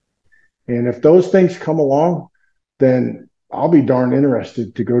room. And if those things come along, then I'll be darn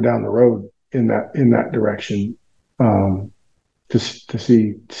interested to go down the road in that direction to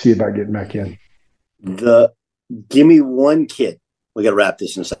see about getting back in. Give me one kid. We got to wrap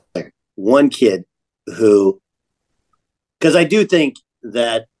this in a second. One kid who, because I do think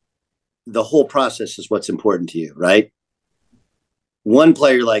that the whole process is what's important to you, right? One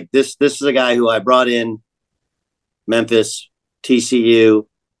player like this is a guy who I brought in Memphis, TCU,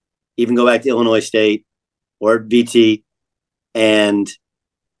 even go back to Illinois State or VT, and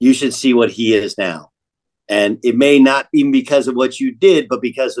you should see what he is now. And it may not even because of what you did, but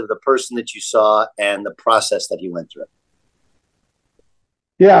because of the person that you saw and the process that he went through.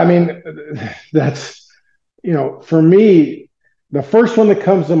 Yeah, I mean, that's, for me, the first one that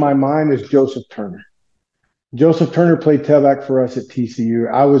comes to my mind is Joseph Turner. Joseph Turner played tailback for us at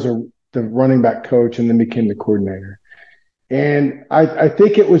TCU. I was the running back coach and then became the coordinator. And I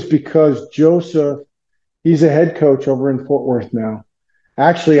think it was because Joseph, he's a head coach over in Fort Worth now.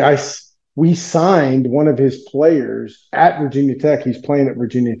 Actually, we signed one of his players at Virginia Tech. He's playing at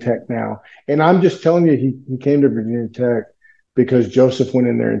Virginia Tech now. And I'm just telling you, he came to Virginia Tech because Joseph went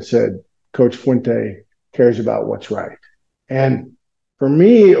in there and said, Coach Fuente cares about what's right. And for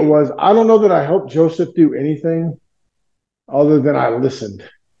me, it was, I don't know that I helped Joseph do anything other than I listened.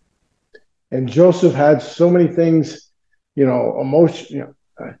 And Joseph had so many things, emotion.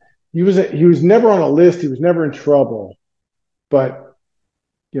 He was never on a list. He was never in trouble, but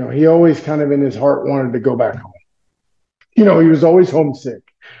he always kind of in his heart wanted to go back home. He was always homesick,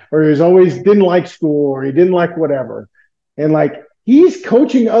 or he was always didn't like school, or he didn't like whatever. And he's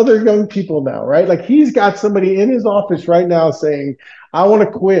coaching other young people now, right? Like he's got somebody in his office right now saying, I want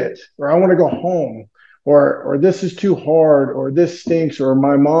to quit, or I want to go home, or this is too hard, or this stinks, or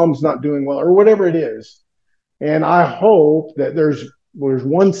my mom's not doing well, or whatever it is. And I hope that there's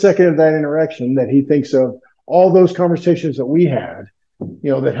 1 second of that interaction that he thinks of all those conversations that we had,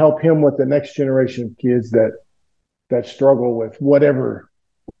 that help him with the next generation of kids that struggle with whatever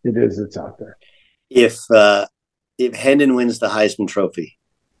it is that's out there. If Hendon wins the Heisman Trophy,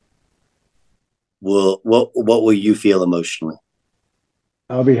 what will you feel emotionally?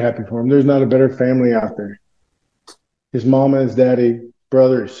 I'll be happy for him. There's not a better family out there. His mama, his daddy,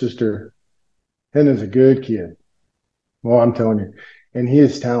 brother, his sister. Hendon's a good kid. Well, I'm telling you. And he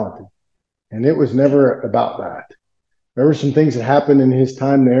is talented. And it was never about that. There were some things that happened in his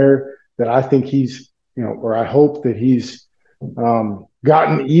time there that I think he's, or I hope that he's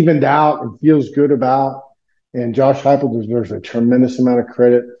gotten evened out and feels good about. And Josh Heupel deserves a tremendous amount of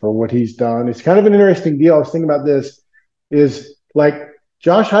credit for what he's done. It's kind of an interesting deal. I was thinking about this, is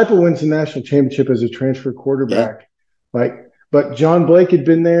Josh Heupel wins the national championship as a transfer quarterback. Yeah. But John Blake had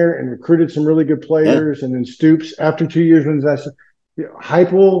been there and recruited some really good players. Yeah. And then Stoops, after 2 years, wins national.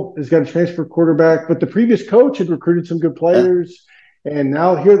 Heupel has got a transfer quarterback, but the previous coach had recruited some good players. Yeah. And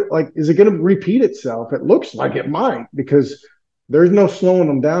now here, is it going to repeat itself? It looks like it might, because there's no slowing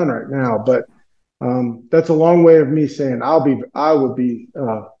them down right now. But that's a long way of me saying I would be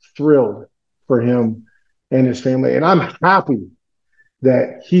thrilled for him and his family. And I'm happy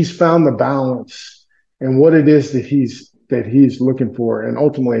that he's found the balance and what it is that he's looking for, and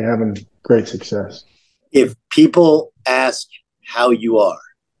ultimately having great success. If people ask how you are,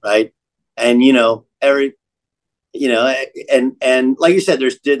 right, and and like you said,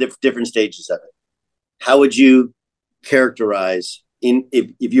 there's different stages of it. How would you characterize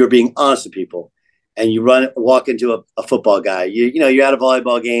if you were being honest with people, and you walk into a football guy, you're at a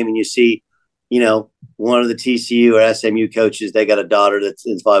volleyball game and you see, one of the TCU or SMU coaches, they got a daughter that's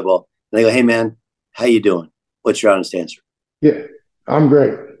in volleyball, and they go, "Hey man, how you doing? What's your honest answer?" Yeah, I'm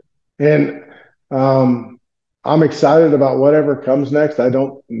great. And I'm excited about whatever comes next. I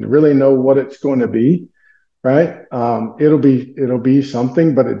don't really know what it's going to be, right? It'll be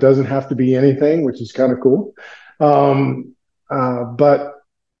something, but it doesn't have to be anything, which is kind of cool. But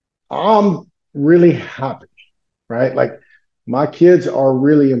I'm really happy, right? My kids are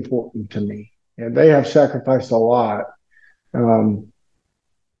really important to me, and they have sacrificed a lot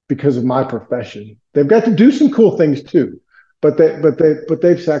because of my profession. They've got to do some cool things too, but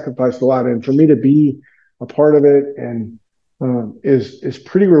they've sacrificed a lot. And for me to be a part of it and is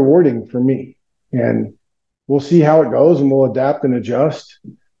pretty rewarding for me. And we'll see how it goes, and we'll adapt and adjust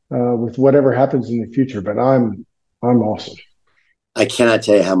with whatever happens in the future. But I'm awesome. I cannot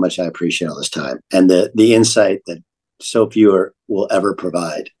tell you how much I appreciate all this time and the insight that so few will ever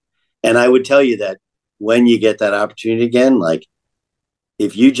provide. And I would tell you that when you get that opportunity again,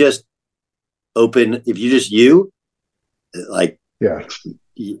 if you just it'll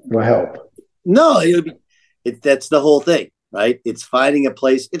help. No, that's the whole thing, right? It's finding a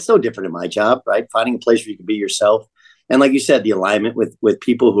place. It's no different in my job, right? Finding a place where you can be yourself. And like you said, the alignment with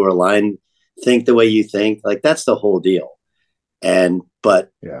people who are aligned, think the way you think, that's the whole deal.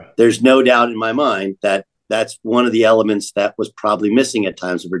 But there's no doubt in my mind that that's one of the elements that was probably missing at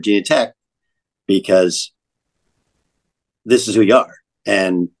times at Virginia Tech, because this is who you are.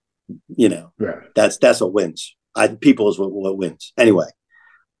 And, that's what wins. People is what wins. Anyway,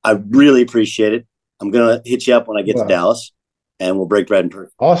 I really appreciate it. I'm going to hit you up when I get to Dallas, and we'll break bread in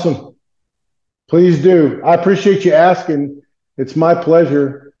person. Awesome. Please do. I appreciate you asking. It's my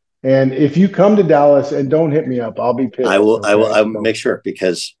pleasure. And if you come to Dallas and don't hit me up, I'll be pissed. I will make sure,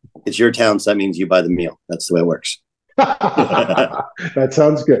 because it's your town, so that means you buy the meal. That's the way it works. That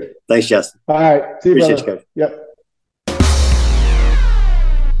sounds good. Thanks, Justin. All right. See you, appreciate you, Coach. Yep.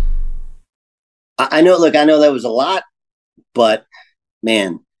 I know that was a lot, but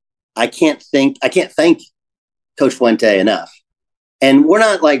man, I can't thank Coach Fuente enough. And we're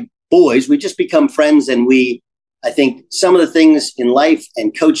not like boys. We just become friends, and I think some of the things in life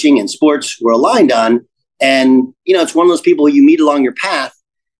and coaching and sports we're aligned on. And, it's one of those people you meet along your path,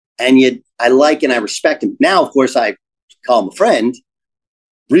 and I like and I respect him. Now, of course, I call him a friend,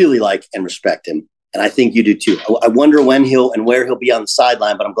 really like and respect him. And I think you do too. I wonder when he'll and where he'll be on the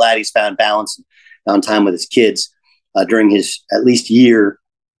sideline, but I'm glad he's found balance and found time with his kids during his at least year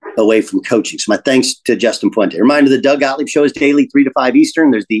away from coaching. So my thanks to Justin Fuente. Reminder, the Doug Gottlieb Show is daily 3 to 5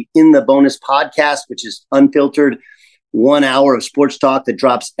 Eastern. There's the In the Bonus podcast, which is unfiltered 1 hour of sports talk that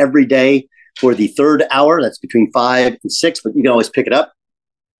drops every day for the third hour. That's between 5 and 6, but you can always pick it up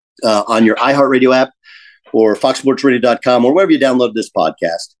on your iHeartRadio app or foxsportsradio.com or wherever you download this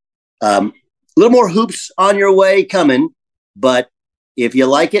podcast. A little more hoops on your way coming, but if you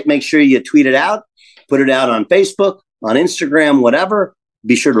like it, make sure you tweet it out, put it out on Facebook, on Instagram, whatever.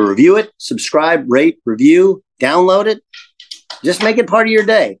 Be sure to review it, subscribe, rate, review, download it. Just make it part of your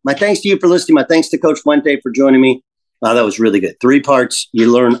day. My thanks to you for listening. My thanks to Coach Fuente for joining me. That was really good. 3 parts.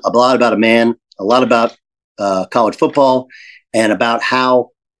 You learn a lot about a man, a lot about college football, and about how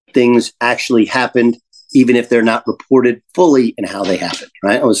things actually happened, even if they're not reported fully and how they happened,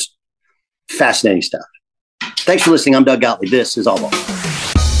 right? It was fascinating stuff. Thanks for listening. I'm Doug Gottlieb. This is All Ball.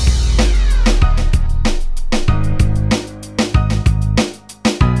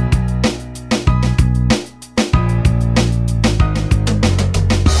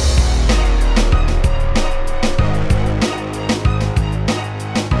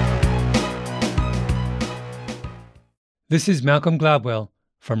 This is Malcolm Gladwell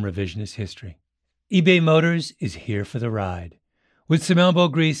from Revisionist History. eBay Motors is here for the ride. With some elbow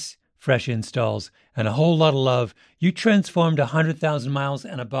grease, fresh installs, and a whole lot of love, you transformed 100,000 miles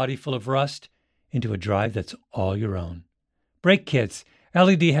and a body full of rust into a drive that's all your own. Brake kits,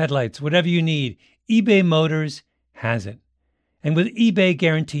 LED headlights, whatever you need, eBay Motors has it. And with eBay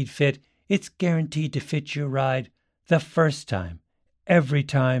Guaranteed Fit, it's guaranteed to fit your ride the first time, every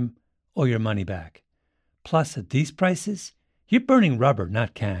time, or your money back. Plus, at these prices, you're burning rubber,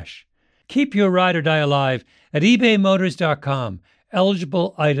 not cash. Keep your ride or die alive at ebaymotors.com.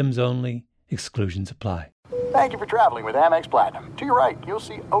 Eligible items only. Exclusions apply. Thank you for traveling with Amex Platinum. To your right, you'll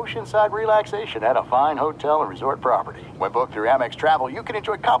see oceanside relaxation at a fine hotel and resort property. When booked through Amex Travel, you can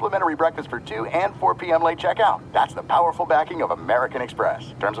enjoy complimentary breakfast for 2 and 4 p.m. late checkout. That's the powerful backing of American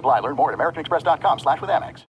Express. Terms apply. Learn more at americanexpress.com/withAmex.